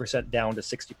from 90% down to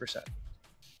 60%.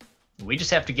 We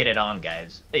just have to get it on,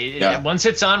 guys. Yeah. Once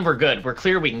it's on, we're good. We're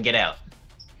clear. We can get out.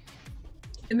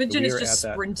 Imogen is We're just at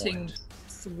that sprinting point.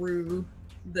 through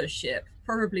the ship,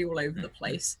 probably all over the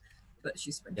place, but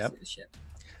she's sprinting Yep. through the ship.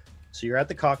 So you're at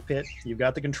the cockpit, you've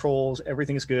got the controls,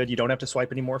 everything's good. You don't have to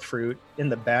swipe any more fruit. In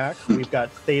the back, we've got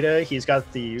Theta. He's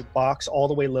got the box all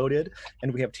the way loaded,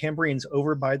 and we have Tambourines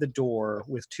over by the door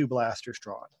with 2 blasters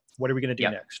drawn. What are we going to do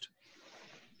Yep. next?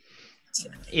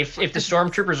 If the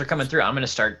stormtroopers are coming through, I'm going to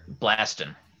start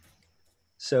blasting.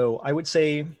 So I would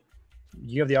say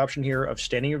you have the option here of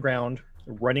standing your ground,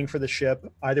 running for the ship.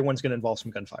 Either one's going to involve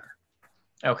some gunfire.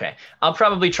 Okay, I'll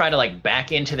probably try to like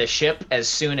back into the ship as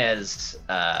soon as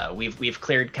we've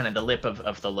cleared kind of the lip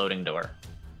of the loading door.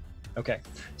 Okay,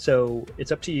 so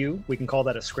it's up to you. We can call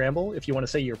that a scramble if you want to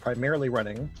say you're primarily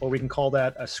running, or we can call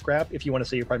that a scrap if you want to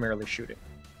say you're primarily shooting.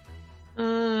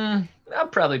 I'll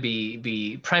probably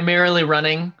be primarily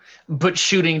running, but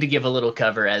shooting to give a little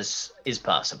cover as is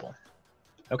possible.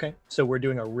 Okay, so we're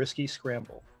doing a risky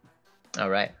scramble.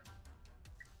 All right.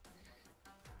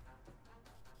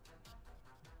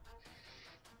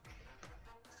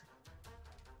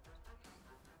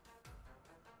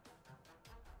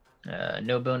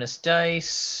 No bonus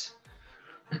dice.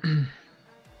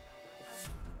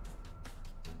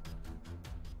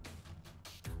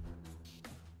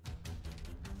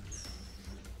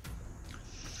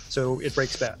 So it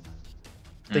breaks bad.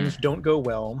 Things don't go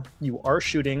well. You are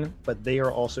shooting, but they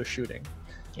are also shooting.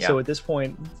 Yeah. So at this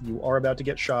point, you are about to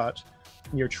get shot.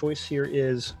 Your choice here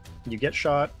is you get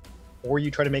shot, or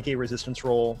you try to make a resistance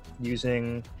roll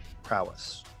using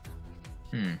prowess.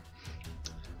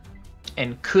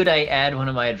 And could I add one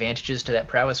of my advantages to that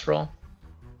prowess roll?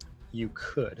 You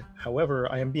could. However,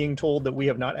 I am being told that we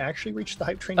have not actually reached the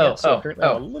hype train Oh, yet, so oh, apparently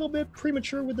I'm oh. a little bit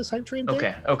premature with this hype train thing.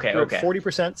 Okay. We're at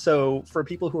 40%, so for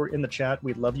people who are in the chat,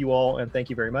 we love you all and thank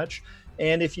you very much.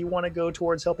 And if you want to go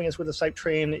towards helping us with this hype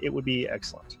train, it would be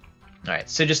excellent. All right,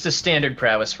 so just a standard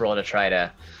prowess roll to try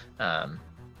to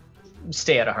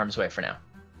stay out of harm's way for now.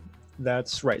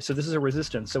 That's right. So this is a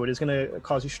resistance, so it is going to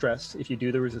cause you stress if you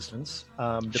do the resistance,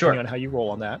 depending Sure. on how you roll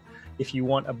on that. If you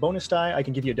want a bonus die, I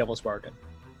can give you a devil's bargain.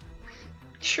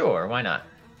 Sure, why not?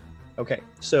 Okay,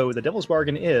 so the devil's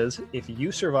bargain is if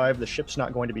you survive, the ship's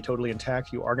not going to be totally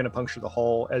intact. You are going to puncture the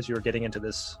hull as you're getting into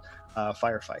this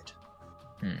firefight.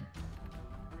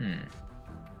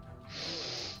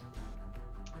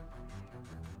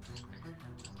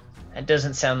 That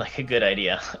doesn't sound like a good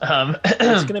idea.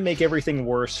 It's going to make everything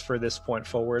worse for this point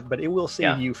forward, but it will save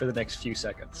Yeah. you for the next few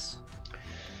seconds.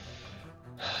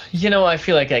 You know, I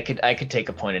feel like I could take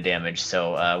a point of damage,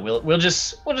 so we'll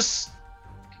just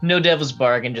no devil's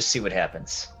bargain, just see what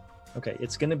happens. Okay,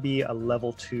 it's going to be a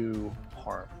level 2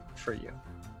 harm for you.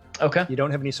 Okay. You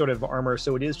don't have any sort of armor,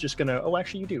 so it is just going to... Oh,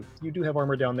 actually, you do. You do have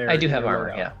armor down there. I do in have your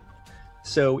armor, loadout. yeah.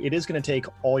 So it is going to take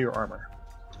all your armor.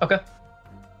 Okay.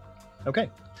 Okay.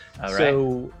 All right.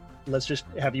 So let's just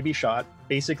have you be shot.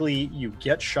 Basically, you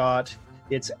get shot.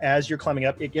 It's as you're climbing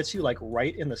up, it gets you like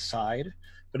right in the side,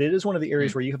 but it is one of the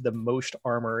areas where you have the most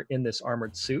armor in this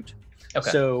armored suit. Okay.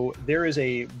 So there is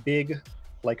a big,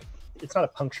 like, it's not a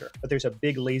puncture, but there's a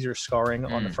big laser scarring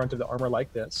on the front of the armor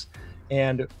like this.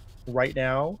 And right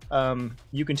now,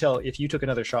 you can tell if you took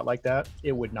another shot like that,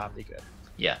 it would not be good.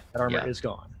 Yeah. That armor yeah. is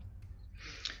gone.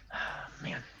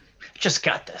 Man, just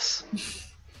got this.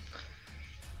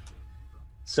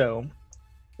 So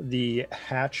the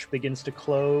hatch begins to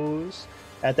close.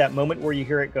 At that moment where you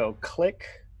hear it go click,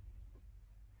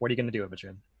 what are you going to do,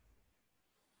 Imogen?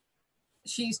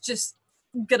 She's just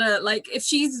gonna, like, if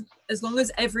she's, as long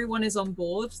as everyone is on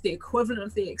board, the equivalent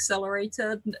of the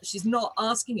accelerator, she's not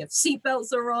asking if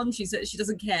seatbelts are on. She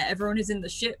doesn't care. Everyone is in the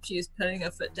ship. She is putting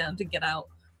her foot down to get out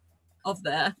of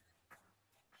there.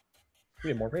 We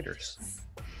have more raiders.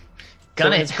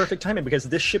 Got it. It's perfect timing because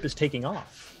this ship is taking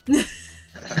off.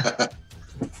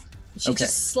 She Okay.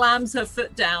 just slams her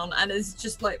foot down and is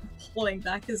just like pulling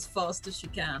back as fast as she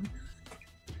can.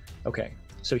 Okay,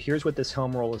 so here's what this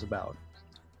helm roll is about.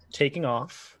 Taking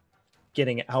off,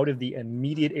 getting out of the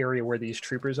immediate area where these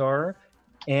troopers are,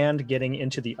 and getting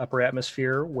into the upper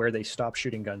atmosphere where they stop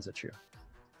shooting guns at you.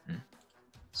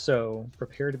 So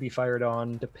prepare to be fired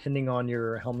on depending on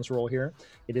your Helm's roll here.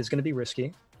 It is going to be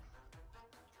risky.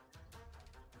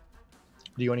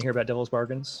 Do you want to hear about Devil's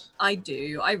Bargains? I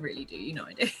do. I really do. You know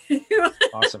I do.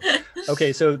 Awesome.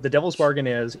 Okay, so the Devil's Bargain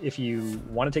is if you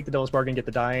want to take the Devil's Bargain, get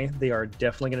the die, they are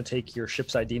definitely going to take your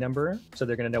ship's ID number, so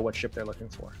they're going to know what ship they're looking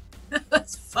for.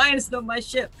 That's fine. It's not my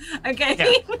ship.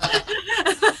 Okay.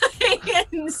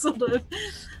 Yeah. Sort of.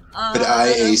 Could I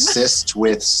assist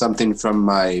with something from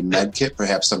my med kit,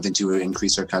 perhaps something to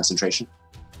increase her concentration?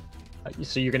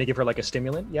 So you're going to give her like a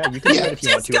stimulant? Yeah, you can do it if you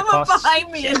want Just to. come up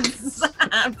behind me and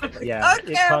zap. Yeah,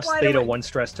 Okay, it costs why do Theta I- 1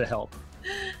 stress to help.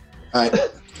 All right.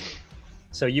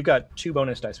 So you've got 2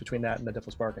 bonus dice between that and the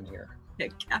Devil's Bargain here. A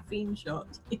caffeine shot.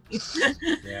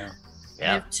 Yeah. I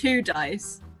have 2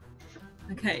 dice.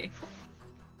 Okay.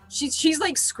 She's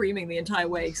like screaming the entire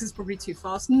way because it's probably too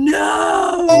fast.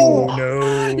 No! Oh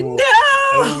no! No!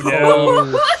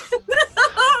 Oh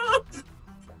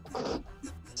no!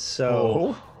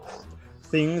 So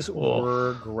things Oh.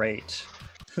 were great.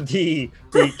 The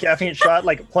caffeine shot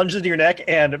like plunges into your neck,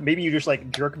 and maybe you just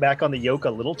like jerk back on the yoke a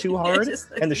little too hard,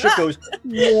 Just like, and the ship goes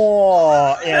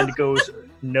whoa, and goes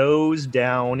nose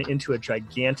down into a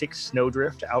gigantic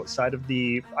snowdrift outside of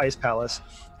the ice palace.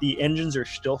 The engines are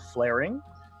still flaring,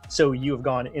 so you have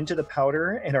gone into the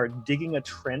powder and are digging a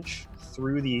trench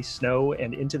through the snow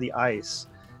and into the ice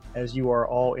as you are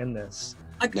all in this.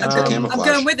 I'm camouflage.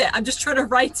 going with it. I'm just trying to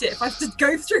write it. If I have to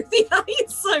go through the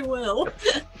ice, I will.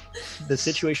 The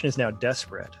situation is now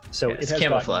desperate, so Yeah, it it's has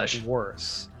camouflage. gotten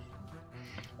worse.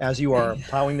 As you are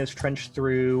plowing this trench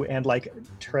through and like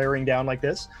tearing down like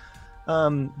this,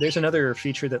 there's another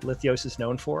feature that Lithios is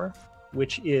known for,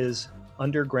 which is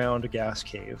underground gas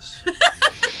caves.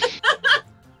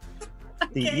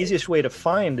 The Okay. easiest way to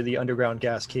find the underground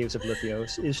gas caves of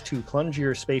Lithios is to plunge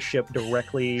your spaceship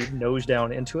directly nose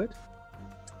down into it,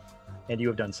 and you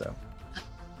have done so.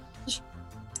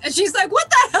 And she's like, "What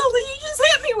the hell did you just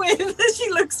hit me with?" And she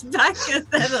looks back at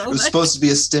them. It was supposed to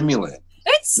be a stimulant.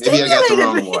 It's Maybe I got the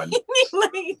wrong stimulating one.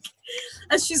 me. Like,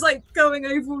 and she's like going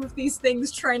over all of these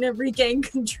things, trying to regain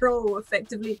control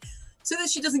effectively, so that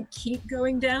she doesn't keep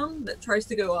going down, but tries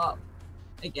to go up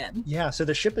again. Yeah, so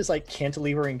the ship is like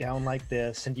cantilevering down like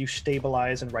this, and you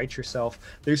stabilize and right yourself.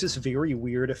 There's this very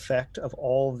weird effect of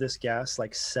all of this gas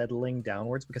like settling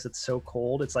downwards because it's so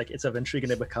cold. It's like it's eventually going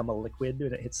to become a liquid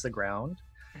when it hits the ground.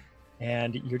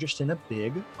 And you're just in a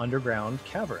big underground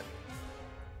cavern.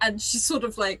 And she's sort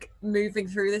of like moving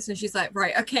through this, and she's like,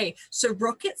 "Right, okay, so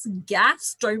rockets and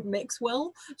gas don't mix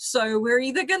well, so we're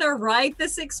either gonna ride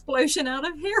this explosion out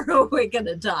of here or we're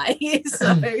gonna die."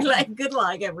 So like, good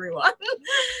luck, everyone.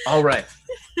 All right.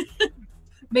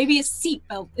 Maybe a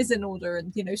seatbelt is in order,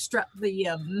 and strap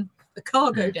the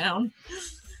cargo down.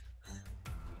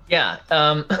 Yeah.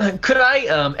 Could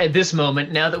I, at this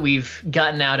moment, now that we've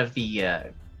gotten out of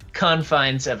the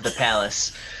confines of the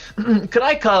palace, could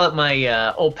I call up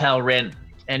my old pal Ren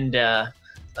and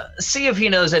see if he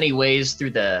knows any ways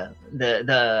through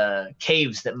the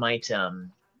caves that might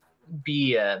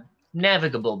be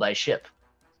navigable by ship?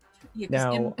 Yeah, 'cause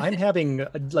Now, I'm having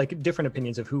like different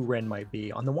opinions of who Ren might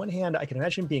be. On the one hand, I can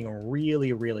imagine him being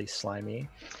really, really slimy.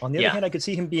 On the other Yeah. hand, I could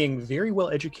see him being very well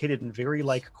educated and very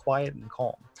like quiet and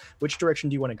calm. Which direction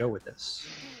do you want to go with this?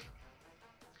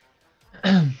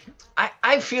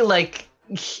 I feel like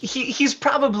he's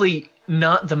probably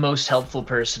not the most helpful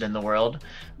person in the world,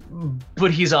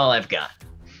 but he's all I've got.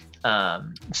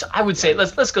 So I would say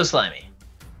let's go slimy.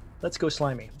 Let's go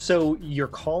slimy. So you're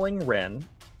calling Ren.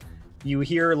 You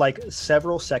hear like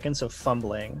several seconds of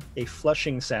fumbling, a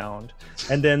flushing sound,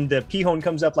 and then the Pihon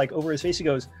comes up like over his face. He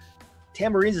goes,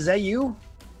 "Tamarines, is that you?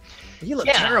 You look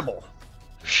Yeah. terrible."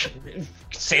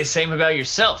 Say the same about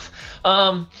yourself.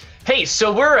 Hey,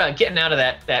 so we're getting out of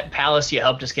that palace you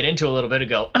helped us get into a little bit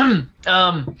ago.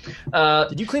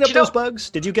 Did you clean up those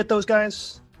bugs? Did you get those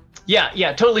guys?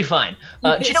 Yeah, totally fine.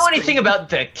 Do you know anything Scream. about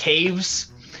the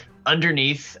caves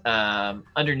underneath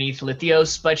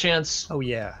Lithios by chance? Oh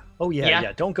yeah. Yeah?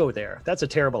 Yeah. Don't go there. That's a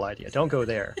terrible idea. Don't go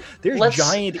there. There's Let's-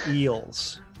 giant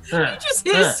eels. You just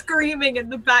hear screaming in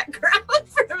the background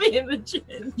from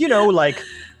Imogen. You know, like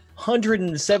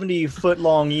 170-foot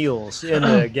long eels in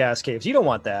the gas caves. You don't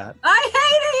want that. I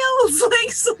hate eels!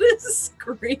 Like, sort of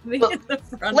screaming Well, in the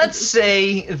front. Let's of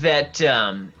say that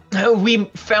we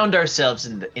found ourselves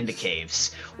in the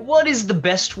caves. What is the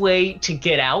best way to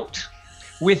get out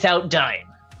without dying?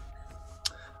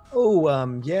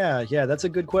 Oh, yeah, that's a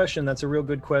good question. That's a real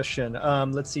good question.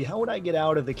 Let's see, how would I get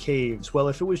out of the caves? Well,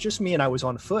 if it was just me and I was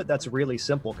on foot, that's really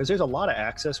simple because there's a lot of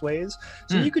access ways.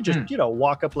 So you could just,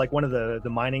 walk up like one of the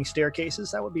mining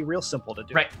staircases. That would be real simple to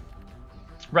do.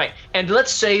 Right. And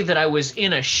let's say that I was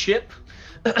in a ship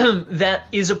that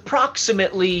is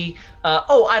approximately,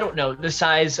 I don't know, the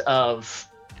size of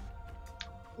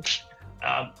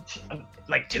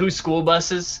like 2 school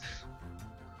buses.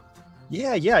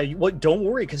 Yeah. Well, don't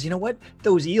worry, because you know what?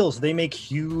 Those eels, they make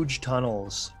huge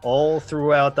tunnels all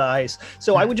throughout the ice.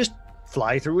 So I would just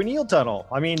fly through an eel tunnel.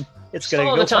 I mean, it's going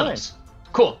to go the tunnels.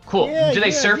 Fine. Cool. Do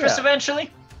they surface eventually?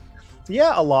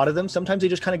 Yeah, a lot of them. Sometimes they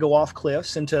just kind of go off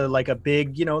cliffs into like a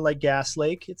big, like gas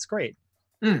lake. It's great.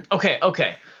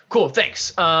 Okay. Cool.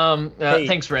 Thanks.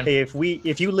 Thanks, Ren. Hey,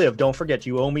 if you live, don't forget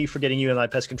you owe me for getting you in my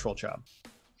pest control job.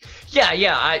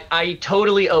 Yeah. I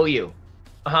totally owe you.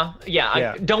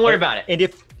 Yeah. Don't worry about it. And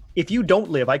if you don't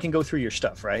live, I can go through your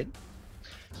stuff, right?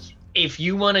 If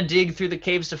you want to dig through the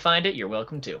caves to find it, you're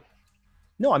welcome to.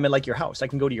 No, I mean like your house. I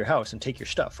can go to your house and take your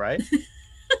stuff, right?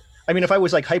 I mean, if I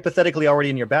was like hypothetically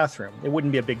already in your bathroom, it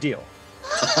wouldn't be a big deal.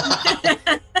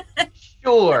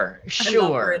 Sure. I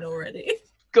love Ren already.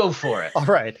 Go for it.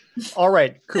 All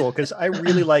right, cool. Because I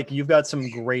really you've got some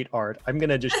great art. I'm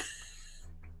gonna just.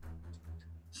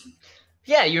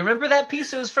 Yeah, you remember that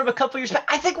piece? It was from a couple years back.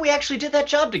 I think we actually did that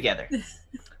job together.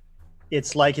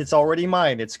 It's like it's already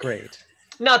mine. It's great.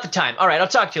 Not the time. All right, I'll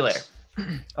talk to you later.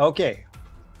 Okay.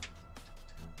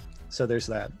 So there's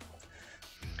that.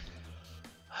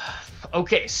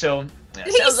 Okay, so... Did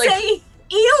he say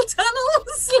eel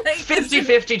tunnels?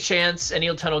 50-50 chance an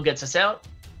eel tunnel gets us out.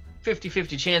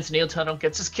 50-50 chance an eel tunnel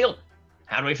gets us killed.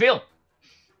 How do we feel?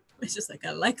 It's just like,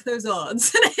 I like those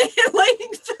odds. And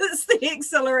it puts the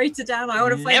accelerator down. I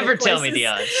want to find Never tell me the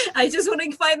odds. I just want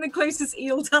to find the closest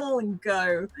eel tunnel and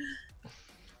go.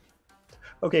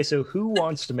 Okay, so who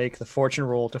wants to make the fortune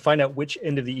roll to find out which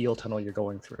end of the eel tunnel you're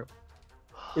going through?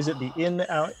 Is it the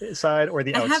outside or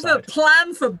the outside? I have a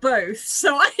plan for both,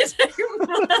 so I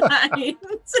don't mind.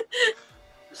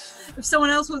 If someone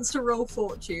else wants to roll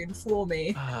fortune for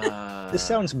me. This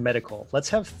sounds medical. Let's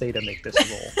have Theta make this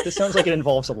roll. This sounds like it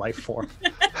involves a life form.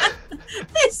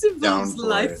 This involves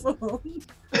life form.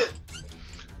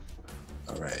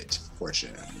 All right,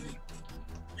 fortune.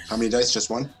 How many dice? Just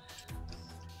one?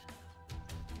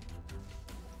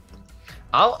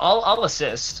 I'll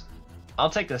assist. I'll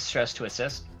take the stress to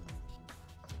assist.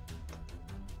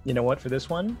 You know what? For this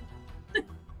one,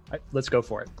 let's go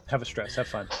for it. Have a stress. Have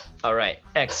fun. All right.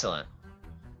 Excellent.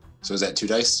 So is that 2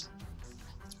 dice?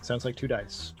 Sounds like 2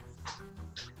 dice.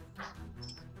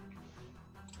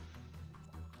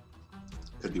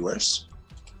 Could be worse.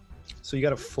 So you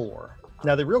got a 4.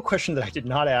 Now the real question that I did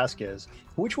not ask is,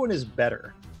 which one is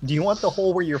better? Do you want the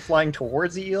hole where you're flying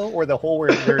towards the eel or the hole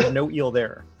where there's no eel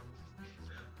there?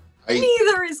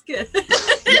 Neither is good.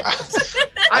 Yeah.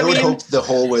 I would hope the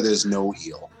hole where there's no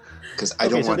eel, because I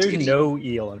don't want to get there's no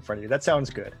eel in front of you. That sounds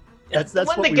good. That's the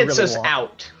one what that we gets really us want.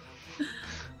 out.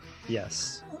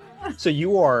 Yes. So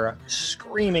you are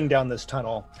screaming down this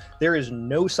tunnel. There is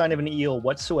no sign of an eel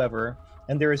whatsoever,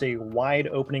 and there is a wide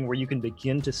opening where you can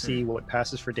begin to see what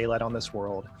passes for daylight on this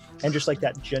world, and just like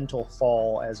that gentle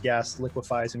fall as gas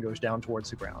liquefies and goes down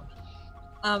towards the ground.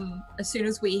 As soon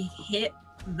as we hit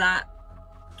that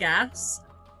gas,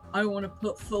 I want to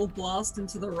put full blast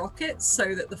into the rocket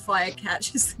so that the fire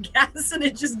catches the gas and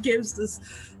it just gives us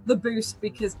the boost,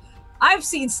 because I've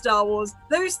seen Star Wars.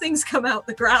 Those things come out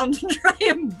the ground and try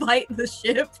and bite the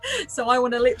ship. So I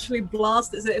want to literally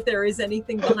blast it so if there is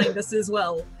anything behind us as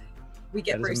well, we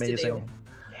get roasted eel.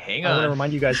 Hang I want to on.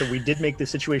 remind you guys that we did make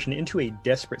this situation into a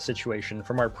desperate situation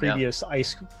from our previous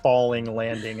ice falling,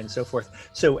 landing, and so forth.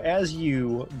 So as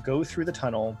you go through the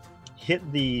tunnel, hit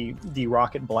the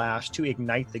rocket blast to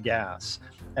ignite the gas.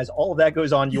 As all of that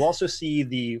goes on, you also see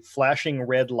the flashing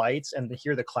red lights and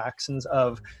hear the klaxons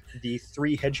of the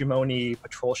 3 hegemony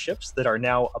patrol ships that are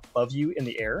now above you in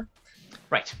the air.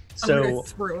 Right. So I'm gonna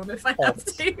throw them if I have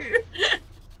to.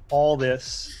 all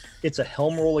this, it's a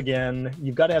helm roll again.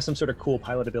 You've got to have some sort of cool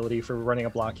pilot ability for running a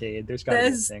blockade. There's got to be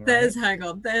a thing, right? Hang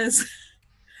on,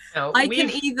 Now, I can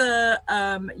either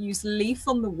use Leaf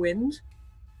on the Wind,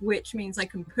 which means I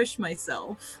can push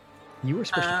myself. You were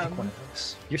supposed to pick one of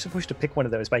those. You're supposed to pick one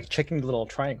of those by checking the little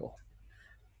triangle.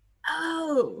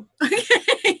 Oh,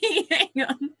 okay. Hang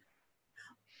on.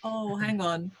 Oh, hang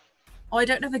on. Oh, I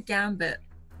don't have a gambit.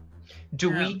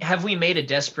 Have we made a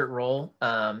desperate roll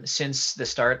since the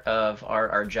start of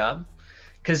our job?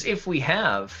 Because if we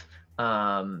have,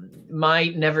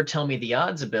 my never tell me the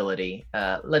odds ability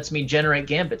lets me generate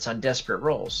gambits on desperate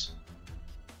rolls.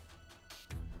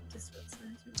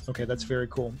 Okay, that's very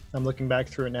cool. I'm looking back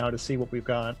through it now to see what we've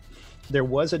got. There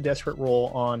was a desperate roll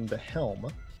on the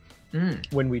helm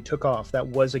when we took off. That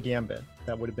was a gambit.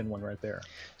 That would have been one right there.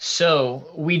 So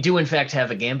we do in fact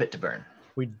have a gambit to burn.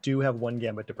 We do have one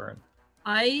gambit to burn.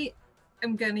 I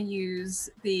am going to use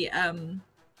the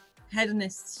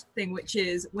hedonist thing, which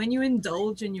is when you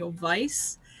indulge in your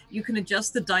vice, you can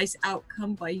adjust the dice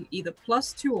outcome by either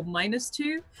 +2 or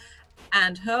 -2.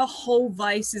 And her whole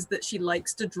vice is that she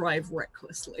likes to drive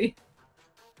recklessly.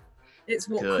 It's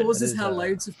what Good. causes her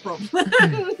loads of problems.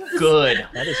 Good.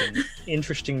 That is an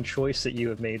interesting choice that you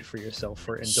have made for yourself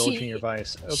for indulging your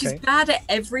vice. Okay. She's bad at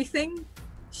everything.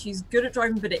 She's good at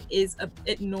driving, but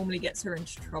it normally gets her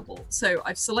into trouble. So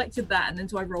I've selected that, and then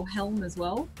do I roll helm as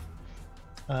well?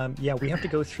 Yeah, we have to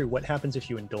go through what happens if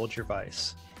you indulge your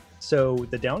vice. So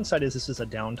the downside is this is a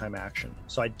downtime action.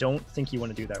 So I don't think you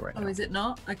want to do that right now. Oh, is it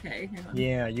not? Okay, hang on.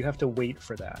 Yeah, you have to wait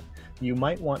for that. You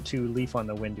might want to leaf on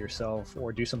the wind yourself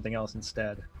or do something else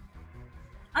instead.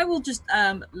 I will just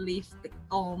leaf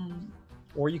on.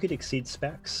 Or you could exceed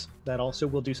specs. That also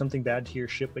will do something bad to your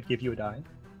ship but give you a die.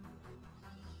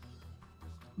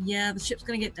 Yeah, the ship's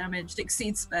going to get damaged.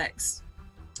 Exceed specs.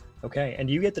 Okay, and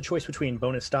you get the choice between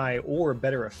bonus die or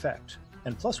better effect.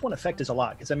 And +1 effect is a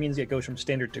lot, because that means it goes from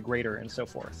standard to greater and so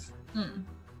forth.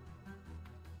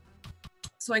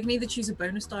 So I can either choose a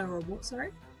bonus die or a what,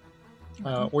 sorry?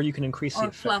 Or you can increase the Or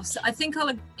effect. plus. I think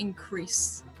I'll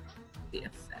increase the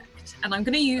effect. And I'm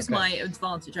going to use my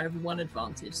advantage. I have one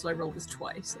advantage, so I roll this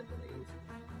twice, I believe.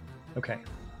 Okay.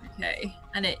 Okay,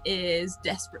 and it is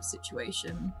desperate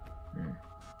situation.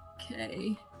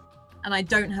 Okay. And I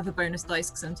don't have a bonus dice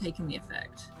because I'm taking the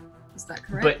effect. Is that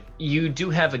correct? But you do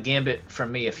have a gambit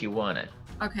from me if you want it.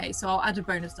 Okay, so I'll add a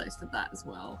bonus dice for that as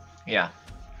well. Yeah.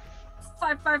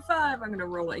 5, 5, 5. I'm gonna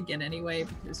roll it again anyway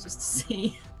because just to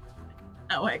see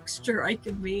how extra I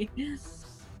can be.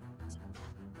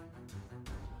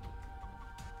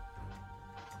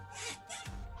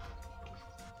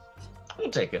 I'll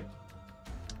take it.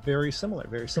 Very similar,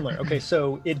 very similar. Okay,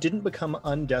 so it didn't become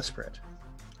undesperate,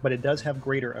 but it does have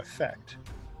greater effect.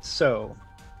 So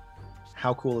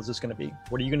how cool is this going to be?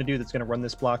 What are you going to do that's going to run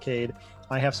this blockade?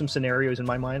 I have some scenarios in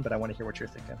my mind, but I want to hear what you're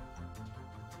thinking.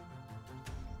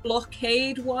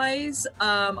 Blockade-wise,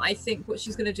 I think what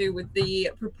she's going to do with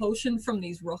the propulsion from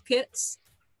these rockets,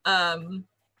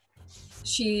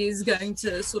 she's going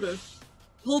to sort of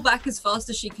pull back as fast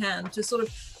as she can to sort of,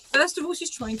 first of all, she's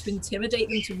trying to intimidate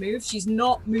them to move. She's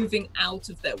not moving out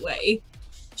of their way.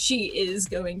 She is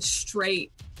going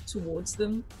straight towards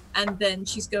them. And then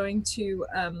she's going to,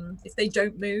 if they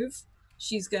don't move,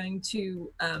 she's going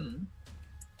to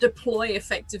deploy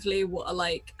effectively what are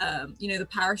like, the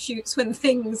parachutes when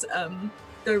things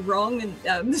go wrong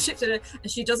and the ship, and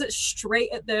she does it straight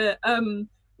at the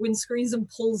windscreens and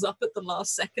pulls up at the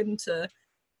last second to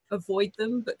avoid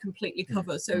them, but completely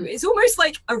cover. So it's almost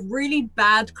like a really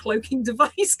bad cloaking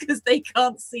device because they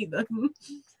can't see them.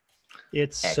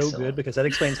 It's Excellent. so good because that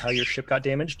explains how your ship got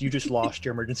damaged. You just lost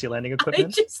your emergency landing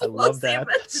equipment. I love lost the that.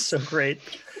 It's so great.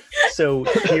 So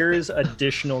here's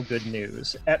additional good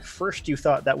news. At first you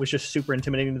thought that was just super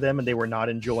intimidating to them and they were not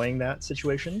enjoying that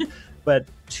situation. But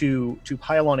to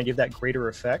pile on and give that greater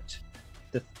effect,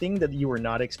 the thing that you were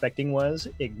not expecting was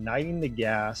igniting the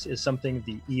gas is something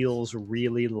the eels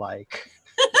really like.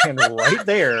 And right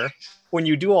there, when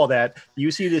you do all that,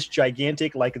 you see this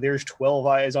gigantic, like there's 12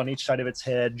 eyes on each side of its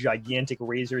head, gigantic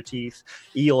razor teeth,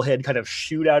 eel head kind of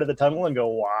shoot out of the tunnel and go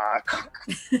whack.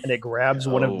 And it grabs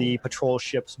one of the patrol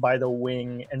ships by the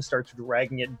wing and starts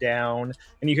dragging it down.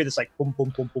 And you hear this like boom,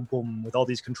 boom, boom, boom, boom with all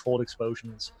these controlled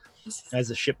explosions as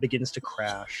the ship begins to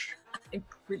crash. I'm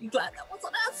really glad that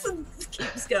wasn't us and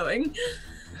keeps going.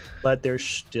 But there's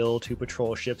still 2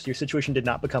 patrol ships. Your situation did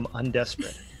not become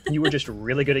undesperate. You were just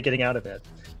really good at getting out of it.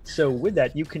 So with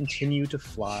that, you continue to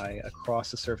fly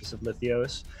across the surface of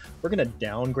Lithios. We're going to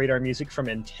downgrade our music from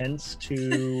intense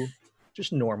to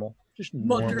just normal. Just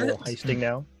normal Moderate. heisting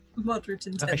now. Moderate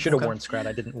intense. I should have warned Scrat.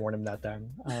 I didn't warn him that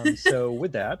time. So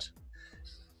with that,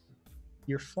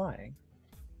 you're flying.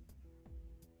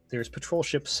 There's patrol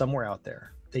ships somewhere out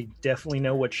there. They definitely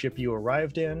know what ship you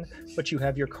arrived in, but you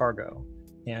have your cargo.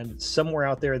 And somewhere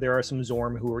out there, there are some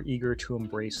Zorm who are eager to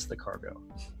embrace the cargo.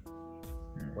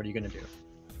 What are you going to do?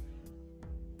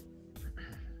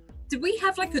 Did we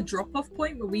have like a drop-off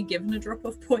point? Were we given a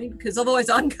drop-off point? Because otherwise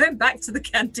I'm going back to the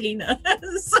cantina.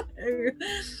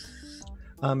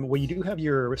 Well, you do have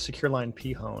your secure line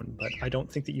P-hone, but I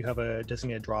don't think that you have a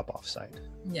designated drop-off site.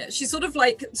 Yeah, she's sort of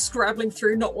like scrabbling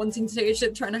through, not wanting to take a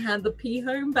ship, trying to hand the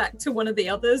P-home back to one of the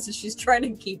others as she's trying to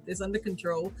keep this under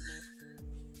control.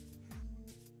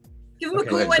 Give him a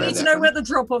call, I need to know where the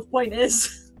drop-off point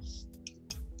is.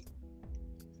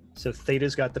 So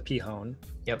Theta's got the P-hone.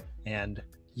 Yep. And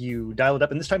you dial it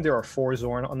up, and this time there are 4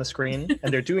 Zorn on the screen,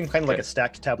 and they're doing kind of like a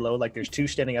stacked tableau, like there's 2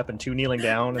 standing up and 2 kneeling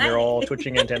down, and they're all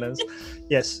twitching antennas.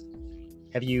 Yes.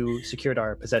 Have you secured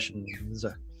our possessions?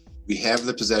 We have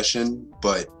the possession,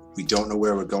 but we don't know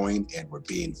where we're going, and we're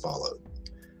being followed.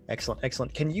 Excellent,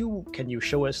 excellent. Can you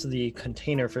show us the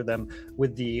container for them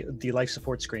with the life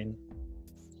support screen?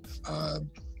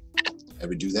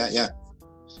 Ever do that? Yeah.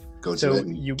 Go to So it.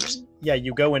 And... you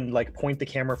go and like point the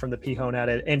camera from the P-hone at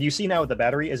it, and you see now the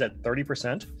battery is at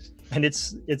 30%, and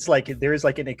it's like there's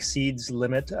like an exceeds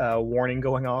limit warning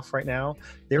going off right now.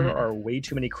 There are way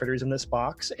too many critters in this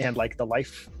box, and like the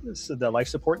life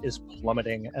support is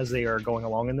plummeting as they are going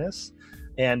along in this.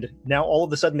 And now all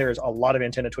of a sudden there's a lot of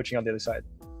antenna twitching on the other side.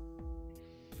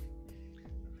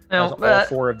 Now, all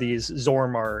 4 of these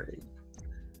Zorm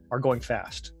are going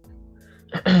fast.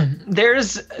 there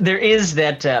is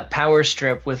that power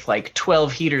strip with like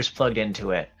 12 heaters plugged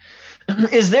into it.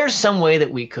 Is there some way that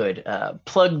we could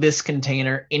plug this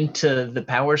container into the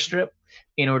power strip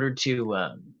in order to,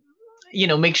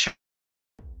 make sure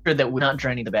that we're not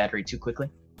draining the battery too quickly?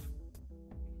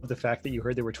 The fact that you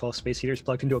heard there were 12 space heaters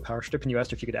plugged into a power strip, and you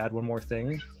asked if you could add one more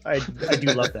thing, I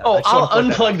do love that. I'll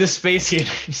unplug the space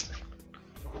heaters.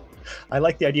 I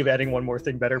like the idea of adding one more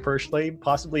thing better personally,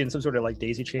 possibly in some sort of like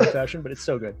daisy chain fashion, but it's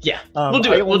so good. Yeah, we'll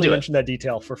do it. We'll mention that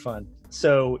detail for fun.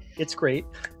 So it's great.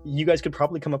 You guys could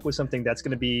probably come up with something that's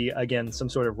going to be, again, some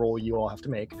sort of role you all have to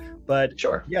make. But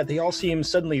sure. Yeah, they all seem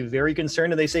suddenly very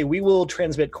concerned, and they say, we will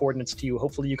transmit coordinates to you.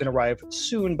 Hopefully you can arrive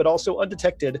soon, but also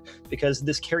undetected, because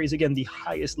this carries, again, the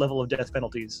highest level of death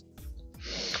penalties.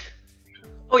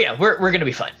 Oh yeah, we're going to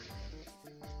be fine.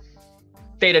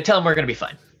 Theta, tell them we're going to be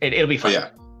fine. It'll be fine. Oh, yeah.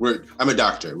 I'm a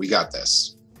doctor. We got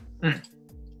this.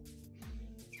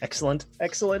 Excellent,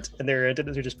 excellent. And they're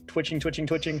just twitching.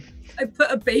 I put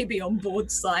a baby on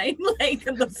board sign, like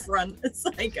in the front as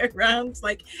I go around,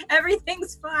 like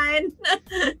everything's fine.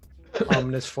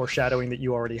 Ominous foreshadowing that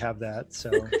you already have that.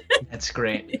 So that's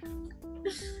great.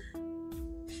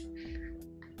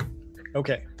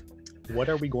 Okay, what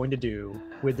are we going to do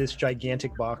with this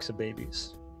gigantic box of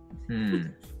babies?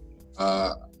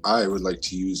 I would like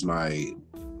to use my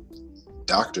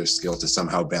doctor skill to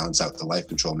somehow balance out the life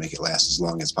control, make it last as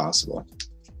long as possible.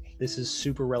 This is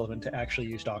super relevant to actually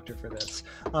use doctor for this.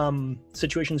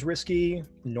 Situation's risky,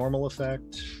 normal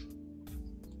effect.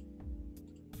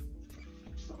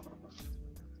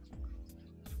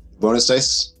 Bonus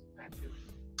dice?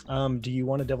 Do you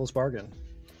want a devil's bargain?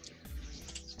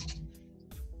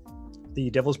 The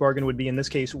devil's bargain would be, in this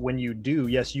case, when you do,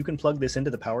 yes, you can plug this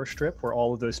into the power strip where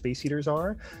all of those space heaters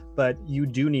are, but you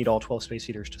do need all 12 space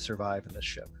heaters to survive in this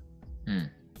ship. I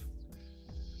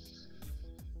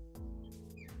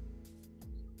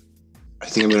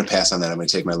think I'm going to pass on that. I'm going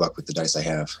to take my luck with the dice I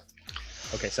have.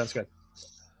 Okay, sounds good.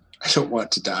 I don't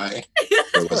want to die.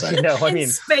 Or was I? No, I mean, in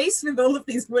space with all of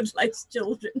these woodlice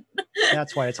children.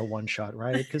 That's why it's a one-shot,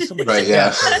 right? Because somebody. Right,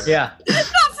 yeah. Yeah.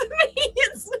 Not for me.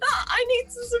 It's not. I need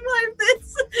to survive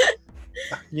this.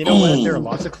 You know what? There are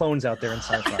lots of clones out there in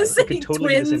sci-fi. It could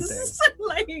totally be the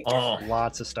same thing.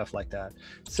 Lots of stuff like that.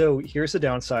 So here's the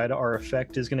downside. Our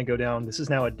effect is going to go down. This is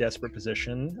now a desperate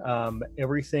position.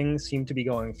 Everything seemed to be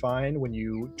going fine when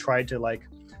you tried to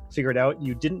figure it out.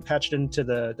 You didn't patch it into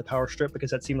the power strip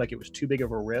because that seemed like it was too big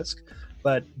of a risk.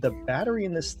 But the battery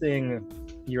in this thing,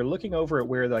 you're looking over at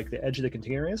where the edge of the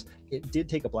container is. It did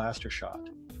take a blaster shot.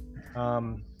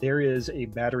 There is a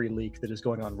battery leak that is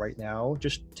going on right now.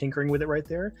 Just tinkering with it right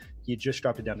there. You just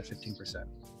dropped it down to 15%.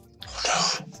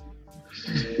 Oh, no.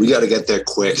 We got to get there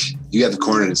quick. You got the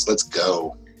coordinates. Let's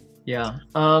go. Yeah.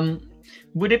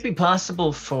 Would it be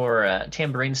possible for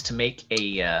Tambourines to make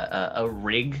a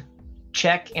rig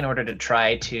check in order to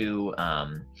try to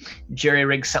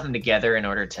jerry-rig something together in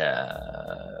order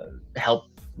to help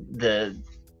the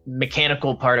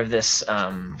mechanical part of this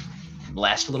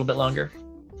last a little bit longer?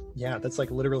 Yeah, that's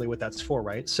literally what that's for,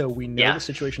 right? So we know the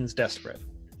situation's desperate.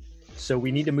 So we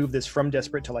need to move this from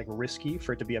desperate to risky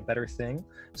for it to be a better thing.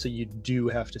 So you do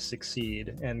have to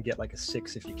succeed and get a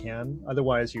 6 if you can.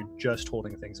 Otherwise, you're just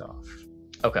holding things off.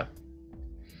 Okay.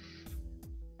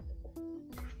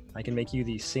 I can make you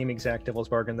the same exact devil's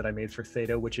bargain that I made for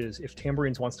Theta, which is if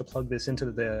Tambourines wants to plug this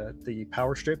into the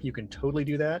power strip, you can totally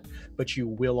do that, but you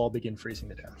will all begin freezing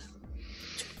to death.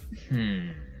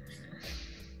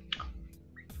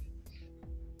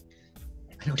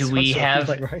 Do we have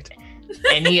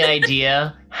any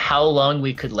idea how long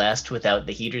we could last without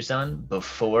the heaters on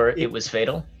before it was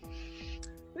fatal?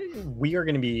 We are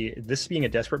going to be, this being a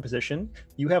desperate position,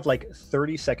 you have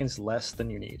 30 seconds less than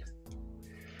you need.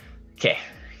 Okay.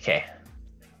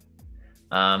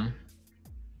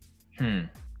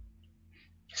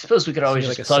 Suppose we could always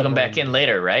like just a plug them back submarine. in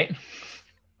later, right?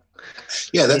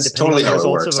 Yeah, that's Depending on totally the how it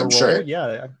results works. of a I'm sure. roll,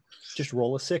 yeah, just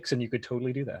roll a 6 and you could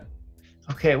totally do that.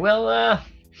 Okay, well,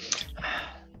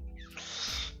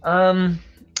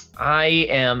 I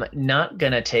am not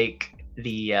gonna take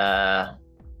the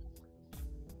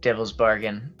devil's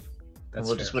bargain. That's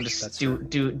We'll fair. just That's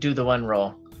do the one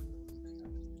roll.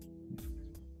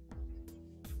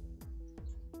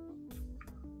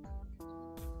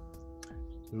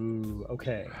 Ooh,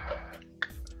 okay.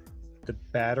 The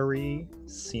battery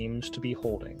seems to be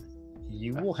holding.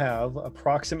 You will have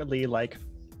approximately like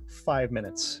 5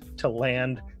 minutes to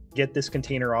land, get this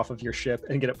container off of your ship,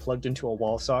 and get it plugged into a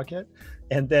wall socket,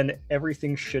 and then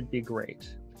everything should be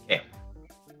great. Okay.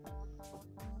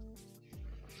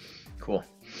 Cool.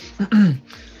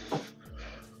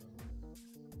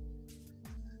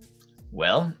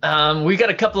 Well, we got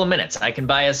a couple of minutes. I can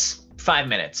buy us 5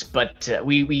 minutes, but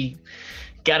we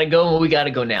gotta go. We gotta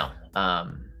go now.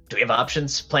 Do we have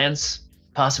options, plans,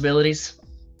 possibilities?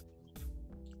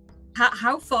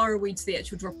 How far are we to the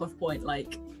actual drop-off point?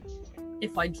 Like,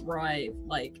 if I drive,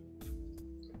 like,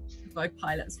 if I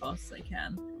pilot as fast as I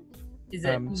can, is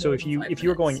it? So if you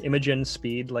were going minutes? Imogen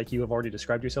speed, like you have already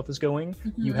described yourself as going,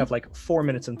 you Mhm. have like 4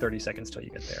 minutes and 30 seconds till you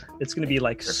get there. It's going to be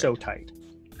like so tight.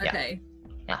 Okay.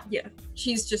 Yeah.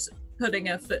 She's just putting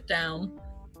her foot down,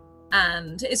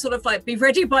 and it's sort of like, be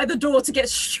ready by the door to get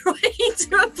straight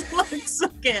to a plug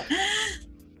socket.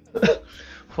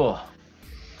 Cool.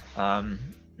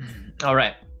 All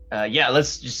right. Yeah,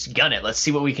 let's just gun it. Let's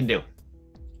see what we can do.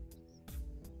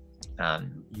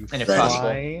 You And if fly.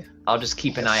 possible, I'll just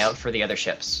keep an eye out for the other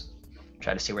ships.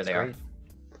 Try to see where they are. Great.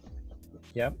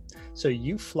 Yep. So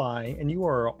you fly, and you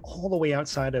are all the way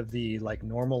outside of the like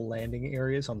normal landing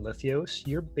areas on Lithios.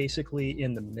 You're basically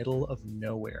in the middle of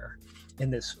nowhere, in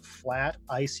this flat,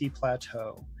 icy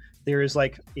plateau. There is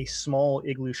like a small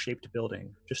igloo-shaped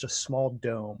building, just a small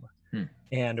dome,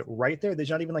 and right there's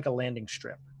not even like a landing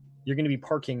strip. You're going to be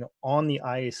parking on the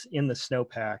ice in the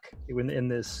snowpack in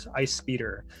this ice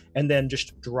speeder, and then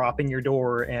just dropping your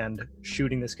door and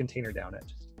shooting this container down it.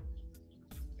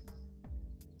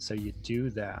 So you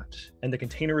do that, and the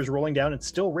container is rolling down. It's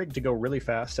still rigged to go really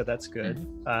fast, so that's good.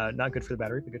 Not good for the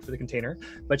battery, but good for the container.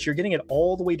 But you're getting it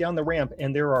all the way down the ramp,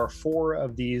 and there are 4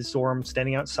 of these Zorms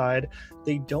standing outside.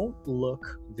 They don't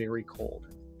look very cold.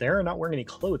 They're not wearing any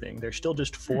clothing. They're still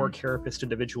just 4 carapaced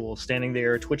individuals standing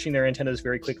there, twitching their antennas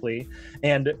very quickly,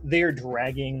 and they're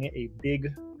dragging a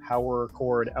big power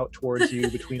cord out towards you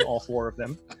between all 4 of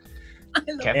them.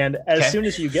 Okay. And as soon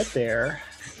as you get there,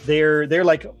 they're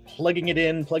like plugging it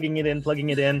in,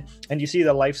 and you see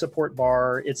the life support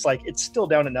bar. It's like it's still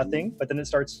down to nothing, but then it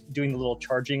starts doing the little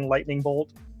charging lightning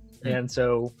bolt, and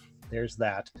so there's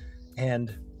that.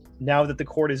 And now that the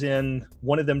cord is in,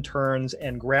 one of them turns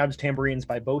and grabs Tambourines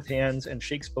by both hands and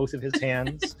shakes both of his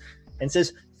hands and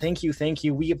says, thank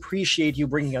you. We appreciate you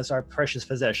bringing us our precious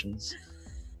possessions.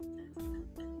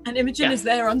 And Imogen is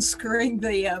there unscrewing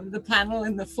the panel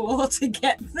in the floor to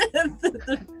get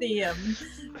the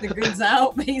goods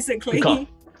out, basically.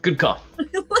 Good call.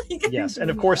 Yes,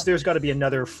 and of course there's got to be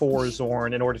another 4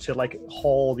 Zorn in order to like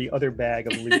haul the other bag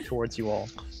of loot towards you all.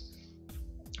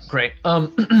 Great.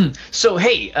 So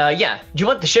hey, do you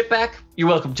want the ship back? You're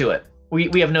welcome to it.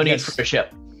 We have no need for a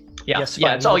ship. Yeah, yes, yeah,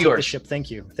 fine. it's all We'll take the yours. ship. Thank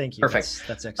you. Perfect.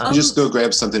 That's I'll excellent. just go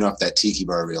grab something off that tiki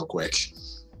bar real quick.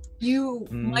 You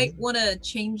might want to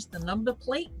change the number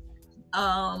plate.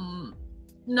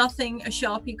 Nothing a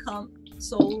Sharpie can't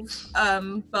solve,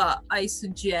 but I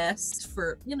suggest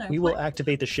for, we will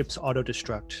activate the ship's auto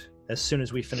destruct as soon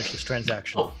as we finish this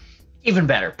transaction. Oh, even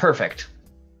better. Perfect.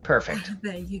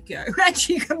 There you go.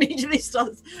 Actually, you immediately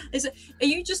starts. Are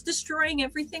you just destroying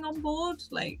everything on board?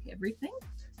 Like everything?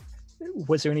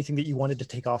 Was there anything that you wanted to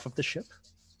take off of the ship?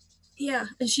 Yeah,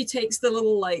 and she takes the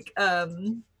little like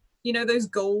those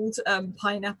gold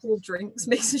pineapple drinks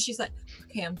mixer. She's like,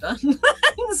 okay, I'm done.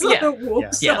 Walks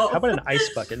off. How about an ice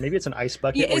bucket? Maybe it's an ice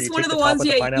bucket. Yeah, where it's you one take of the top ones. of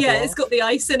the pineapple off? It's got the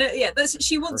ice in it. Yeah,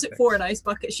 she wants it for an ice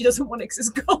bucket. She doesn't want it because it's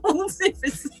gold.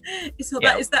 It's not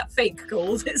that. It's that fake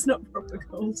gold. It's not proper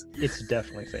gold. It's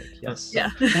definitely fake. Yes. Yeah.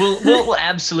 We'll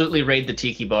absolutely raid the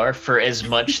tiki bar for as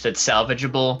much that's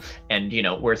salvageable and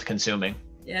worth consuming.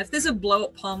 Yeah, if there's a blow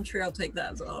up palm tree, I'll take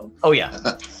that as well. Oh yeah.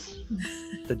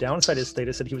 The downside is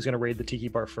Theta said he was going to raid the tiki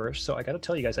bar first, so I got to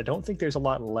tell you guys, I don't think there's a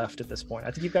lot left at this point.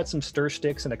 I think you've got some stir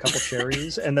sticks and a couple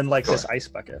cherries, and then like this ice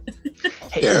bucket.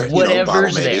 Hey,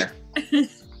 whatever's there.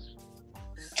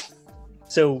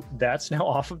 So that's now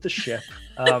off of the ship.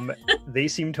 They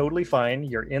seem totally fine.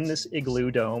 You're in this igloo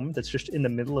dome that's just in the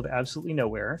middle of absolutely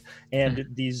nowhere, and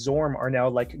the Zorm are now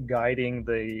like guiding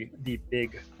the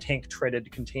big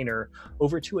tank-treaded container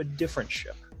over to a different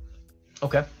ship.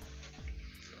 Okay.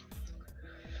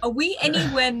 Are we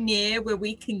anywhere near where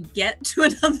we can get to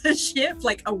another ship,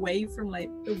 like away from like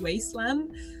the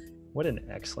wasteland? What an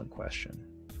excellent question.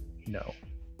 No.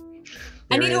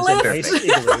 I need a an lift. ice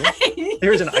igloo.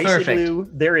 There is an ice Perfect. igloo.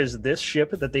 There is this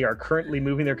ship that they are currently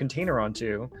moving their container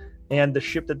onto, and the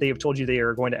ship that they have told you they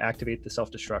are going to activate the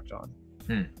self-destruct on.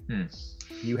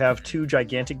 You have 2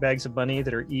 gigantic bags of money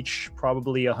that are each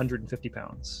probably 150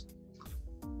 pounds.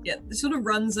 Yeah, it sort of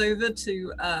runs over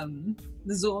to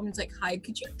the Zorm. It's like, hi,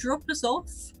 could you drop us off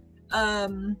at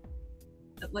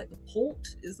like the port?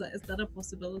 Is that a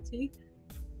possibility?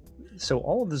 So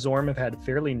all of the Zorm have had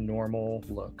fairly normal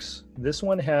looks. This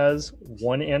one has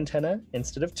 1 antenna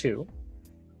instead of 2.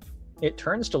 It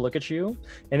turns to look at you,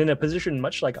 and in a position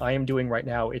much like I am doing right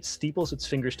now, it steeples its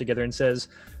fingers together and says,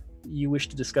 "You wish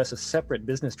to discuss a separate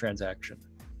business transaction."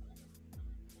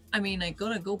 I mean, I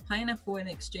got a gold pineapple in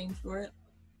exchange for it.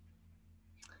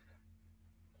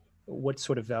 What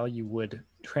sort of value would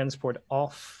transport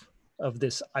off of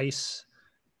this ice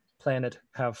planet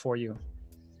have for you?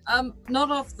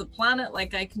 Not off the planet.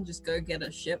 Like, I can just go get a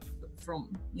ship from,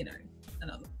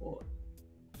 another port.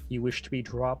 You wish to be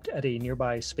dropped at a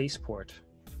nearby spaceport.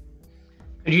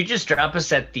 Could you just drop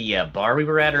us at the bar we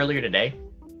were at earlier today?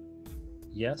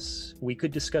 Yes, we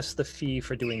could discuss the fee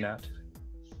for doing that.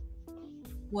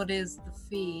 What is the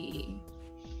fee?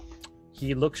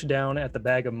 He looks down at the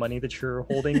bag of money that you're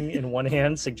holding in one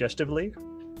hand suggestively.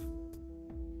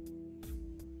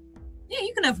 Yeah,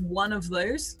 you can have one of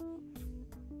those.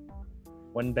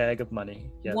 1 bag of money.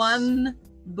 Yes. 1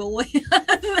 bullion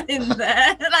in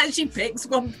there. And she picks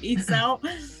one piece out.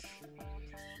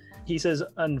 He says,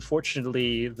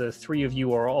 "Unfortunately, the 3 of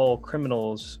you are all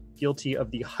criminals guilty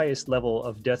of the highest level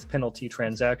of death penalty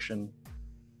transaction."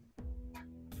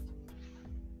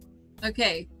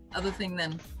 Okay, other thing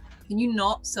then. Can you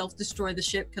not self-destroy the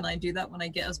ship? Can I do that when I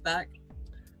get us back?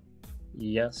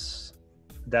 Yes,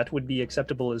 that would be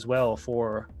acceptable as well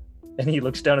for... And he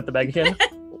looks down at the bag again.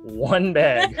 1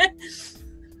 bag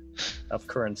of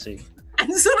currency.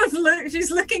 And sort of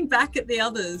she's looking back at the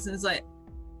others and is like,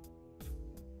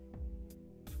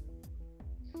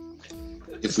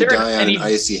 If we there die on any- an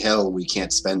icy hell, we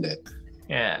can't spend it.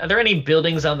 Yeah. Are there any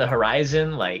buildings on the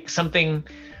horizon, like something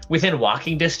within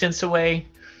walking distance away?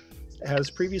 As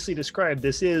previously described,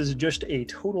 this is just a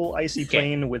total icy Okay.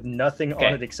 plain with nothing Okay.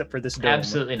 on it except for this dome.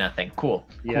 Absolutely nothing. Cool.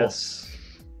 Yes.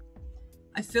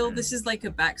 I feel this is like a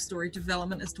backstory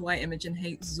development as to why Imogen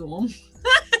hates Zorm.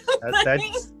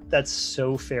 That's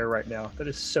so fair right now. That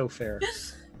is so fair.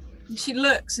 She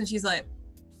looks and she's like,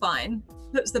 fine.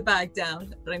 Puts the bag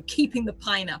down, but I'm keeping the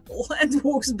pineapple, and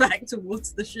walks back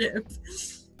towards the ship.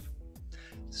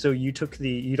 So you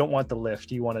don't want the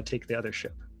lift, you want to take the other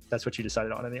ship. That's what you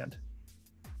decided on in the end.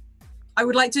 I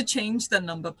would like to change the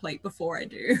number plate before I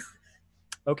do.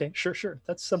 Okay, sure.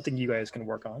 That's something you guys can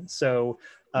work on. So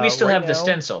We still right have the now-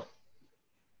 stencil.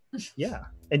 Yeah,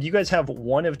 and you guys have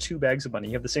 1 of 2 bags of money.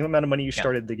 You have the same amount of money you Yeah.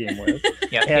 started the game with,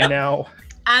 Yeah. and yeah. now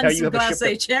And you some have a ship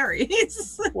glacé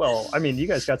cherries. well, I mean, you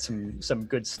guys got some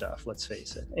good stuff, let's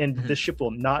face it. And Mhm. this ship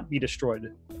will not be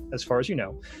destroyed, as far as you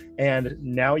know. And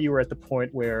now you are at the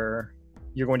point where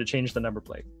you're going to change the number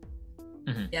plate.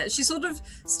 Yeah, she sort of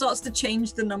starts to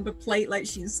change the number plate, like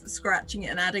she's scratching it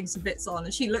and adding some bits on.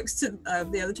 And she looks to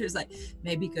the other two, is like,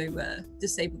 maybe go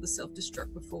disable the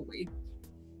self-destruct before we.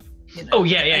 Oh,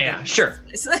 yeah. Sure.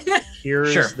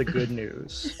 Here's Sure. the good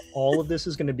news. All of this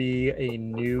is going to be a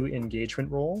new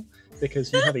engagement role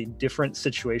because you have a different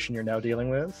situation you're now dealing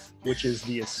with, which is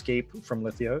the escape from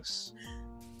Lithios.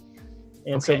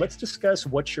 And so Okay. let's discuss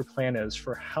what your plan is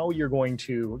for how you're going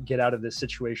to get out of this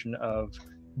situation of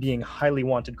being highly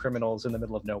wanted criminals in the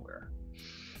middle of nowhere.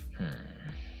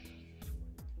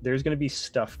 There's going to be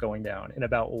stuff going down in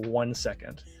about 1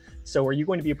 second. So are you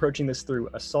going to be approaching this through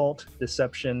assault,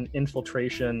 deception,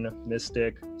 infiltration,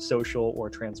 mystic, social, or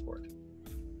transport?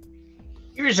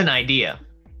 Here's an idea.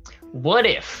 What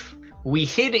if we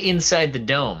hid inside the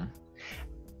dome,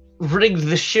 rigged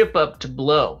the ship up to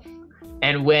blow,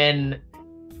 and when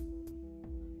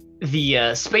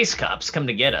the space cops come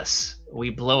to get us, we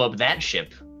blow up that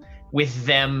ship with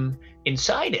them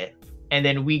inside it, and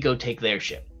then we go take their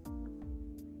ship.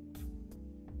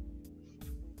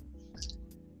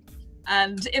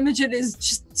 And Imogen is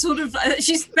just sort of,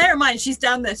 bear in mind, she's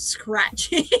down there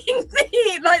scratching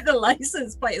the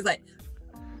license plate. Is like,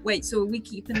 wait, so are we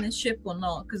keeping this ship or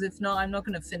not? Because if not, I'm not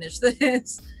going to finish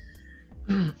this.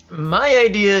 My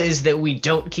idea is that we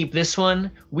don't keep this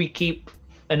one. We keep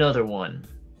another one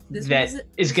that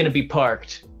is going to be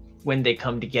parked when they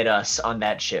come to get us on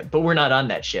that ship. But we're not on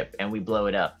that ship, and we blow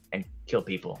it up and kill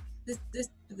people.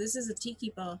 This is a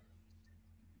tiki bar.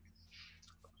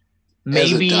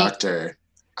 Maybe. As a doctor,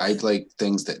 I'd like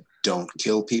things that don't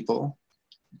kill people.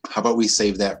 How about we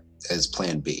save that as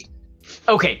plan B?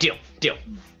 Okay, deal.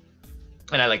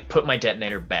 And I like put my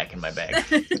detonator back in my bag.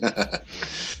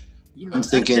 I'm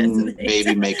thinking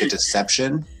maybe make a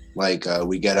deception. Like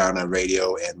we get on a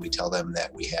radio and we tell them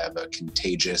that we have a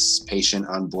contagious patient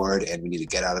on board and we need to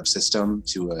get out of system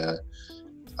to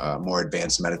a more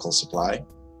advanced medical supply.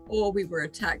 Or we were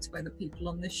attacked by the people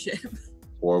on this ship.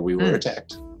 Or we were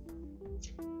attacked.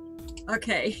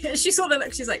 Okay. She sort of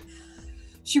like, she's like,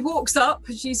 she walks up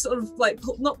and she sort of like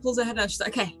not pulls her head down. She's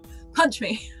like, okay, punch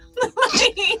me.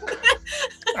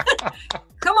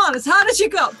 Come on, as hard as you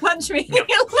got, punch me.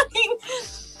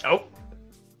 Oh,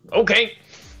 okay.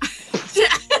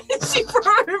 She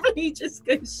probably just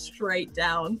goes straight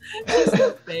down. She's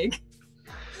not big.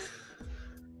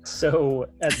 So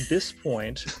at this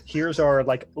point, here's our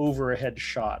like overhead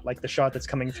shot, like the shot that's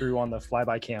coming through on the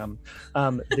flyby cam.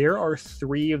 There are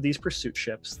 3 of these pursuit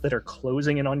ships that are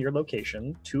closing in on your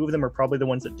location. 2 of them are probably the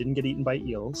ones that didn't get eaten by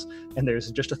eels, and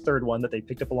there's just a 3rd one that they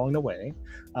picked up along the way.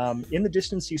 In the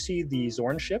distance, you see the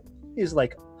Zorn ship is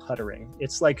like puttering.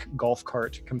 It's like golf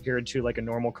cart compared to like a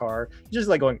normal car, just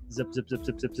like going zip, zip, zip,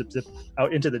 zip, zip, zip, zip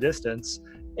out into the distance.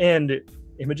 And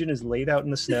Imogen is laid out in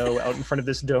the snow out in front of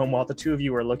this dome while the 2 of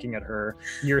you are looking at her,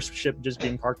 your ship just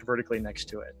being parked vertically next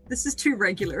to it. This is too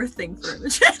regular a thing for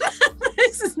Imogen.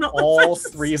 This is not all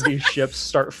 3 of these ships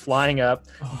start flying up.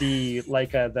 The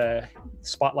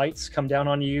spotlights come down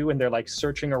on you and they're like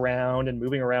searching around and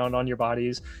moving around on your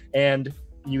bodies, and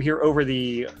you hear over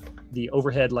the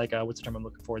overhead, like what's the term I'm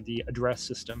looking for, the address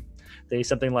system, they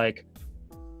something like,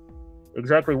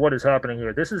 exactly what is happening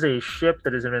here? This is a ship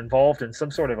that is involved in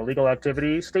some sort of illegal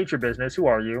activity. State your business. Who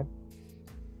are you?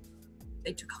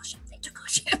 They took our ship.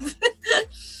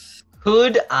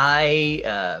 Could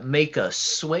I make a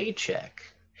sway check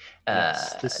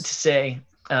to say,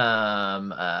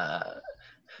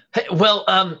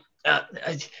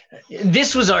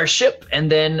 this was our ship,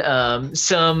 and then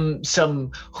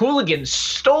some hooligans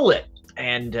stole it.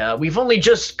 And we've only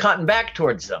just gotten back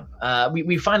towards them.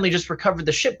 We finally just recovered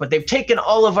the ship, but they've taken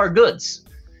all of our goods.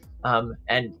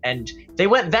 And they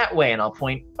went that way, and I'll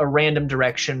point a random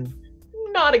direction,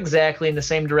 not exactly in the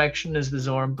same direction as the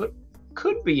Zorn, but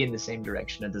could be in the same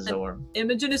direction as the Zorn.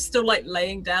 Imogen is still like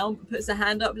laying down, puts her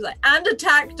hand up, is like, and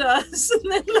attacked us, and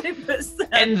then like puts that.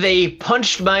 And they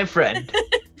punched my friend.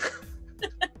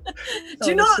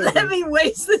 Do not let me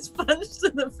waste this punch to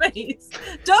the face.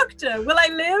 Doctor, will I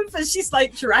live? And she's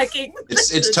like dragging.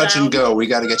 It's touch and go. We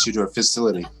got to get you to a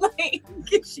facility. Like,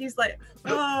 she's like,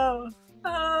 oh.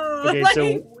 Okay, like,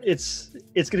 so it's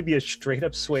going to be a straight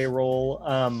up sway roll.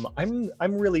 I'm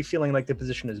really feeling like the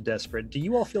position is desperate. Do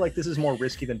you all feel like this is more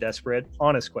risky than desperate?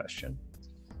 Honest question.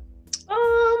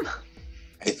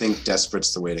 I think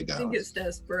desperate's the way to go. I think it's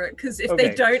desperate, because if they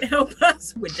don't help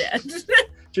us, we're dead.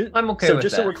 I'm okay with that. So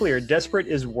just so we're clear, desperate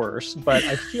is worse, but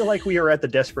I feel like we are at the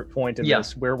desperate point in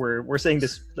this where we're saying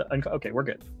this. Okay, we're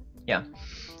good. Yeah.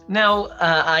 Now,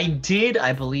 I did,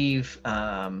 I believe,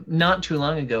 not too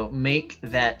long ago, make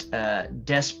that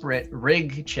desperate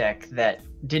rig check that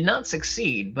did not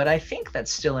succeed, but I think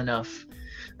that's still enough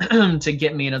to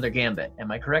get me another gambit.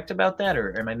 Am I correct about that,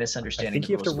 or am I misunderstanding? I think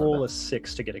you have to roll a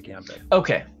 6 to get a gambit.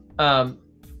 Okay.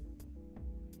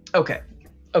 Okay.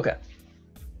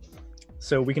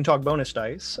 So we can talk bonus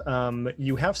dice.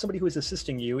 You have somebody who is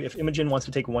assisting you. If Imogen wants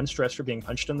to take 1 stress for being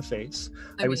punched in the face,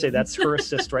 I would say that's her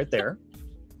assist right there.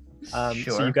 Sure.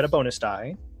 So you've got a bonus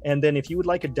die. And then if you would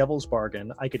like a devil's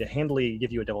bargain, I could handily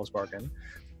give you a devil's bargain.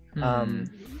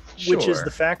 Which is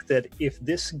the fact that if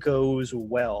this goes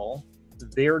well,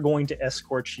 they're going to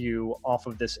escort you off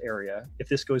of this area. If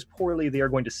this goes poorly, they are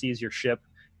going to seize your ship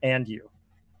and you.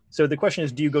 So the question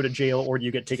is, do you go to jail or do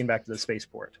you get taken back to the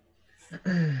spaceport?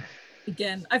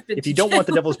 Again, I've been. If you don't want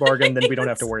the devil's bargain, then we don't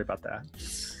have to worry about that.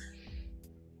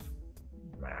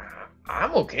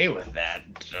 I'm okay with that.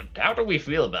 How do we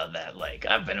feel about that? Like,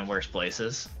 I've been in worse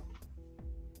places.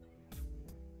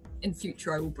 In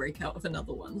future, I will break out of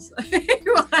another one. So.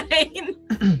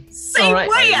 Same right.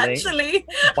 way, actually.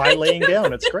 By laying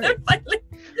down, it's great.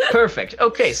 Perfect.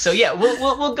 Okay, so yeah,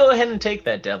 we'll go ahead and take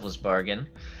that devil's bargain.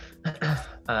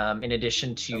 In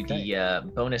addition to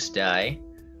the bonus die.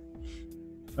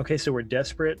 Okay, so we're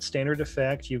desperate. Standard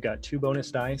effect. You've got 2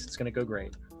 bonus dice. It's going to go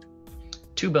great.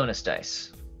 2 bonus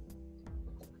dice.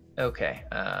 Okay.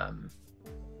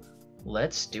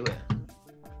 Let's do it.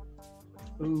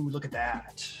 Ooh, look at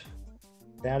that.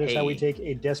 That is how we Hey. take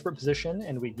a desperate position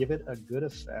and we give it a good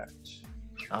effect.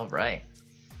 All right.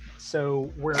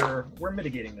 So we're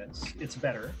mitigating this. It's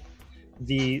better.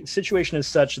 The situation is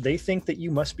such they think that you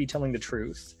must be telling the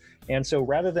truth. And so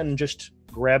rather than just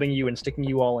grabbing you and sticking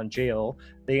you all in jail,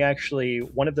 they actually,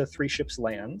 one of the 3 ships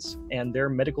lands and their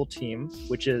medical team,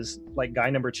 which is like guy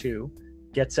number 2,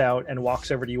 gets out and walks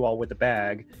over to you all with a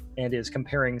bag and is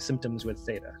comparing symptoms with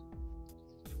Theta.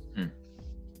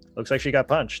 Looks like she got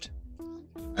punched.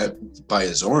 By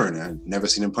a Zorn. I've never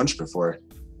seen him punch before.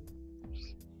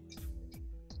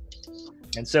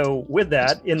 And so with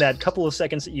that, in that couple of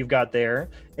seconds that you've got there,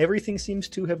 everything seems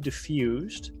to have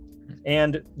diffused,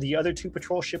 and the other 2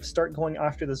 patrol ships start going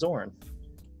after the Zorn.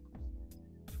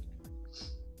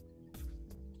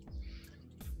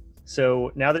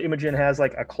 So now that Imogen has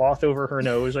like a cloth over her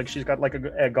nose, like she's got like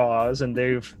a gauze, and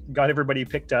they've got everybody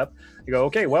picked up, you go,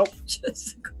 okay, well,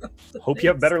 Just across the hope you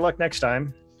have face. better luck next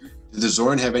time. Do the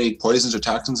Zorn have any poisons or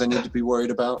toxins I need to be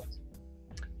worried about?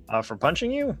 For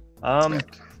punching you? I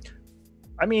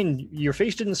mean, your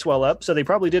face didn't swell up, so they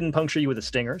probably didn't puncture you with a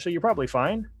stinger, so you're probably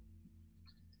fine.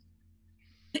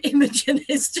 Imogen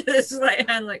is just like,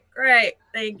 I'm like, great,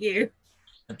 thank you.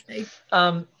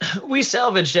 We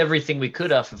salvaged everything we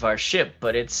could off of our ship,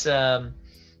 but it's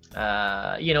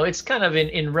it's kind of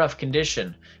in rough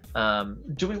condition.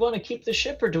 Do we want to keep the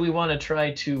ship, or do we want to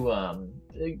try to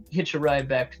hitch a ride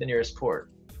back to the nearest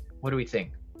port? What do we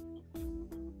think?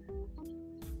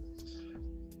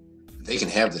 They can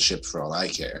have the ship for all I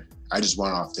care. I just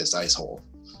want off this ice hole.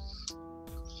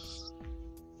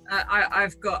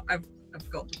 I've got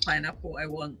the pineapple I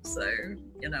want, so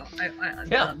I'm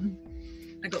done.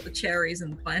 I got the cherries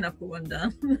and the pineapple one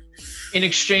done. In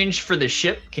exchange for the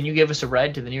ship, can you give us a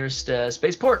ride to the nearest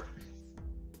spaceport?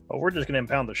 Well, we're just going to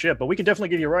impound the ship, but we can definitely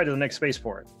give you a ride to the next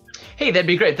spaceport. Hey, that'd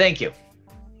be great. Thank you.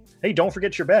 Hey, don't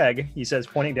forget your bag, he says,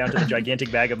 pointing down to the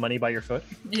gigantic bag of money by your foot.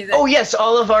 He's like, Oh yes,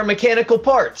 all of our mechanical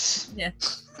parts. yeah,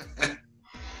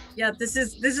 this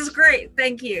is great,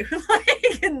 thank you.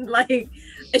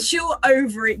 She'll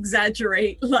over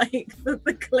exaggerate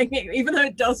the clinging, even though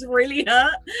it does really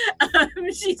hurt.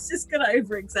 She's just gonna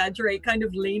over exaggerate, kind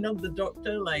of lean on the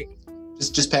doctor, like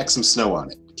Just pack some snow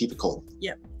on it. Keep it cold.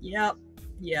 yep.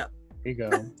 There you go.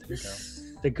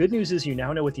 The good news is you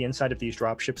now know what the inside of these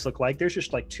drop ships look like. There's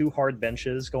just like 2 hard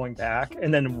benches going back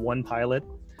and then 1 pilot.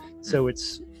 So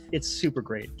it's super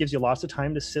great. Gives you lots of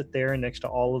time to sit there next to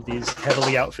all of these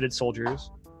heavily outfitted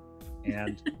soldiers.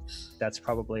 And that's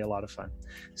probably a lot of fun.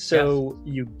 So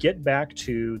you get back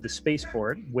to the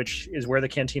spaceport, which is where the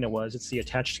cantina was. It's the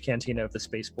attached cantina of the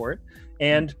spaceport.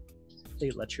 And they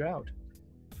let you out.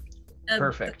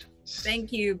 Perfect.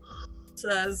 Thank you,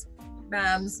 sirs,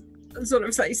 ma'ams. And sort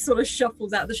of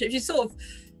shuffles out the ship. She's sort of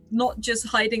not just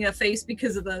hiding her face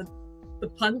because of the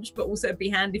punch, but also it'd be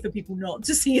handy for people not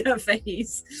to see her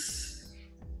face.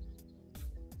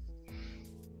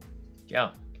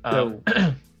 Yeah.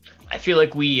 I feel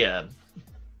like we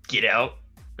get out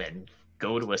and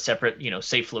go to a separate,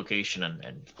 safe location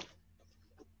and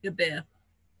Your beer.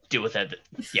 deal with that.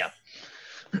 Yeah.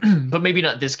 But maybe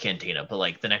not this cantina, but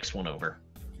like the next one over.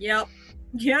 Yep.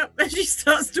 As she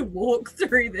starts to walk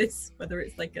through this, whether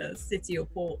it's like a city or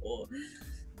port, or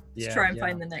just try and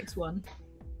find the next one.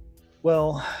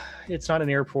 Well, it's not an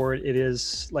airport. It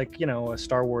is like, a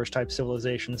Star Wars type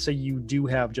civilization. So you do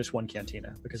have just one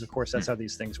cantina because, of course, that's how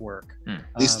these things work.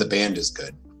 At least the band is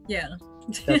good. Yeah.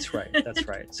 That's right. That's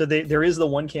right. So there is the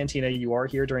one cantina. You are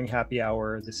here during happy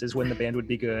hour. This is when the band would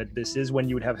be good. This is when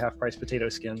you would have half-price potato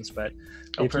skins. But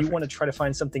if you want to try to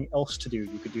find something else to do,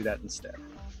 you could do that instead.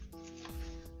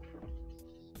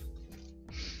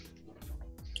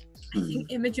 I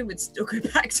think Imogen would still go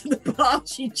back to the bar.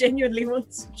 She genuinely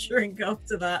wants to drink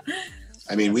after that.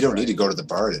 I mean, we don't need to go to the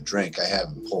bar to drink. I have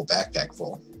a whole backpack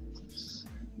full.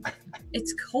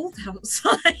 It's cold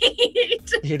outside.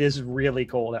 It is really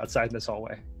cold outside in this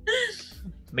hallway.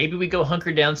 Maybe we go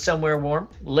hunker down somewhere warm,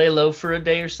 lay low for a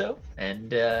day or so,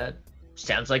 and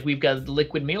sounds like we've got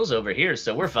liquid meals over here,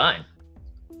 so we're fine.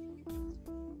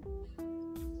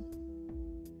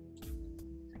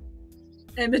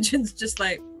 Imogen's just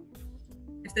like,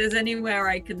 if there's anywhere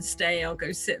I can stay, I'll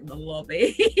go sit in the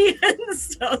lobby. And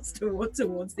starts to walk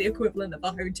towards the equivalent of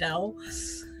a hotel.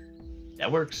 That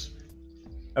works.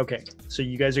 Okay, so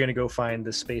you guys are going to go find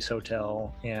the space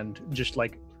hotel and just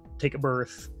take a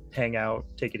berth, hang out,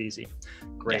 take it easy.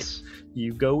 Great. Yes.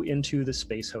 You go into the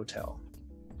space hotel.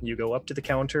 You go up to the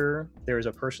counter. There's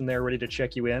a person there ready to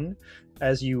check you in.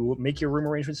 As you make your room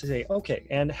arrangements, they say, okay,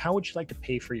 and how would you like to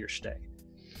pay for your stay?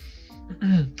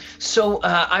 So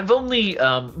I've only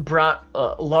brought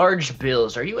large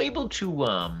bills. Are you able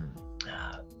to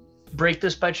break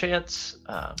this by chance?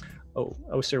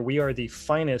 Oh, sir, we are the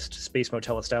finest space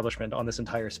motel establishment on this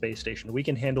entire space station. We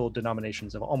can handle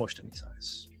denominations of almost any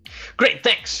size. Great,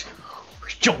 thanks.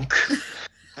 Junk.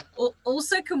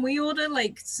 Also, can we order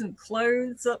like some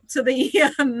clothes up to the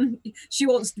she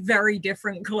wants very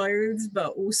different clothes, but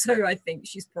also I think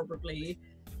she's probably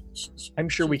I'm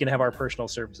sure we can have our personal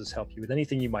services help you with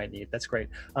anything you might need. That's great.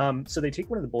 So they take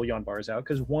one of the bouillon bars out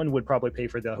because one would probably pay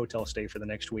for the hotel stay for the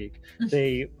next week.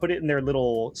 They put it in their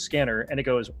little scanner and it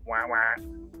goes wah wah.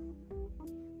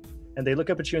 And they look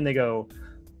up at you and they go,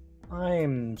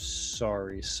 "I'm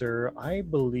sorry, sir. I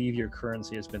believe your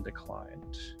currency has been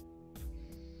declined."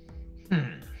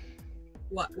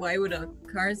 Why would a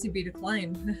currency be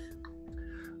declined?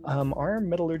 Our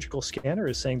metallurgical scanner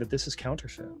is saying that this is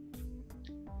counterfeit.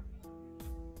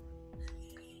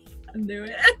 I knew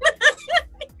it.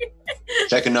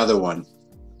 Check another one.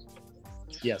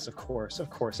 Yes, of course.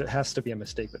 It has to be a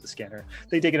mistake with the scanner.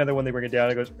 They take another one, they bring it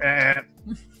down, it goes, "Eh."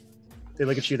 They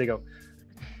look at you, they go,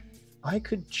 "I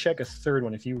could check a third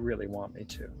one if you really want me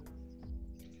to."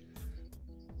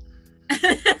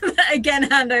 Again,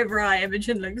 hand over eye,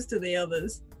 Imogen looks to the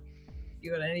others.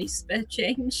 You got any spare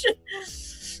change?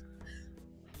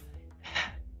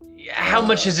 How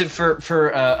much is it for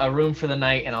a room for the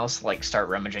night? And I'll like start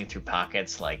rummaging through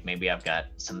pockets. Like maybe I've got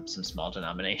some small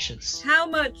denominations. How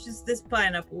much is this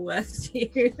pineapple worth to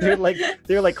you?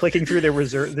 They're like clicking through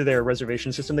their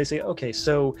reservation system. They say, "Okay,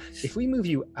 so if we move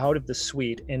you out of the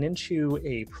suite and into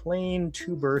a plain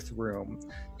 2-berth room,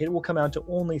 it will come out to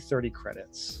only 30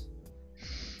 credits."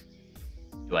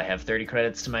 Do I have 30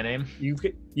 credits to my name?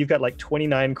 You've got like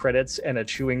 29 credits and a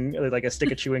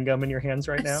stick of chewing gum in your hands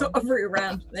right now. Sort of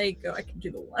around. There you go. I can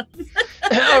do the one.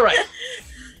 All right.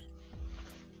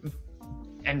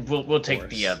 And we'll take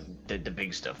the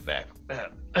big stuff back.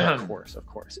 Of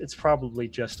course. It's probably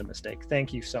just a mistake.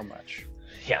 Thank you so much.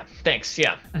 Yeah. Thanks.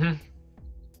 Yeah. Mm-hmm.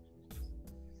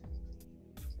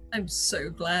 I'm so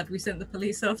glad we sent the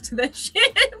police off to their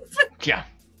ship. Yeah.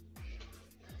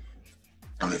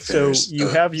 So you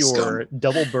have your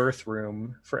double berth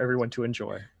room for everyone to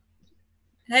enjoy.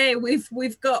 Hey, we've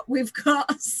got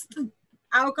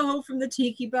alcohol from the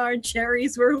tiki bar and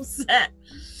cherries. We're all set.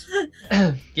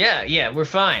 Yeah, we're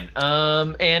fine.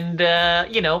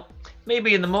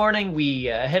 Maybe in the morning we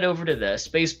head over to the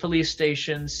space police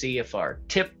station, see if our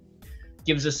tip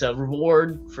gives us a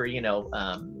reward for getting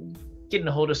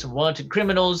a hold of some wanted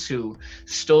criminals who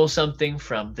stole something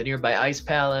from the nearby ice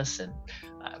palace, and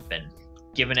I've been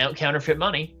giving out counterfeit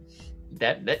money.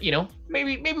 That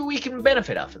maybe we can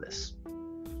benefit off of this.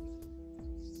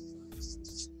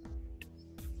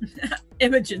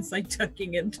 Imogen's like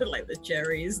tucking into like the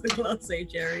cherries, the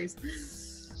glacé cherries.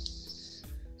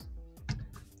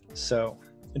 So,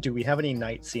 do we have any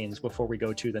night scenes before we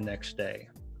go to the next day?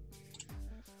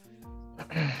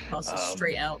 Passes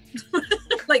straight out.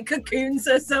 Like cocoons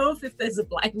herself if there's a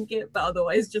blanket, but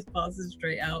otherwise just passes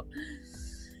straight out.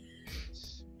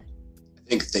 I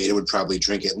think Theta would probably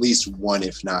drink at least one,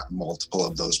 if not multiple,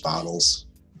 of those bottles.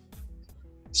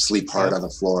 Sleep hard on the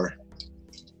floor.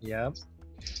 Yep.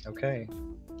 Okay.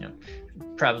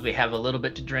 Probably have a little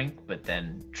bit to drink, but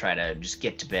then try to just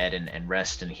get to bed and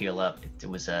rest and heal up. It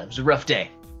was a rough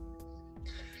day.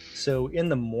 So in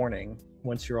the morning,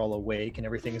 once you're all awake and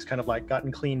everything is kind of like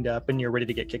gotten cleaned up and you're ready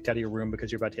to get kicked out of your room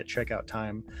because you're about to hit checkout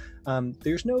time,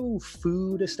 there's no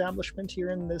food establishment here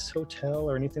in this hotel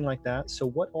or anything like that. So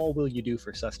what all will you do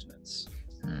for sustenance?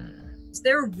 Is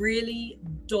there a really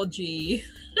dodgy,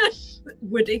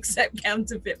 would accept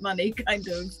counterfeit money kind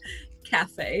of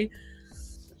cafe?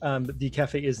 The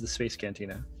cafe is the Space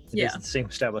Cantina. It is the same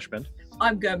establishment.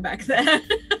 I'm going back there.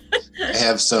 I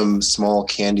have some small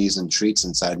candies and treats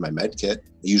inside my med kit. I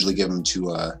usually give them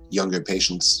to younger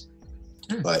patients,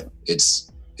 but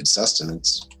it's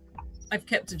sustenance. I've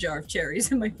kept a jar of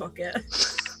cherries in my pocket.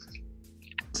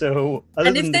 So,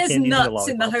 and if there's nuts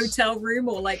in the hotel room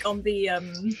or like on the,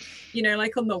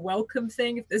 like on the welcome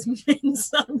thing, if there's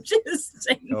mints, I'm just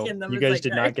taking them. You guys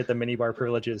did not get the minibar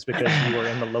privileges because you were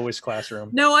in the lowest classroom.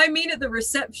 No, I mean at the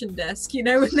reception desk, when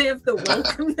they have the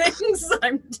welcome things,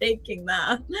 I'm taking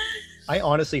that. I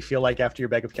honestly feel like after your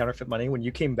bag of counterfeit money, when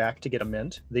you came back to get a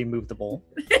mint, they moved the bowl.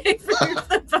 They moved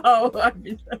the bowl. I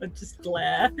would just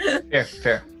glare.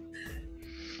 Fair.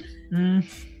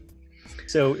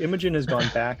 So Imogen has gone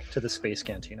back to the Space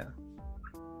Cantina.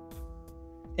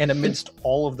 And amidst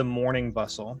all of the morning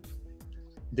bustle,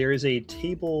 there is a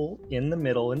table in the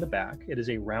middle, in the back. It is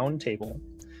a round table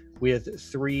with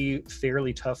 3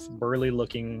 fairly tough,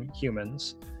 burly-looking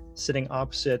humans sitting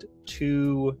opposite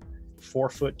two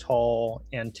 4-foot-tall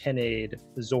and 10-aid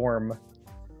Zorm.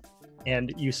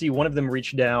 And you see one of them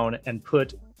reach down and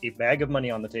put a bag of money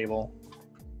on the table.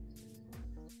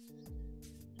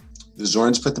 The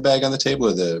Zorns put the bag on the table,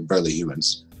 or the burly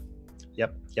humans?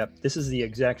 Yep. This is the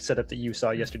exact setup that you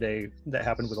saw yesterday that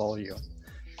happened with all of you.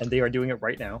 And they are doing it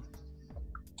right now.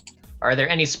 Are there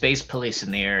any space police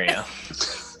in the area?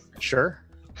 Sure.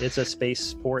 It's a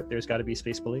space port. There's got to be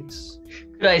space police.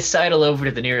 Could I sidle over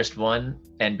to the nearest one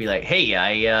and be like,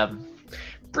 hey,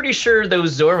 pretty sure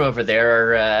those Zorm over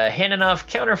there are handing off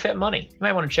counterfeit money. You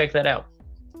might want to check that out.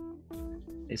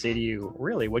 They say to you,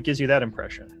 really? What gives you that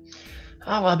impression?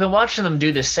 Oh, well, I've been watching them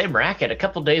do this same racket a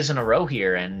couple days in a row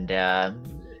here, and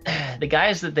the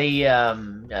guys that they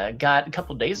got a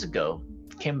couple days ago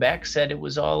came back, said it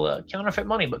was all counterfeit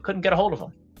money, but couldn't get a hold of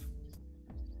them.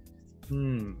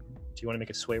 Do you want to make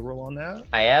a sway roll on that?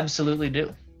 I absolutely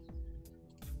do.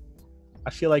 I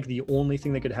feel like the only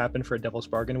thing that could happen for a devil's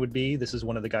bargain would be this is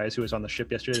one of the guys who was on the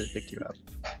ship yesterday that picked you up.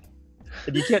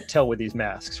 But you can't tell with these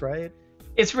masks, right?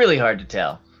 It's really hard to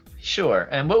tell. Sure.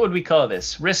 And what would we call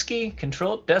this? Risky?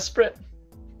 Controlled? Desperate?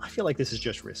 I feel like this is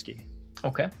just risky.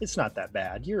 Okay. It's not that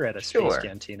bad. You're at a space Sure.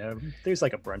 cantina. There's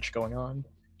like a brunch going on.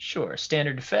 Sure.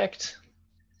 Standard effect.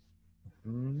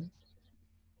 Mm.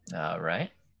 All right.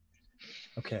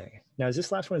 Okay. Now, is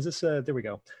this last one? Is this, there we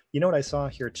go. You know what I saw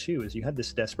here too, is you had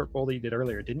this desperate roll that you did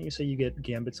earlier. Didn't you say you get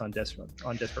gambits on desperate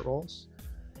rolls?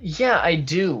 Yeah, I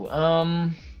do.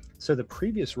 So the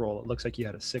previous roll, it looks like you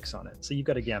had a 6 on it. So you've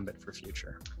got a gambit for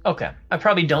future. Okay. I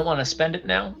probably don't want to spend it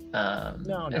now.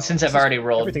 No. And since I've already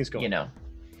rolled, everything's going. you know.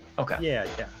 Okay. Yeah.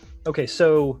 Okay,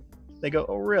 so they go,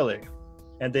 oh, really?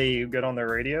 And they get on their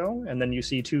radio, and then you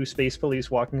see 2 space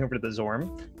police walking over to the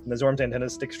Zorm, and the Zorm's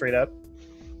antennas stick straight up.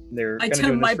 They're I kind of turn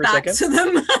doing my this for back a to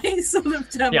second. them. I sort of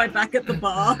turn my back at the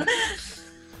bar.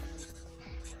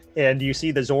 And you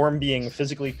see the Zorm being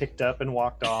physically picked up and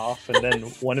walked off, and then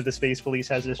one of the space police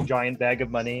has this giant bag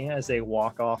of money as they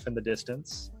walk off in the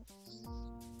distance.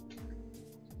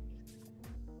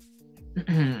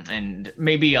 And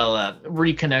maybe I'll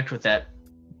reconnect with that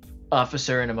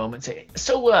officer in a moment. Say,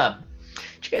 so,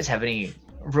 do you guys have any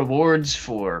rewards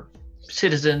for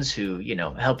citizens who, you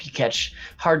know, help you catch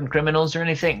hardened criminals or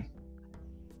anything?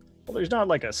 Well, there's not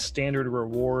like a standard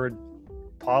reward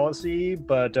policy,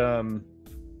 but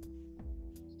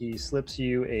he slips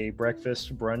you a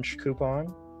breakfast brunch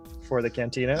coupon for the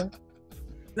cantina.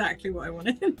 Exactly what I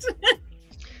wanted.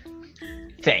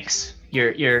 Thanks.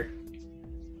 You're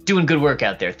doing good work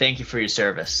out there. Thank you for your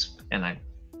service. And I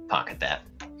pocket that.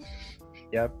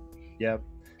 Yep.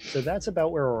 So that's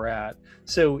about where we're at.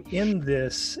 So in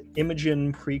this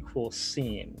Imogen prequel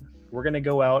scene, we're going to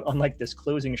go out on like this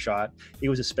closing shot. It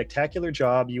was a spectacular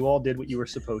job. You all did what you were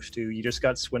supposed to. You just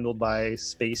got swindled by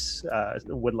space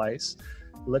wood lice.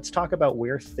 Let's talk about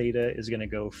where Theta is going to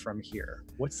go from here.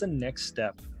 What's the next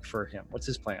step for him? What's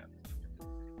his plan?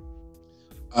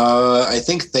 I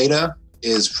think Theta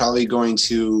is probably going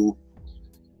to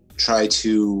try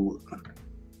to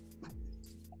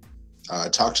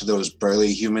talk to those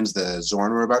burly humans the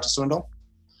Zorn were about to swindle.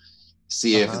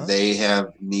 See if they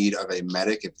have need of a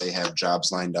medic, if they have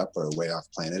jobs lined up or way off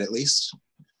planet at least.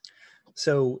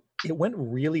 So it went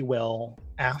really well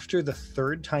after the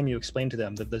 3rd time you explained to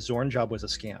them that the Zorn job was a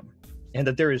scam and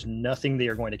that there is nothing they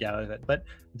are going to get out of it. But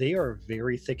they are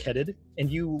very thick-headed, and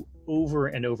you over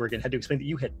and over again had to explain that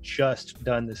you had just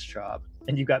done this job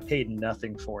and you got paid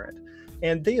nothing for it.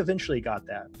 And they eventually got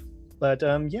that. But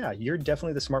yeah, you're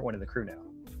definitely the smart one in the crew now.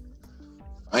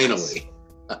 Finally.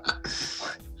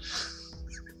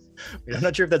 I'm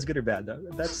not sure if that's good or bad, though.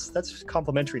 That's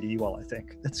complimentary to you all, I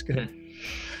think. That's good.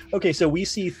 Okay, so we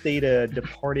see Theta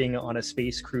departing on a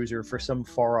space cruiser for some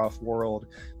far-off world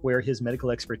where his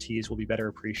medical expertise will be better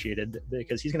appreciated,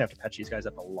 because he's going to have to patch these guys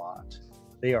up a lot.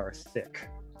 They are thick.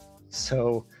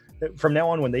 So from now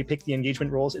on, when they pick the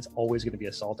engagement roles, it's always going to be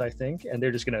assault, I think, and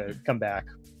they're just going to come back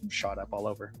shot up all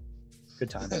over. Good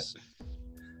times.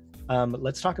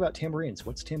 Let's talk about Tambourines.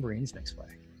 What's Tambourines' next play?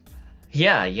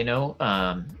 Yeah, you know,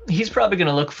 he's probably going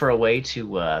to look for a way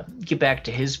to get back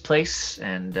to his place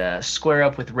and square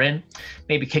up with Rin,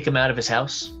 maybe kick him out of his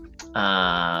house,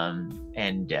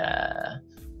 and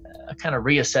kind of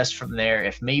reassess from there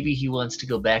if maybe he wants to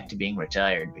go back to being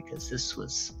retired, because this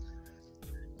was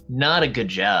not a good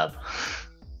job.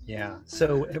 Yeah,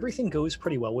 so everything goes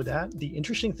pretty well with that. The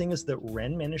interesting thing is that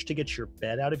Ren managed to get your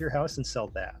bed out of your house and sell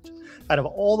that. Out of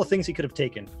all the things he could have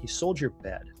taken, he sold your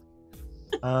bed.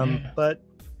 But,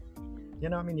 you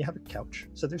know, I mean, you have a couch,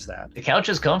 so there's that. The couch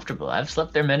is comfortable. I've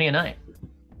slept there many a night.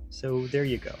 So there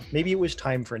you go. Maybe it was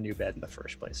time for a new bed in the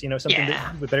first place. You know, something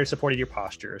that would better supported your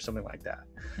posture or something like that.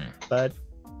 But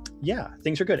yeah,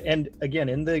 things are good. And again,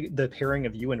 in the pairing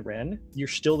of you and Ren, you're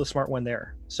still the smart one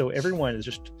there. So everyone is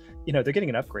just, you know, they're getting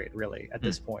an upgrade really at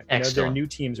this point. You know, their new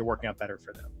teams are working out better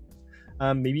for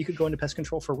them. Maybe you could go into pest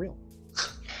control for real.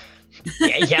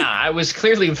 Yeah, I was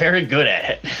clearly very good at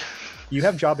it. You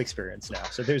have job experience now,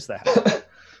 so there's that.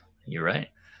 You're right.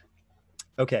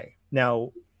 Okay,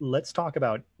 now let's talk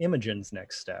about Imogen's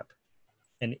next step.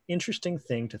 An interesting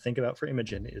thing to think about for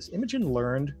Imogen is Imogen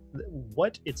learned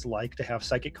what it's like to have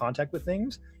psychic contact with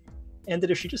things, and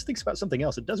that if she just thinks about something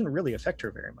else, it doesn't really affect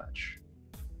her very much.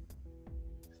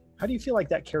 How do you feel like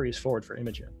that carries forward for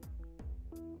Imogen?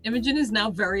 Imogen is now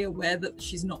very aware that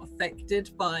she's not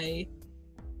affected by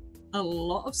a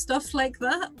lot of stuff like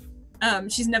that.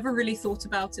 She's never really thought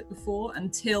about it before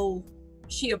until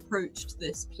she approached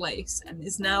this place, and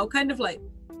is now kind of like,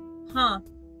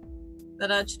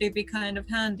 that'd actually be kind of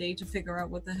handy to figure out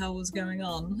what the hell was going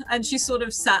on. And she sort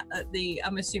of sat at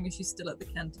I'm assuming she's still at the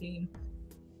canteen.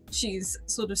 She's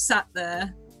sort of sat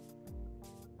there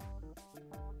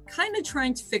kind of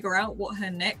trying to figure out what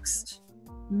her next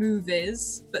move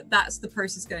is, but that's the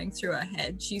process going through her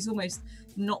head. She's almost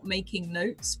not making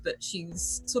notes, but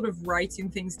she's sort of writing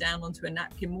things down onto a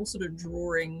napkin, more sort of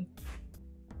drawing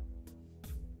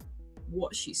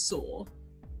what she saw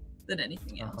than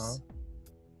anything else.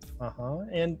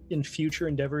 And in future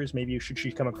endeavors, maybe should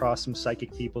she come across some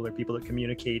psychic people or people that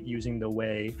communicate using the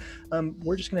way,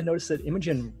 we're just going to notice that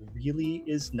Imogen really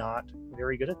is not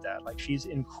very good at that. Like, she's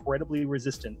incredibly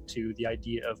resistant to the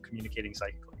idea of communicating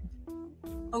psychically.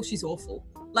 Oh, she's awful.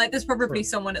 Like, there's probably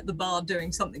someone at the bar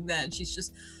doing something there, and she's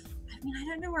just, I mean, I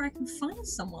don't know where I can find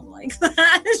someone like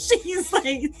that. She's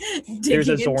like, there's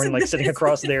a Zorn like sitting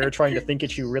across there trying to think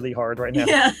at you really hard right now.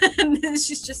 Yeah, and then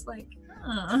she's just like,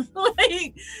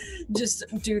 like, just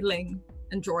doodling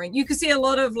and drawing. You can see a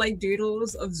lot of like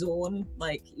doodles of Zorn,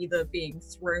 like either being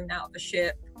thrown out of a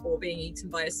ship or being eaten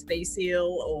by a space eel,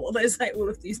 or there's like all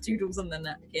of these doodles on the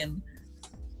napkin.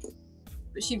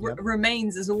 But she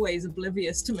remains, as always,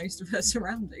 oblivious to most of her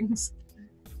surroundings.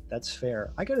 That's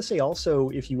fair. I gotta say also,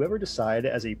 if you ever decide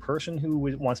as a person who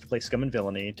wants to play Scum and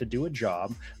Villainy to do a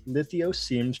job, Lithio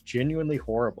seems genuinely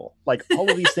horrible. Like, all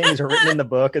of these things are written in the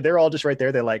book, and they're all just right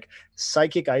there. They're like,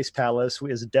 Psychic Ice Palace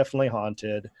is definitely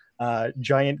haunted,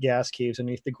 giant gas caves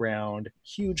underneath the ground,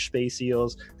 huge space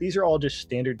eels. These are all just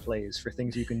standard plays for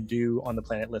things you can do on the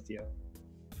planet Lithio.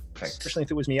 Especially if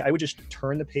it was me, I would just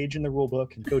turn the page in the rule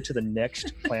book and go to the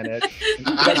next planet.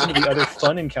 That's some of the other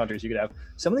fun encounters you could have.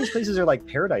 Some of these places are like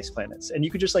paradise planets, and you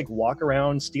could just like walk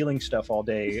around stealing stuff all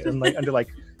day and like under like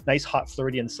nice hot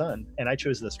Floridian sun. And I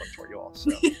chose this one for you all.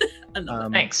 So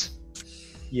thanks.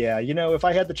 Yeah, you know, if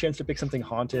I had the chance to pick something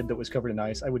haunted that was covered in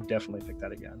ice, I would definitely pick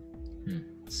that again.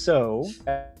 So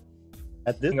at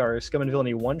this our Scum and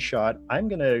Villainy one shot, I'm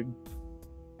gonna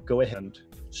go ahead and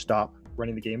stop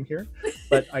running the game here,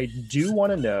 but I do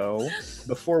want to know,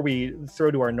 before we throw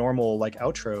to our normal like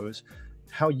outros,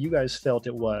 how you guys felt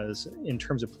it was in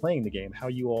terms of playing the game, how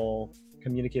you all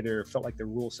communicated or felt like the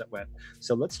rule set went.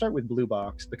 So let's start with Blue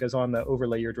Box, because on the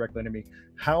overlay you're directly under me.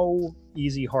 How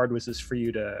easy, hard was this for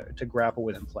you to grapple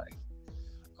with and play?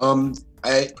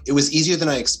 It was easier than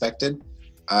I expected.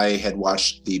 I had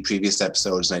watched the previous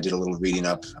episodes and I did a little reading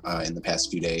up in the past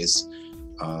few days.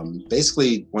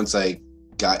 Basically, once I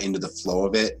got into the flow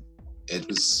of it, it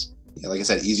was, like I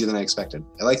said, easier than I expected.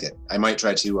 I liked it. I might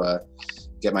try to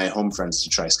get my home friends to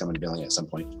try Scum and Villainy at some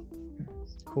point.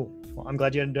 Cool. Well, I'm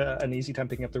glad you had an easy time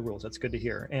picking up the rules. That's good to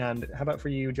hear. And how about for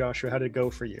you, Joshua? How did it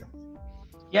go for you?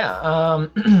 Yeah,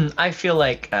 I feel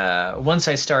like once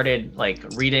I started like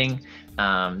reading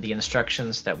the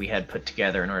instructions that we had put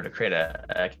together in order to create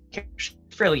a character,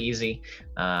 fairly easy.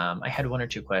 I had one or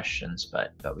two questions,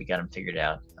 but we got them figured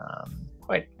out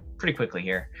pretty quickly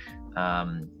here.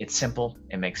 It's simple,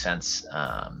 it makes sense,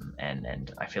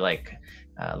 and I feel like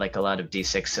a lot of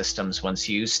D6 systems, once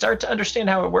you start to understand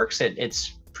how it works,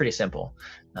 it's pretty simple,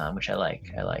 which I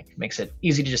like. Makes it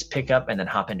easy to just pick up and then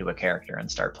hop into a character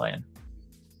and start playing.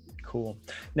 Cool.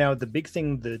 Now, the big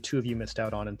thing the two of you missed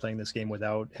out on in playing this game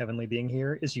without Heavenly being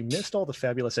here is you missed all the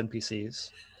fabulous NPCs.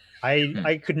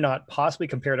 I could not possibly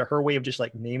compare to her way of just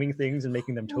like naming things and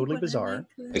making them totally bizarre.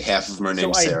 Like half of them are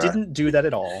named Sarah. Sarah. I didn't do that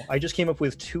at all. I just came up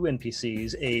with 2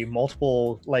 NPCs, a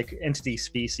multiple like entity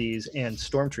species, and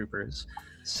stormtroopers.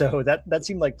 So that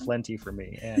seemed like plenty for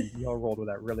me, and y'all rolled with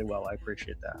that really well. I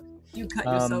appreciate that. You cut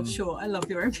yourself short. I love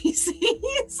your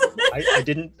NPCs. I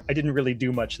didn't really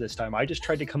do much this time. I just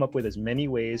tried to come up with as many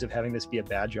ways of having this be a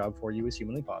bad job for you as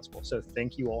humanly possible. So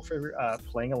thank you all for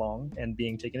playing along and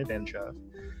being taken advantage of.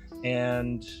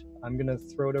 And I'm gonna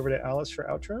throw it over to Alice for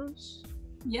outros.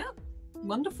 Yeah,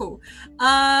 wonderful.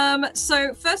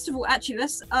 So first of all, actually,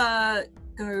 let's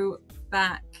go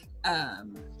back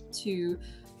to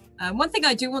one thing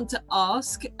I do want to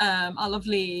ask our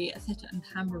lovely Theta and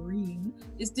Tambourine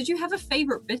is, did you have a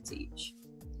favorite bit each?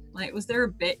 Like, was there a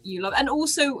bit you love? And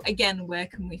also, again, where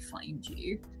can we find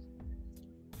you?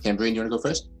 Tambourine, you want to go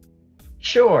first?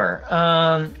 Sure.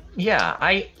 Yeah,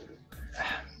 I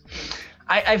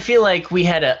feel like we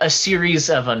had a series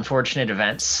of unfortunate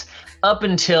events up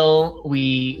until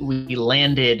we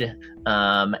landed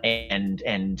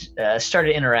and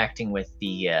started interacting with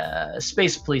the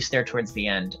space police there towards the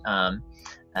end.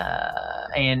 And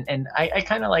I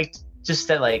kind of liked just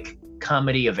that, like,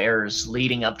 comedy of errors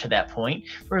leading up to that point,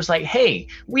 where it's like, hey,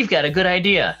 we've got a good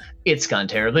idea, it's gone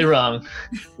terribly wrong.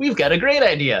 We've got a great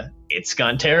idea, it's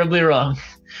gone terribly wrong.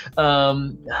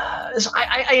 So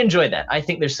I enjoyed that. I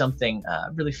think there's something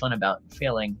really fun about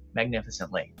failing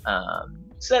magnificently.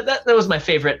 So that was my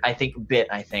favorite, I think, bit.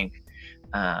 I think.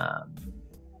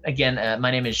 Again, my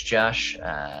name is Josh.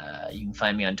 You can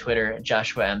find me on Twitter,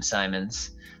 Joshua M.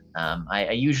 Simons.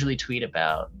 I usually tweet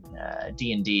about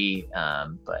D&D,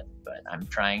 but I'm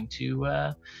trying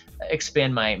to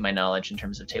expand my knowledge in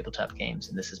terms of tabletop games,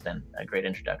 and this has been a great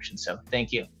introduction. So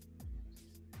thank you.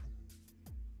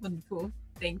 Wonderful.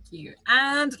 Thank you.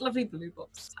 And lovely Blue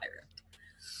Box Pirate.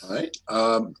 All right.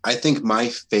 I think my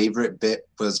favorite bit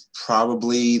was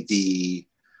probably the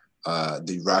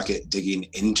rocket digging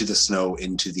into the snow,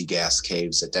 into the gas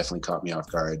caves. That definitely caught me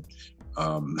off guard.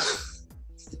 And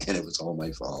it was all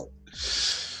my fault.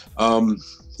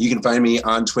 You can find me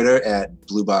on Twitter at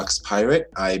BlueBoxPirate.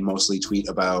 I mostly tweet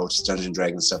about Dungeons &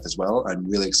 Dragons stuff as well. I'm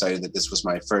really excited that this was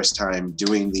my first time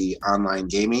doing the online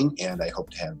gaming, and I hope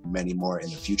to have many more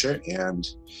in the future. And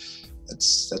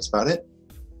that's about it.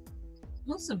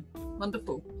 Awesome.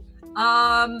 Wonderful.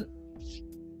 Hans,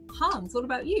 what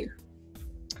about you?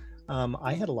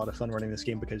 I had a lot of fun running this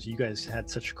game because you guys had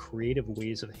such creative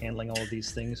ways of handling all of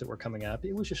these things that were coming up.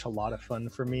 It was just a lot of fun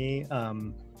for me.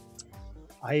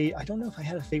 I don't know if I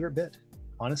had a favorite bit.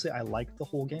 Honestly, I liked the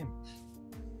whole game.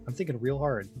 I'm thinking real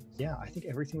hard. Yeah, I think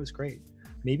everything was great.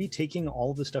 Maybe taking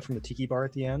all of the stuff from the tiki bar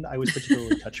at the end, I was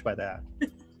particularly touched by that.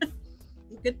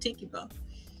 Good tiki bar.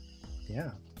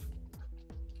 Yeah.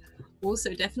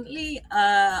 Also, definitely,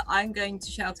 I'm going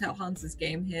to shout out Hans's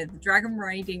game here. The dragon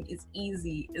riding is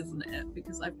easy, isn't it?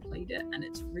 Because I've played it and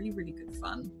it's really, really good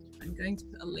fun. I'm going to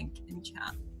put a link in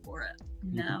chat for it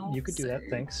now. You could do that,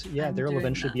 thanks. Yeah, there'll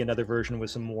eventually be another version with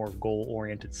some more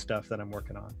goal-oriented stuff that I'm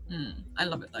working on. I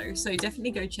love it though, so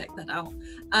definitely go check that out.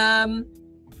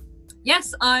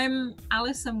 Yes, I'm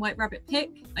Alice and White Rabbit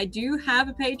Pick. I do have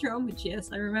a Patreon, which,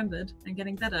 yes, I remembered. I'm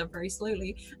getting better very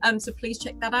slowly. So please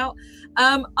check that out.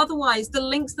 Otherwise, the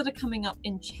links that are coming up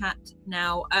in chat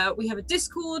now, we have a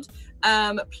Discord.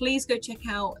 Please go check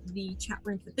out the chat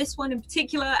room for this one in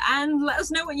particular and let us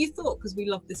know what you thought, because we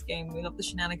love this game. We love the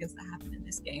shenanigans that happen in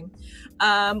this game.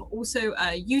 Also,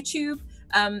 YouTube.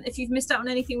 If you've missed out on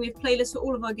anything, we have playlists for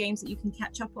all of our games that you can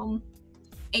catch up on.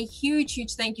 A huge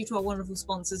thank you to our wonderful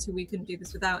sponsors who we couldn't do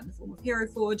this without, in the form of Hero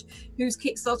Forge, whose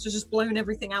Kickstarter has just blown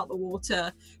everything out the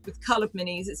water with coloured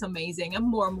minis. It's amazing, and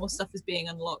more stuff is being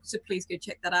unlocked, so please go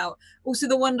check that out. Also,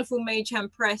 the wonderful Mage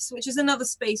Hand Press, which is another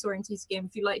space-oriented game.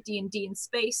 If you like D&D in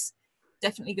space,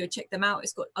 definitely go check them out.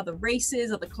 It's got other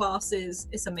races, other classes.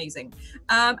 It's amazing.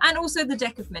 And also the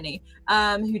Deck of Many,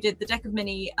 who did the Deck of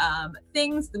Many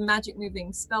things, the magic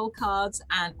moving spell cards,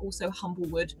 and also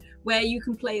Humblewood, where you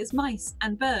can play as mice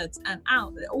and birds and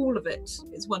out. All of it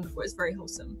is wonderful. It's very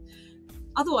wholesome.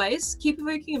 Otherwise, keep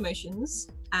evoking emotions,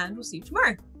 and we'll see you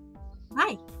tomorrow.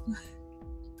 Bye.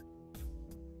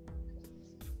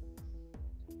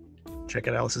 Check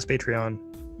out Alice's Patreon.